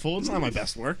 little sniffle. It's not my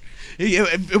best work.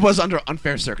 It was under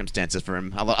unfair circumstances for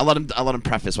him. I'll let him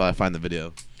preface while I find the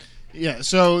video. Yeah.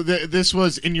 So this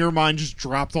was in your mind just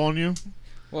dropped on you.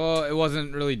 Well, it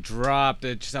wasn't really dropped.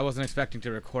 It just I wasn't expecting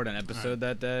to record an episode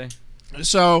that day.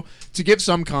 So to give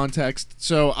some context,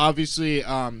 so obviously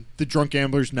the Drunk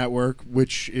Gamblers Network,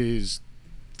 which is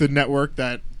the network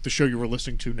that the show you were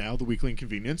listening to now, the Weekly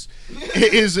Inconvenience,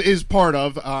 is part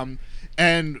of,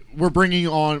 and we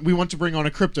want to bring on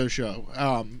a crypto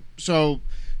show. So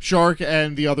Shark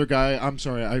and the other guy, I'm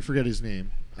sorry, I forget his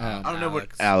name. I don't know what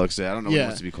Alex said. I don't know what he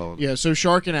wants to be called. Yeah, so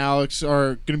Shark and Alex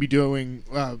are going to be doing,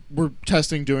 we're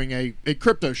testing doing a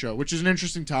crypto show, which is an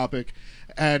interesting topic.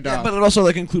 And but it also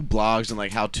like include blogs and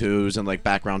like how-tos and like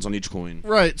backgrounds on each coin.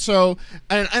 Right. So,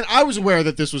 and I was aware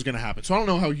that this was going to happen. So I don't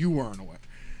know how you weren't aware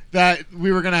that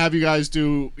we were going to have you guys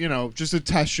do, you know, just a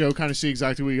test show, kind of see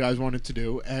exactly what you guys wanted to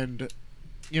do, and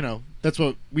you know that's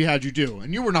what we had you do,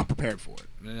 and you were not prepared for it.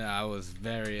 No, I was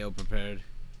very ill prepared.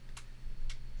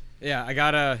 Yeah, I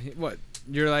got what?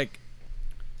 You're like,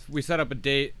 we set up a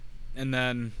date, and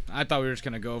then I thought we were just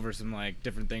gonna go over some like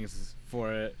different things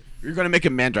for it. You're going to make a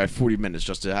man drive 40 minutes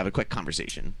just to have a quick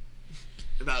conversation.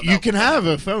 You can have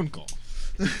a phone call.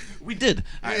 We did.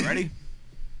 All right, ready?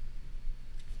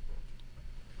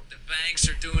 The banks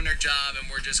are doing their job, and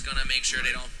we're just gonna make sure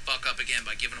they don't fuck up again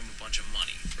by giving them a bunch of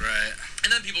money. Right.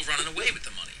 And then people running away with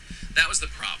the money. That was the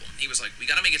problem. He was like, we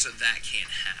gotta make it so that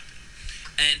can't happen.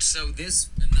 And so this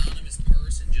anonymous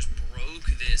person just broke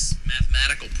this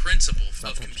mathematical principle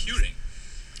of computing.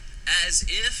 As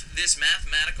if this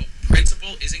mathematical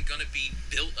principle isn't going to be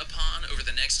built upon over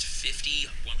the next 50,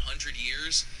 100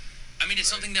 years. I mean, it's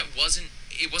something that wasn't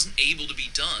able to be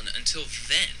done until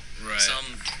then. Right.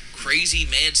 Some crazy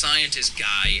mad scientist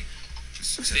guy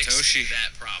Satoshi. fixed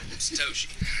that problem. Satoshi.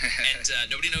 And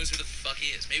nobody knows who the fuck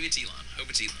he is. Maybe it's Elon.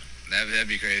 Hope it's Elon. That'd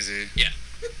be crazy. Yeah.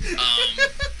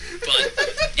 But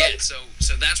yeah, so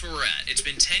that's where we're at. It's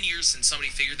been 10 years since somebody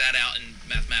figured that out in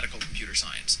mathematical computer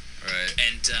science. Right.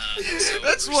 And so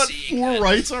That's we're what seeing 4 that.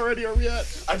 rights already are we at?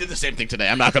 I did the same thing today.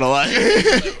 I'm not going to lie.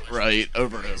 Right,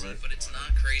 over and over. But it's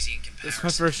not crazy in comparison. This is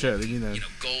my first show, you know. You know,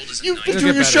 gold is a You've been nice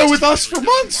doing a show with us for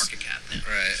months. market cap now.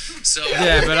 Right. So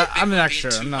Yeah, but I'm Bitcoin not being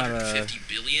sure. I'm not 250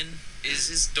 billion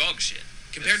is dog shit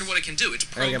compared to what it can do. It's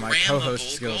I gotta get my programmable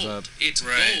co-host skills gold. up. It's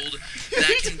Right. gold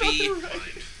that can be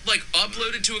like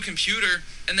uploaded to a computer,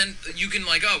 and then you can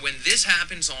like, oh, when this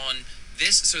happens on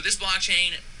this, so this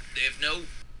blockchain, they have no.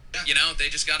 You know, they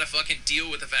just gotta fucking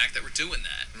deal with the fact that we're doing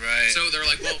that. Right. So they're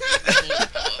like, well, we'll hold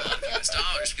a lot of US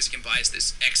dollars because it can buy us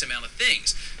this X amount of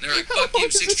things. And they're like, fuck you,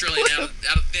 6 trillion out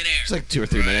of thin air. It's like 2 or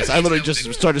 3 minutes. I literally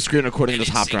just started screen recording and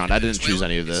just hopped around. I didn't choose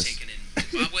any of this. It's taken in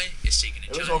Zimbabwe. It's taken in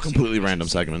It was China. all completely random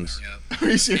segments. Are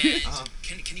you serious?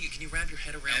 And can you wrap your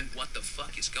head around what the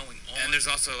fuck is going on. And there's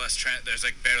also there's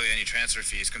like barely any transfer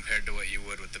fees compared to what you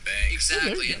would with the bank.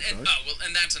 Exactly, and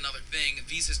that's another thing.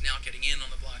 Visa's now getting in on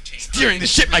the blockchain. Steering the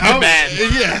ship like a man.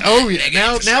 Yeah. Oh yeah.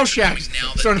 Now Shaq's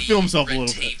starting to feel himself a little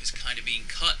bit. Tape is kind of being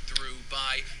cut through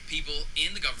by people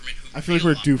in the government who. I feel like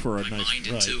we're due for a nice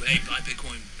ride. Hey, buy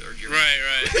Bitcoin.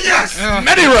 Right. Yes.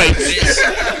 Many rights.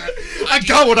 I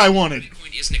got what I wanted.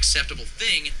 Bitcoin is an acceptable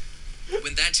thing.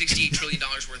 When that $68 trillion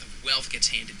worth of wealth gets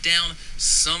handed down,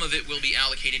 some of it will be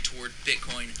allocated toward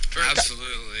Bitcoin.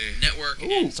 Absolutely. Network.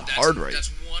 Ooh, it's a hard right.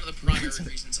 That's one of the primary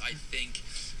reasons I think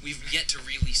we've yet to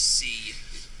really see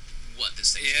what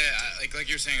this thing is. Yeah, like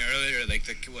you were saying earlier, like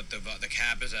the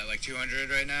cap is at like 200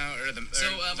 right now, or the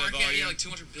market cap, like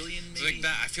 200 billion maybe. So like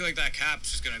that, I feel like that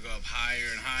cap's just gonna go up higher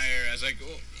and higher as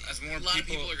more a lot of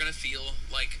people are gonna feel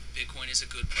like Bitcoin is a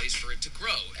good place for it to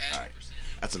grow. And all right,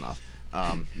 that's enough.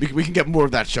 We can get more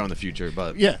of that show in the future,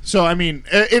 but yeah. So I mean,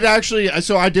 it actually.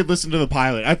 So I did listen to the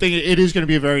pilot. I think it is going to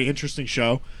be a very interesting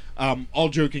show. All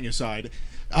joking aside,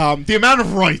 the amount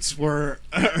of rights were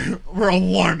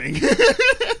alarming.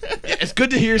 Yeah, it's good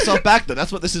to hear yourself back though.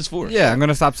 That's what this is for. Yeah, I'm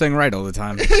gonna stop saying right all the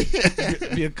time.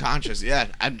 Be conscious. Yeah,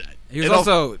 he was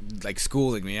also like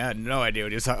schooling me. I had no idea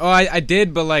what he was talking. Oh, I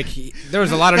did, but like there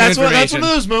was a lot of information. That's one of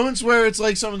those moments where it's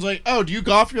like someone's like, "Oh, do you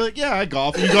golf?" You're like, "Yeah, I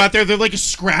golf." And you go out there, they're like a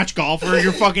scratch golfer.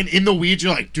 You're fucking in the weeds.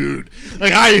 You're like, "Dude,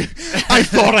 like I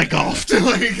thought I golfed."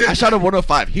 Like, I shot a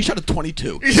 105. He shot a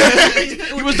 22.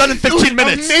 He was done in 15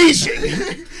 minutes.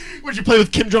 Amazing. Would you play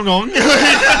with Kim Jong Un?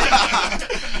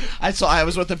 I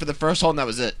was with him for the first hole, and that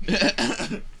was it.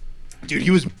 Dude,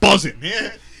 he was buzzing.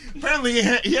 Yeah. Apparently,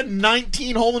 he had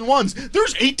 19 hole-in-ones.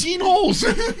 There's 18 holes.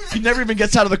 He never even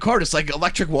gets out of the cart. It's like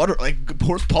electric water, like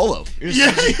horse polo.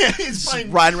 He's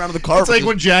playing, riding around in the car. It's like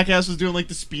when Jackass was doing like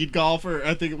the speed golf, or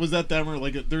I think it was that them, or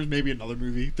like there's maybe another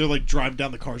movie. They're like driving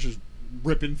down the cars, just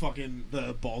ripping fucking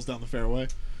the balls down the fairway.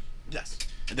 Yes,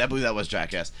 I believe that was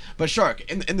Jackass. But Shark,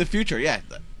 in the future, yeah,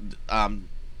 I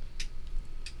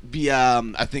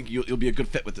think you'll be a good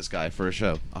fit with this guy for a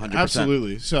show. 100%.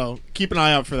 Absolutely. So keep an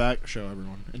eye out for that show,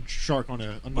 everyone. And Shark on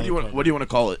a. What do you want to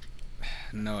call it?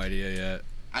 No idea yet.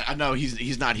 I know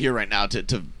he's not here right now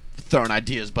to throw in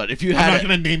ideas, but if you I'm had, not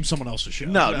going to name someone else's show.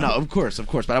 No, of course,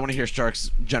 but I want to hear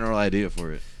Shark's general idea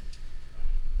for it.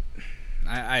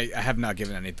 I have not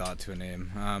given any thought to a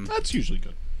name. That's usually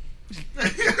good.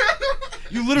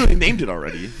 You literally named it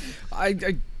already.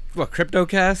 What,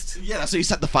 CryptoCast? Yeah, that's what you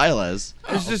set the file as.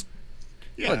 It's just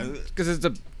because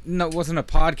it wasn't a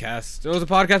podcast. It was a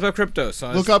podcast about crypto.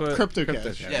 So look up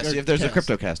CryptoCast. Yeah, see if there's a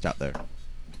CryptoCast out there.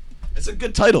 It's a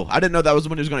good title. I didn't know that was the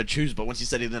one he was going to choose, but once he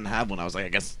said he didn't have one, I was like, I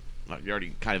guess you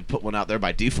already kind of put one out there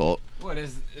by default. What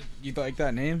is it? You like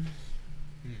that name?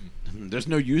 There's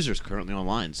no users currently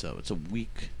online, so it's a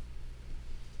weak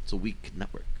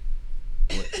network.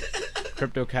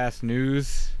 CryptoCast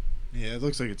News. Yeah, it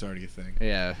looks like it's already a thing.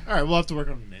 Yeah. All right, we'll have to work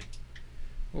on the name.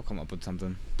 We'll come up with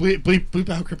something. Bleep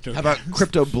out Crypto. How about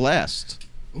Crypto Blast?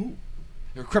 Ooh.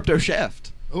 Or Crypto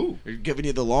Shaft? Ooh. We're giving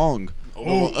you the long.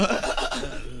 Oh.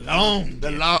 Long.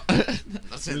 The long.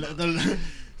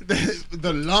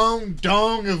 the long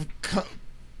dong of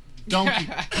Donkey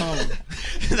Kong.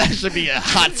 That should be a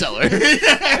hot seller.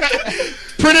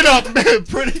 Print it up.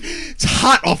 It's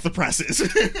hot off the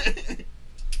presses.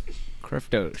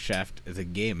 Crypto Shaft is a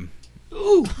game.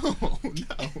 Ooh. Oh,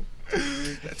 no.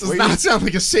 That does not sound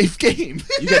like a safe game.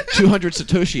 You get 200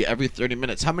 Satoshi every 30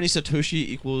 minutes. How many Satoshi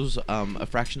equals a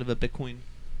fraction of a Bitcoin?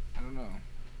 I don't know.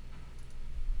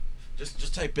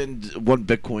 Just type in 1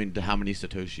 Bitcoin to how many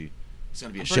Satoshi. It's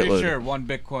gonna be a shitload. I'm pretty sure 1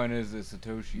 Bitcoin is a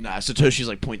Satoshi. Nah, Satoshi's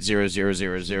like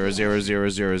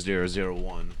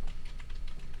 0.00000000001.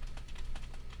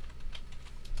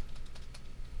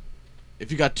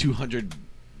 If you got 200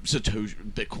 Satoshi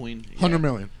Bitcoin, 100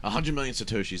 million. 100 million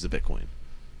Satoshis a Bitcoin.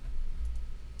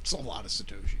 It's a lot of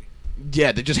Satoshi.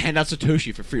 Yeah, they just hand out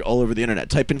Satoshi for free all over the internet.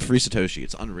 Type in free Satoshi.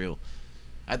 It's unreal.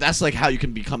 That's like how you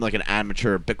can become like an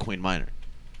amateur Bitcoin miner.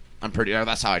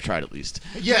 That's how I tried at least.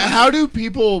 Yeah, how do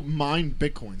people mine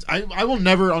Bitcoins? I will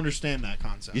never understand that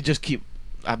concept. You just keep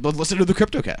listen to the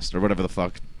CryptoCast or whatever the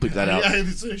fuck. Bleep that out. Yeah,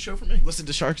 it's a show for me. Listen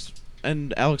to Sharks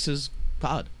and Alex's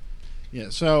pod. Yeah,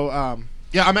 so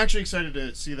yeah, I'm actually excited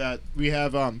to see that. We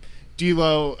have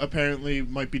D-Lo apparently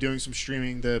might be doing some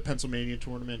streaming. The Pennsylvania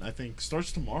tournament, I think,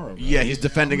 starts tomorrow. Right? Yeah, he's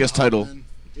defending his title.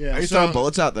 Yeah, Are you throwing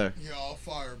bullets out there? Yeah, I'll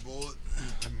fire a bullet.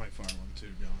 I might fire one too,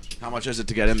 to be honest. How much is it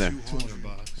to get in there?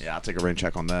 $200. Yeah, I'll take a rain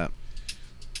check on that.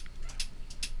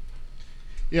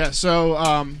 Yeah,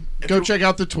 so go check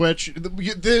out the Twitch.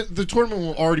 The tournament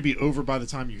will already be over by the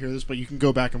time you hear this, but you can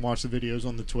go back and watch the videos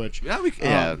on the Twitch.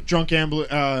 Yeah, Drunk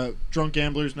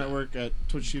Gamblers Network at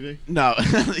Twitch TV. No,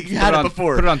 you had it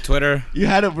before. Put it on Twitter. You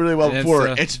had it really well And before.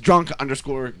 Insta. It's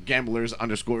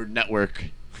drunk_gamblers_network.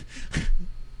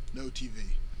 No TV.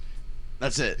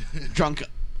 That's it. Drunk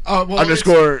Well,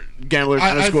 underscore gamblers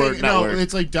I underscore think, network. No,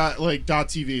 it's like dot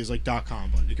 .tv is like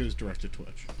 .com, but it goes direct to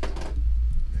Twitch.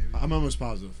 I'm almost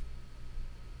positive.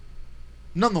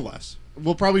 Nonetheless,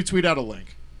 we'll probably tweet out a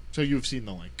link, so you've seen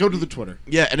the link. Go to the Twitter.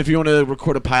 Yeah, and if you want to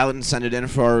record a pilot and send it in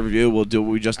for our review, we'll do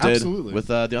what we just did Absolutely. with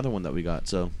the other one that we got.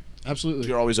 So Absolutely.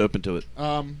 you're always open to it.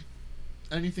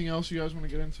 Anything else you guys want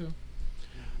to get into?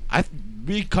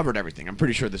 We covered everything. I'm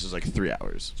pretty sure this is like 3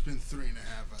 hours. It's been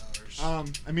 3.5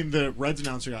 hours. I mean, the Reds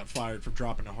announcer got fired for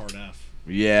dropping a hard F.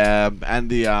 Yeah, and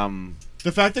the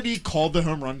fact that he called the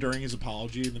home run during his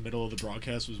apology in the middle of the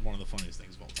broadcast was one of the funniest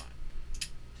things of all time.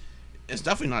 It's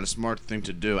definitely not a smart thing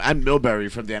to do. And Milbury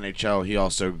from the NHL, he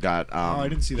also got. I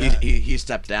didn't see that. He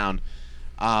stepped down.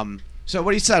 So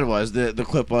what he said was the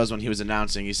clip was when he was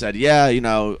announcing. He said, "Yeah, you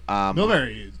know."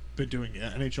 Milbury has been doing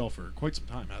NHL for quite some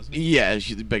time, hasn't he? Yeah,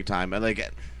 he's big time. And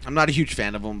like, I'm not a huge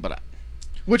fan of him, but.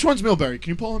 Which one's Milbury? Can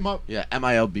you pull him up? Yeah,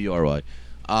 Milbry.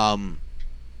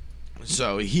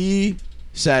 So he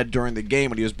said during the game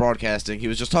when he was broadcasting, he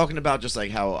was just talking about just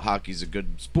like how hockey's a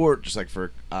good sport, just like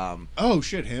for Oh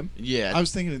shit, him? Yeah. I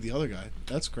was thinking of the other guy.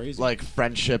 That's crazy. like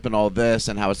friendship and all this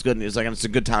and how it's good, and it's like, and it's a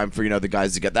good time for, you know, the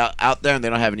guys to get out there and they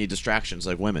don't have any distractions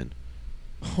like women.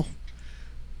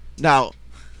 Now,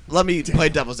 let me play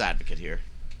devil's advocate here.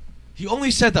 He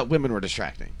only said that women were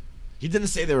distracting. He didn't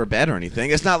say they were bad or anything.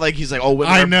 It's not like he's like, oh,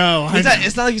 women.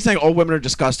 It's not like he's saying, oh, women are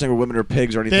disgusting or women are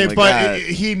pigs or anything like that.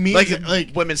 He means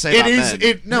like women say it about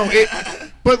is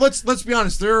men. But let's be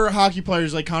honest. There are hockey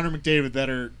players like Connor McDavid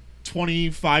that are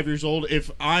 25 years old.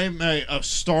 If I'm a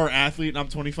star athlete and I'm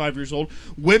 25 years old,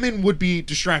 women would be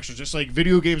distractions, just like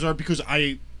video games are, because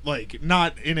I like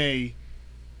not in a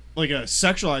like a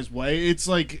sexualized way. It's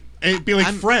like it'd be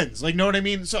like friends. Like, know what I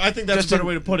mean? So I think that's a better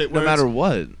way to put it. No matter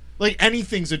what. Like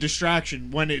anything's a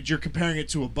distraction when you're comparing it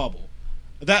to a bubble.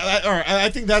 I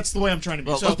think that's the way I'm trying to be.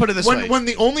 Well, so let's put it this way. When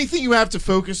the only thing you have to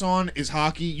focus on is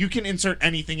hockey, you can insert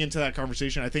anything into that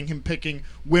conversation. I think him picking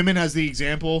women as the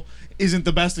example isn't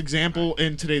the best example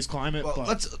in today's climate. Well,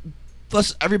 but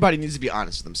let's everybody needs to be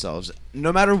honest with themselves.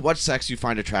 No matter what sex you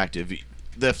find attractive,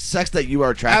 the sex that you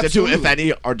are attracted to, if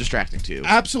any, are distracting to you.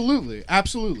 Absolutely.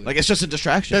 Like, it's just a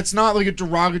distraction. That's not like a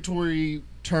derogatory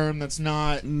term. That's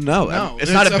not. No,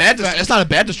 it's not a bad. It's not a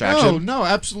bad distraction. No,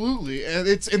 absolutely.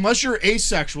 It's unless you're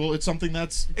asexual, it's something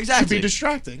that's exactly to be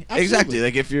distracting. Absolutely. Exactly.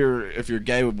 Like if you're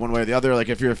gay one way or the other, like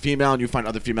if you're a female and you find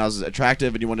other females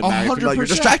attractive and you want to marry a female, you're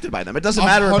distracted by them. It doesn't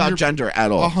matter about gender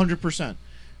at all. 100%.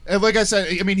 And like I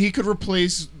said, I mean, he could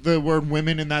replace the word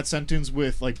women in that sentence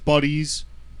with like buddies,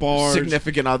 bars,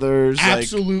 significant others,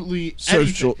 absolutely, like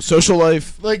social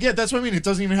life. Like, yeah, that's what I mean. It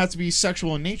doesn't even have to be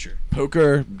sexual in nature.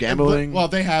 Poker, gambling. Well,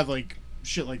 they have like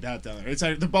shit like that down there. It's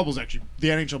the bubble's actually the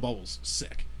NHL bubble's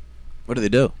sick. What do they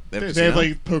do? They have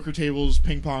like poker tables,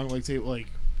 ping pong, like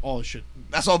all this shit.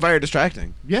 That's all very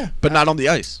distracting. Yeah, but not on the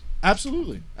ice.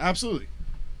 Absolutely.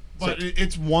 But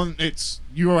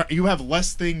you have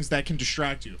less things that can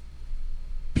distract you.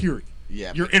 Period.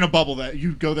 Yeah. You're in a bubble that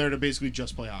you go there to basically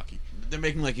just play hockey. They're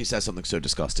making like he says something so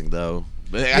disgusting though.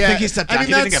 I think he stepped down.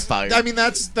 He didn't get fired. I mean,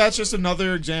 that's just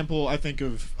another example, I think,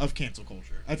 of cancel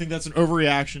culture. I think that's an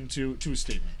overreaction to a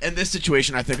statement. In this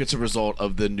situation, I think it's a result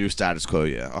of the new status quo.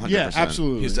 Yeah, 100%. Yeah,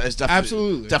 absolutely. It's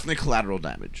definitely collateral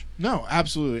damage. No,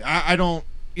 absolutely. I don't.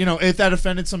 If that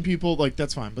offended some people, like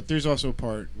that's fine. But there's also a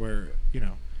part where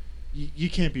you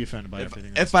can't be offended by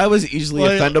everything. If I was easily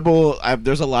offendable,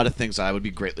 there's a lot of things I would be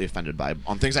greatly offended by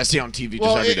on things I see on TV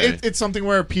just every day. It's something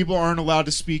where people aren't allowed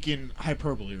to speak in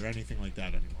hyperbole or anything like that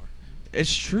anymore.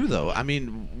 It's true though. I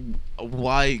mean,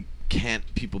 why can't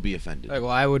people be offended? Like,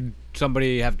 why would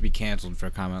somebody have to be canceled for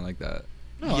a comment like that?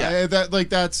 No, all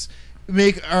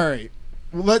right.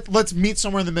 Let's meet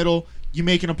somewhere in the middle. You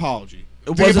make an apology.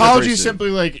 The apology is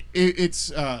simply like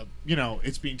it's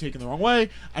it's being taken the wrong way.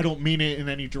 I don't mean it in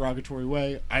any derogatory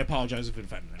way. I apologize if it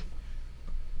offended him.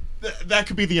 That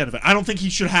could be the end of it. I don't think he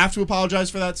should have to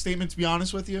apologize for that statement, to be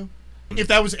honest with you. If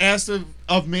that was asked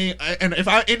of me, and if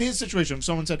I in his situation, if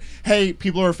someone said, "Hey,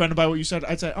 people are offended by what you said,"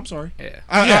 I'd say, "I'm sorry."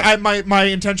 Yeah. My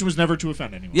intention was never to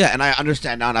offend anyone. Yeah, and I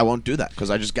understand now, and I won't do that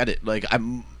because I just get it. Like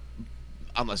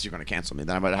unless you're going to cancel me,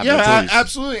 then I might have no choice.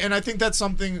 Absolutely, and I think that's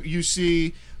something you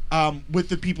see. With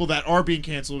the people that are being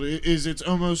canceled, is it's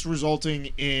almost resulting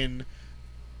in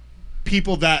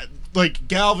people that like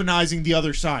galvanizing the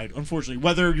other side. Unfortunately,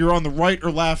 whether you're on the right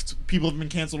or left, people have been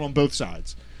canceled on both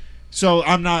sides. So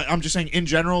I'm just saying in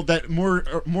general that more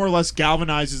or less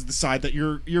galvanizes the side that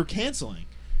you're canceling.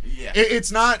 Yeah.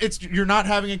 You're not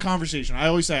having a conversation. I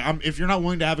always say, if you're not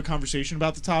willing to have a conversation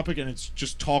about the topic and it's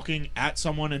just talking at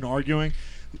someone and arguing,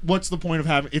 what's the point of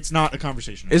having? It's not a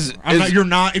conversation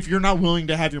anymore. If you're not willing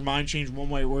to have your mind change one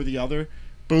way or the other,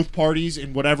 both parties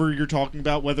in whatever you're talking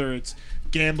about, whether it's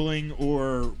gambling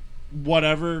or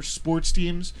whatever sports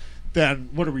teams, then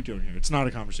what are we doing here? It's not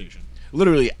a conversation.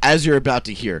 Literally, as you're about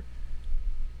to hear,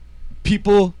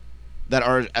 people that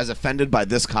are as offended by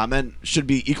this comment should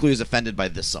be equally as offended by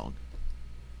this song.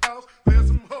 There's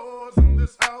some whores in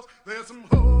this house. There's some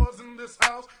whores in this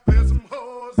house. There's some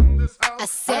whores in this house. I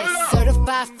said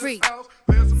certified free,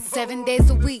 7 days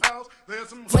a week.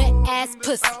 Wet ass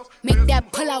pussy, make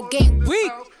that pull out game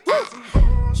weak.